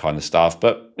of that kind of stuff.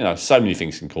 But, so many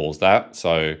things can cause that.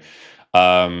 So,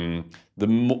 having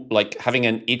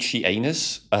an itchy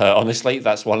anus, honestly,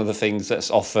 that's one of the things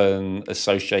that's often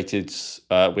associated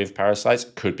with parasites.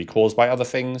 Could be caused by other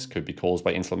things, could be caused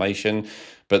by inflammation.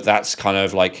 But that's kind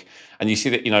of like, and you see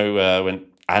that, when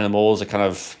animals are kind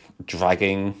of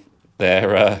dragging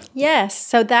their... Yes,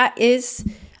 so that is...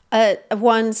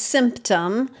 one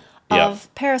symptom of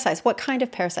parasites. What kind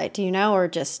of parasite do you know, or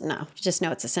just no? You just know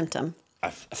it's a symptom. I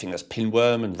think that's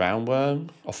pinworm and roundworm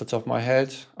off the top of my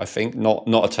head. I think not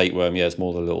a tapeworm. Yeah, it's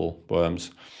more the little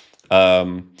worms.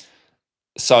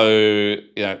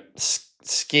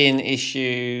 Skin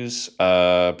issues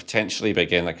potentially, but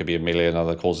again, that could be a million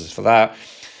other causes for that.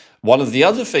 One of the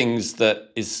only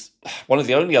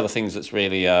other things that's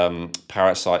really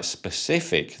parasite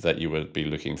specific that you would be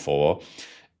looking for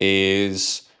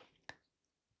is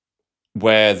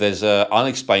where there's an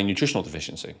unexplained nutritional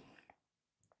deficiency.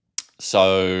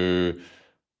 So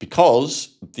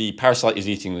because the parasite is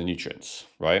eating the nutrients,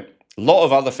 right? A lot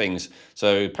of other things.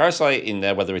 So parasite in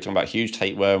there, whether we're talking about huge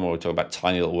tapeworm or we're talking about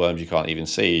tiny little worms you can't even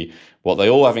see, what they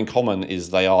all have in common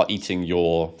is they are eating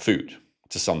your food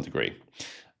to some degree.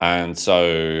 And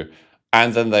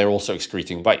then they're also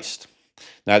excreting waste.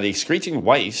 Now, the excreting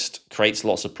waste creates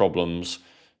lots of problems,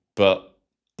 but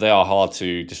they are hard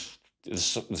to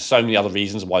there's so many other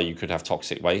reasons why you could have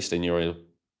toxic waste in your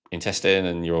intestine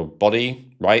and your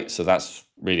body, right? So that's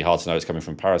really hard to know it's coming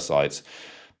from parasites.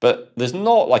 But there's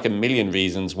not like a million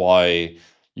reasons why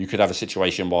you could have a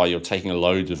situation where you're taking a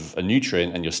load of a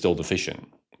nutrient and you're still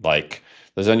deficient. Like,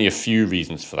 there's only a few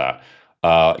reasons for that.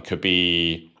 It could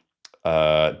be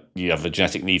you have a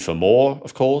genetic need for more,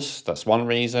 of course. That's one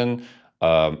reason.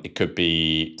 It could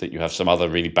be that you have some other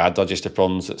really bad digestive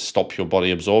problems that stop your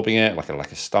body absorbing it,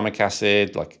 like a stomach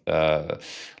acid, like a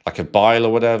bile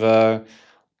or whatever.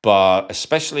 But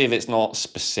especially if it's not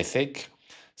specific.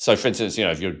 So, for instance,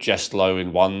 if you're just low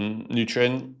in one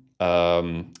nutrient,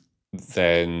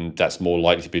 then that's more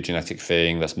likely to be a genetic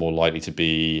thing. That's more likely to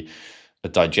be a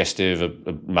digestive, a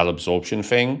malabsorption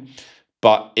thing.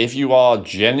 But if you are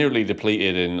generally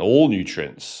depleted in all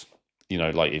nutrients,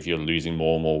 like if you're losing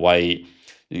more and more weight,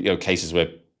 cases where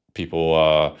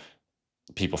people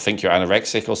think you're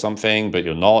anorexic or something, but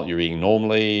you're not, you're eating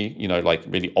normally, like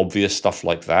really obvious stuff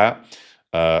like that.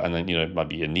 And then, it might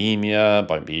be anemia, it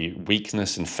might be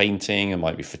weakness and fainting, it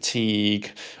might be fatigue,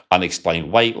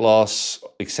 unexplained weight loss,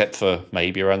 except for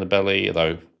maybe around the belly,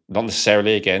 although not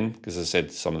necessarily, again, because as I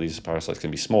said, some of these parasites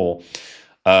can be small.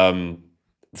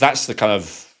 That's the kind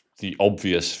of the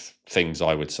obvious things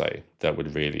I would say that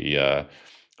would really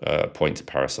point to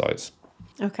parasites.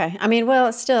 Okay. I mean, well,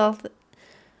 it's still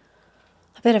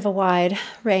a bit of a wide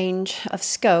range of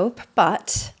scope,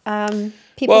 but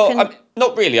people can...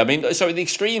 not really. I mean, so the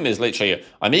extreme is literally,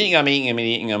 I'm eating,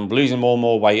 I'm losing more and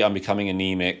more weight, I'm becoming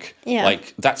anemic. Yeah.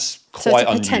 Like, that's quite so it's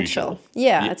a unusual. potential.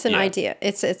 Yeah, it's an idea.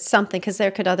 It's something, because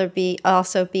there could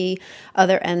also be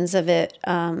other ends of it,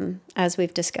 as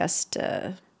we've discussed,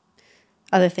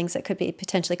 other things that could be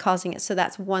potentially causing it. So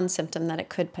that's one symptom that it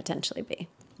could potentially be.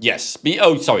 Yes.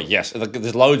 Yes.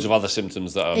 There's loads of other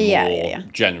symptoms that are more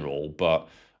general, but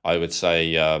I would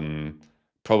say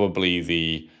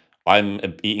probably I'm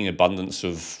eating abundance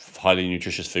of highly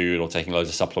nutritious food or taking loads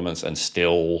of supplements and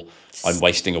still I'm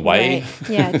wasting away. Right.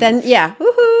 Yeah. Then,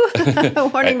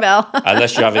 woohoo! Warning bell.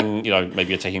 Unless you're having, maybe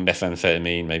you're taking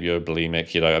methamphetamine, maybe you're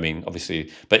bulimic, I mean,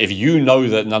 obviously. But if you know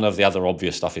that none of the other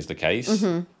obvious stuff is the case,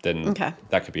 then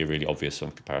that could be a really obvious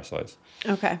one for parasites.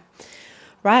 Okay.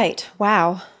 Right.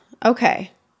 Wow.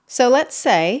 Okay. So let's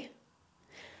say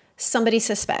somebody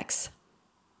suspects.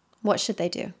 What should they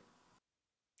do?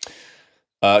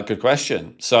 Good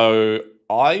question. So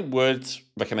I would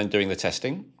recommend doing the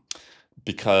testing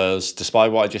because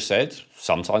despite what I just said,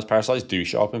 sometimes parasites do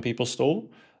show up in people's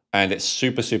stool, and it's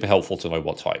super, super helpful to know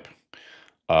what type.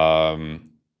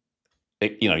 Again,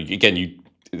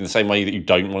 in the same way that you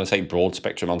don't want to take broad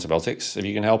spectrum antibiotics if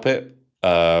you can help it,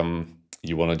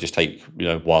 you want to just take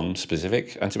one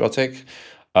specific antibiotic.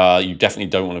 You definitely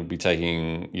don't want to be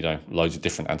taking loads of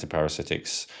different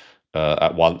antiparasitics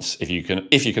at once if you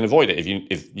can avoid it.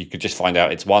 If you could just find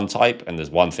out it's one type and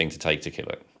there's one thing to take to kill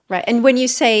it. Right. And when you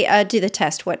say do the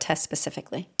test, what test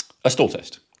specifically? A stool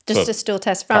test. Just a stool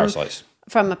test from parasites.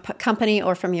 From a company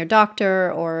or from your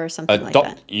doctor or something like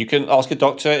that. You can ask a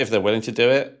doctor if they're willing to do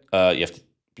it.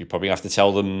 You probably have to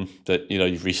tell them that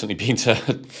you've recently been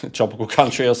to a tropical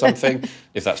country or something.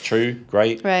 If that's true,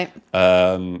 great. Right.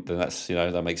 Then that's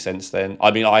that makes sense. Then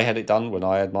I mean, I had it done when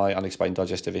I had my unexplained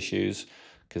digestive issues,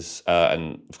 because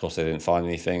and of course they didn't find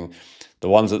anything. The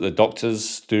ones that the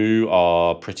doctors do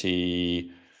are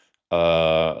pretty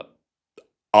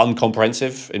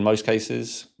uncomprehensive in most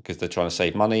cases because they're trying to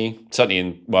save money.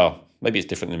 Certainly maybe it's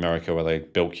different in America where they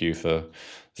bilk you for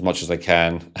as much as they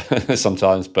can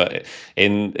sometimes, but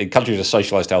in countries with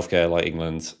socialized healthcare like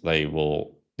England, they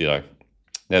will, they'll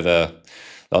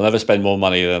never spend more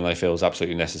money than they feel is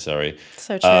absolutely necessary.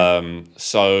 So true.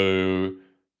 So,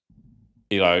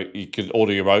 you could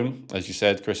order your own, as you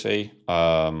said, Chrissy.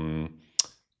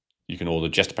 You can order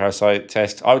just a parasite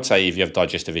test. I would say if you have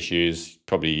digestive issues,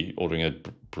 probably ordering a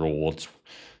broad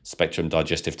spectrum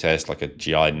digestive test like a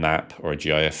GI map or a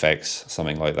GIFX,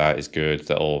 something like that is good.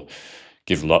 That will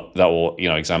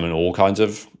examine all kinds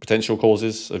of potential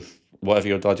causes of whatever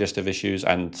your digestive issues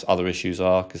and other issues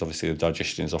are, because obviously the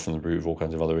digestion is often the root of all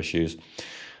kinds of other issues.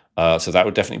 So that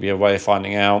would definitely be a way of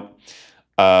finding out.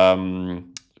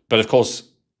 But of course,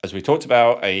 as we talked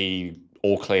about,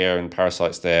 all clear and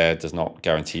parasites there does not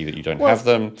guarantee that you don't have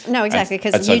them. No, exactly,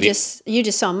 because you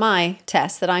just saw my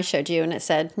test that I showed you and it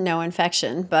said no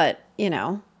infection, but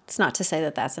it's not to say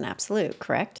that that's an absolute,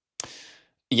 correct?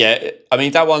 Yeah, I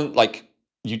mean that one, like,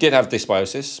 you did have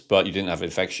dysbiosis, but you didn't have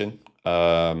infection.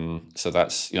 So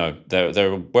that's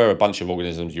there were a bunch of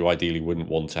organisms you ideally wouldn't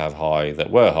want to have high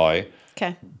that were high.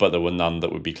 Okay. But there were none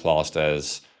that would be classed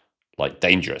as like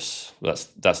dangerous.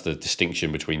 That's the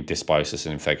distinction between dysbiosis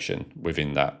and infection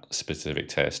within that specific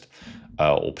test,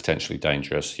 or potentially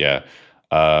dangerous. Yeah.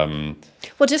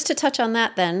 Well, just to touch on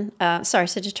that then, sorry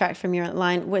to detract from your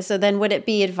line. So then would it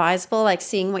be advisable, like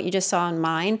seeing what you just saw in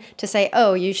mine, to say,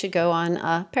 oh, you should go on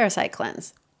a parasite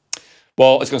cleanse?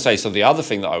 Well, I was going to say, so the other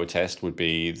thing that I would test would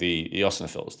be the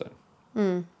eosinophils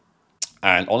then.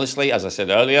 And honestly, as I said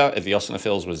earlier, if the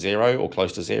eosinophils were 0 or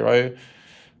close to 0,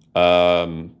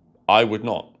 I would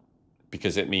not,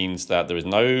 because it means that there is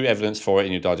no evidence for it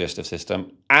in your digestive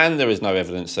system, and there is no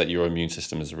evidence that your immune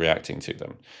system is reacting to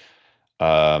them.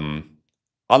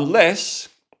 Unless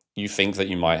you think that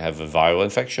you might have a viral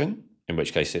infection, in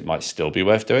which case it might still be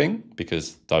worth doing,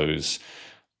 because those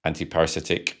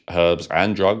antiparasitic herbs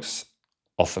and drugs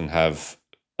often have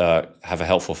a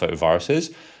helpful effect with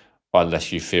viruses.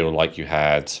 Unless you feel like you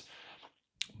had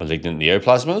malignant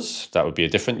neoplasmas, that would be a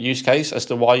different use case as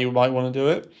to why you might want to do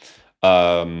it.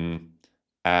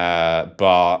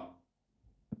 But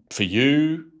for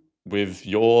you, with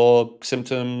your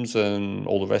symptoms and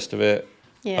all the rest of it,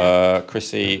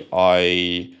 Chrissy,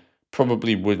 I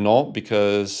probably would not,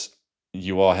 because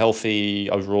you are healthy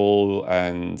overall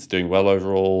and doing well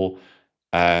overall,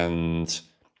 and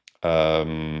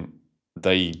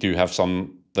they do have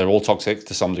they're all toxic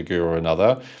to some degree or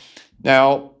another.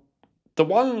 Now, the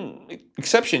one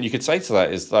exception you could say to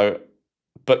that is, though,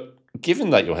 but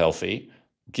given that you're healthy,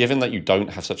 given that you don't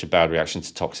have such a bad reaction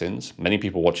to toxins, many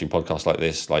people watching podcasts like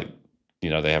this, like,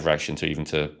 they have reaction to even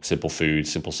to simple foods,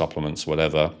 simple supplements,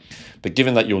 whatever. But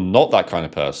given that you're not that kind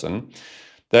of person,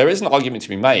 there is an argument to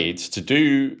be made to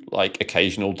do like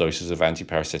occasional doses of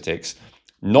antiparasitics,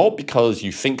 not because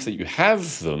you think that you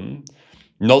have them,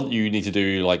 not that you need to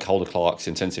do like Hulda Clark's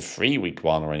intensive 3-week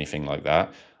one or anything like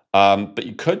that, but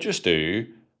you could just do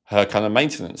her kind of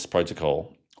maintenance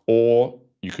protocol, or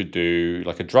you could do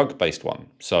like a drug-based one.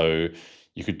 So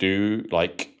you could do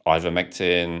like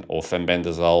ivermectin or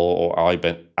fenbendazole or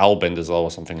albendazole or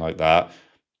something like that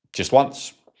just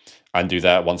once, and do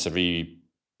that once every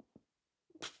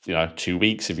 2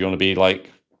 weeks if you want to be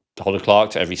like Hulda Clark,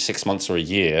 to every 6 months or a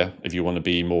year if you want to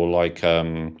be more like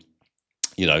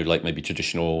like maybe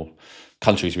traditional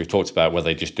countries we've talked about, where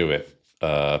they just do it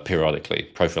periodically,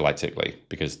 prophylactically,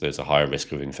 because there's a higher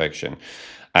risk of infection.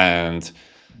 And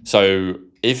so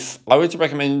if I were to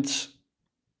recommend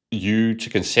you to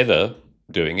consider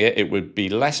doing it, it would be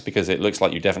less because it looks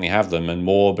like you definitely have them, and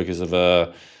more because of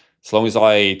as long as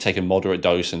I take a moderate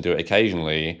dose and do it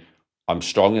occasionally, I'm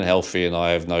strong and healthy, and I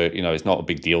have no, it's not a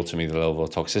big deal to me, the level of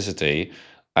toxicity,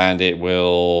 and it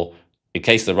will, in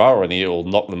case there are any, it will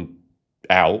knock them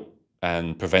out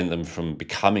and prevent them from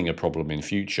becoming a problem in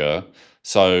future.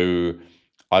 So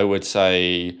I would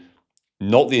say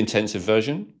not the intensive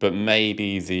version, but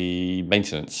maybe the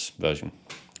maintenance version.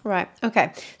 Right.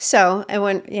 Okay. So,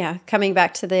 coming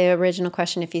back to the original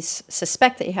question, if you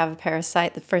suspect that you have a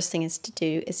parasite, the first thing is to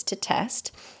do is to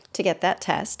test, to get that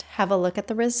test, have a look at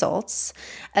the results,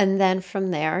 and then from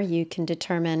there you can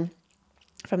determine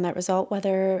from that result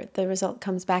whether the result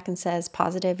comes back and says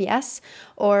positive, yes,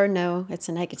 or no, it's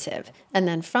a negative. And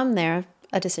then from there,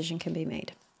 a decision can be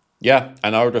made. Yeah.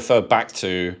 And I would refer back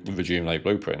to the Rejuvenate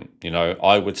blueprint.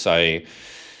 I would say,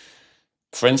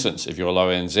 for instance, if you're low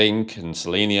in zinc and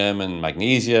selenium and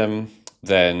magnesium,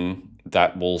 then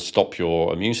that will stop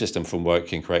your immune system from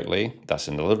working correctly. That's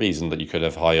another reason that you could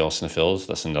have high eosinophils.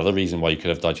 That's another reason why you could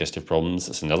have digestive problems.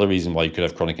 That's another reason why you could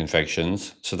have chronic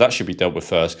infections. So that should be dealt with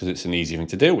first, because it's an easy thing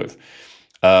to deal with.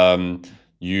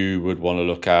 You would want to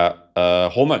look at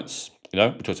hormones. We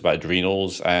talked about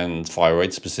adrenals and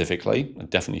thyroid specifically. I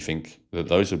definitely think that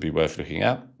those would be worth looking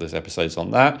at. There's episodes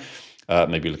on that.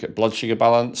 Maybe look at blood sugar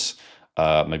balance.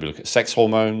 Maybe look at sex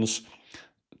hormones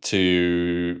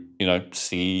to,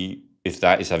 see if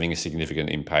that is having a significant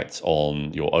impact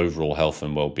on your overall health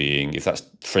and well-being. If that's,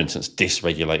 for instance,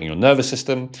 dysregulating your nervous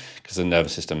system, because the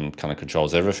nervous system kind of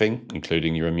controls everything,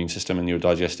 including your immune system and your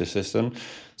digestive system.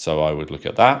 So I would look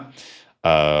at that.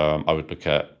 I would look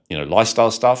at, lifestyle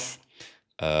stuff.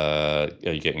 Are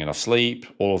you getting enough sleep?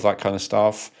 All of that kind of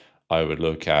stuff. I would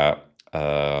look at,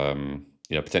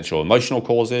 potential emotional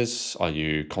causes. Are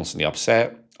you constantly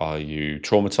upset? Are you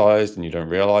traumatized and you don't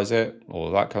realize it? All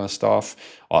of that kind of stuff.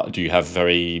 Do you have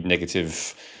very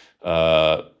negative,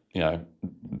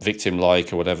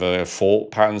 victim-like or whatever thought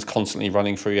patterns constantly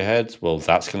running through your head? Well,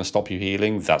 that's going to stop you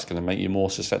healing. That's going to make you more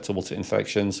susceptible to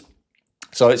infections.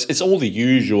 So it's all the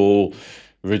usual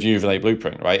Rejuvenate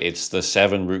blueprint, right? It's the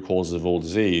 7 root causes of all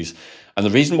disease. And the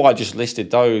reason why I just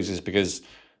listed those is because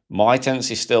my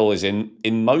tendency still is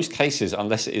in most cases,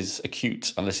 unless it is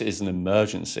acute, unless it is an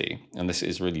emergency, unless it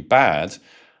is really bad,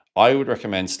 I would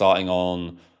recommend starting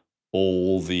on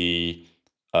all the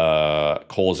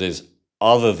causes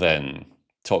other than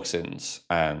toxins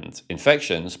and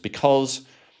infections, because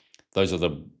those are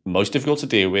the most difficult to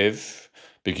deal with,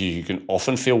 because you can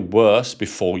often feel worse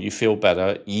before you feel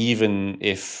better, even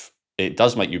if it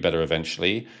does make you better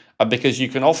eventually, and because you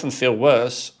can often feel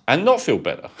worse and not feel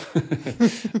better.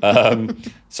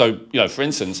 So, for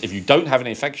instance, if you don't have an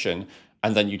infection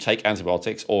and then you take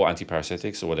antibiotics or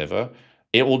antiparasitics or whatever,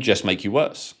 it will just make you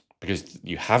worse because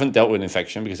you haven't dealt with an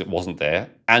infection because it wasn't there,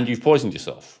 and you've poisoned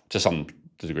yourself to some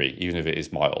degree, even if it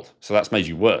is mild. So that's made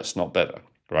you worse, not better,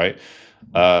 right?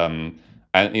 And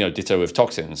ditto with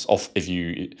toxins. If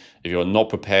you're not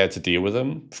prepared to deal with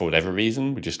them for whatever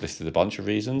reason, we just listed a bunch of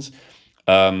reasons,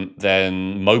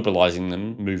 then mobilizing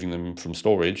them, moving them from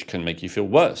storage, can make you feel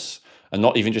worse, and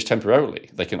not even just temporarily.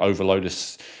 They can overload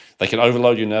us. They can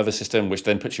overload your nervous system, which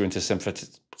then puts you into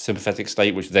sympathetic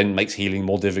state, which then makes healing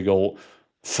more difficult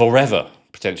forever,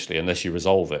 potentially, unless you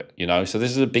resolve it. So this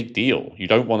is a big deal. You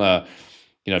don't want to,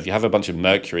 if you have a bunch of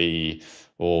mercury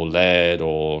or lead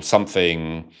or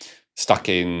something stuck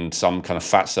in some kind of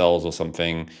fat cells or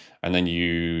something, and then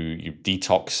you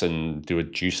detox and do a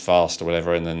juice fast or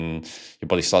whatever, and then your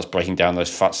body starts breaking down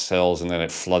those fat cells, and then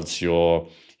it floods your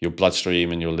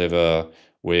bloodstream and your liver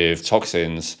with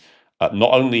toxins.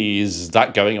 Not only is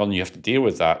that going on, you have to deal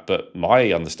with that, but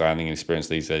my understanding and experience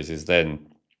these days is then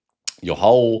your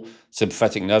whole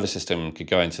sympathetic nervous system could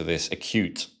go into this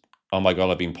acute, oh my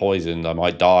God, I've been poisoned, I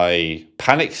might die,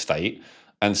 panic state.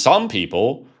 And some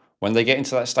people, when they get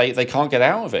into that state, they can't get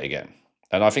out of it again.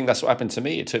 And I think that's what happened to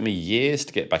me. It took me years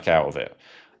to get back out of it.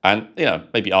 And,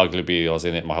 maybe arguably I was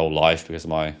in it my whole life because of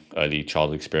my early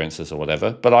childhood experiences or whatever.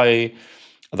 But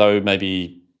although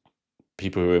maybe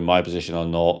people who are in my position are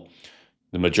not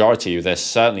the majority, they're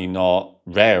certainly not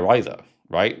rare either,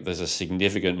 right? There's a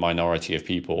significant minority of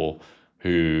people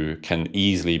who can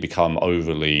easily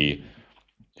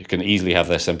have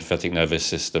their sympathetic nervous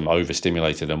system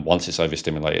overstimulated, and once it's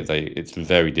overstimulated, it's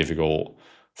very difficult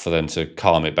for them to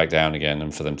calm it back down again,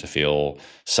 and for them to feel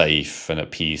safe and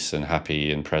at peace and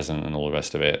happy and present and all the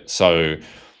rest of it. So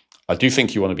I do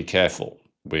think you want to be careful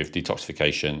with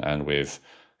detoxification and with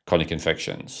chronic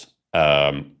infections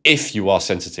if you are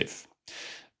sensitive.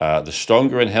 The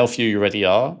stronger and healthier you already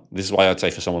are, this is why I'd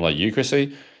say for someone like you,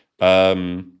 Chrissy,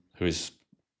 who is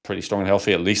pretty strong and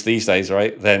healthy, at least these days,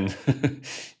 right? Then,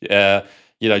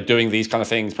 doing these kind of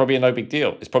things, probably no big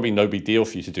deal. It's probably no big deal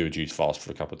for you to do a juice fast for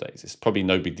a couple of days. It's probably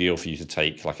no big deal for you to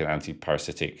take like an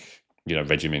antiparasitic,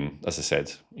 regimen, as I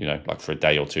said, like for a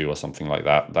day or two or something like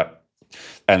that.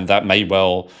 And that may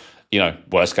well,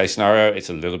 worst case scenario,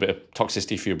 it's a little bit of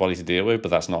toxicity for your body to deal with, but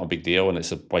that's not a big deal and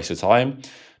it's a waste of time.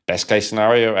 Best case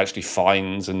scenario, actually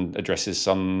finds and addresses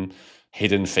some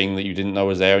hidden thing that you didn't know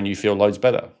was there, and you feel loads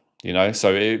better.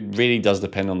 So it really does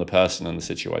depend on the person and the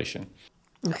situation.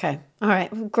 Okay. All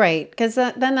right. Great. Because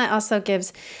then that also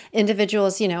gives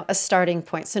individuals, a starting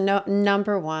point. So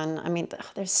number one, I mean,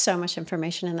 there's so much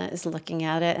information in that, is looking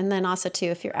at it. And then also too,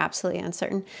 if you're absolutely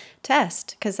uncertain,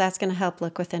 test, because that's going to help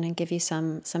look within and give you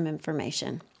some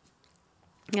information.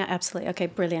 Yeah, absolutely. Okay,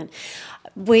 brilliant.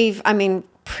 We've,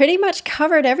 pretty much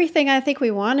covered everything I think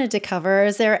we wanted to cover.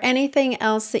 Is there anything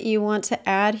else that you want to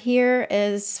add here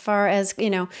as far as,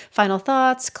 final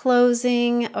thoughts,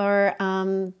 closing, or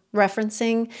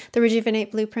referencing the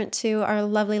Rejuvenate Blueprint to our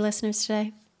lovely listeners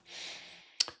today?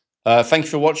 Thank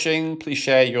you for watching. Please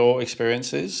share your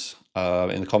experiences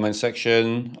in the comments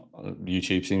section.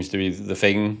 YouTube seems to be the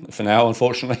thing for now,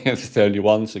 unfortunately. It's the only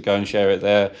one, so go and share it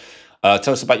there.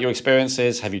 Tell us about your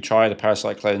experiences. Have you tried a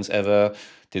parasite cleanse ever?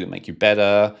 Did it make you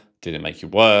better? Did it make you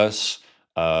worse?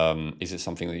 Is it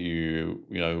something that you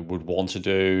would want to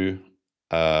do?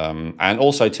 And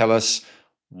also tell us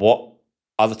what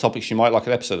other topics you might like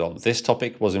an episode on. This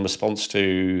topic was in response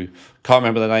to, can't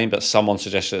remember the name, but someone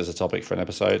suggested it as a topic for an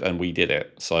episode, and we did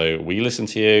it. So we listened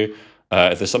to you.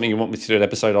 If there's something you want me to do an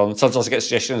episode on, sometimes I get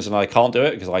suggestions and I can't do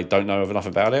it because I don't know enough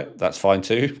about it. That's fine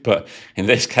too. But in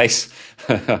this case,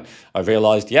 I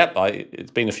realized,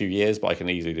 it's been a few years, but I can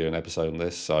easily do an episode on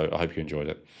this. So I hope you enjoyed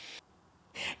it.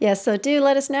 Yeah, so do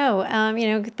let us know.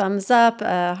 Thumbs up,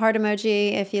 heart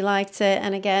emoji if you liked it.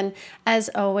 And again, as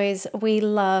always, we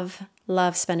love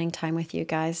spending time with you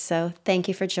guys. So thank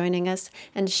you for joining us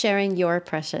and sharing your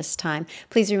precious time.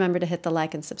 Please remember to hit the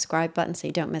like and subscribe button so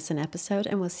you don't miss an episode,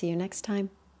 and we'll see you next time.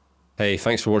 Hey,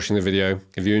 thanks for watching the video.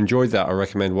 If you enjoyed that, I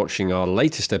recommend watching our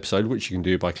latest episode, which you can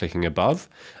do by clicking above.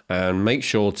 And make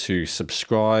sure to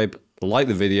subscribe, like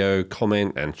the video,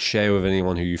 comment, and share with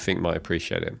anyone who you think might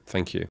appreciate it. Thank you.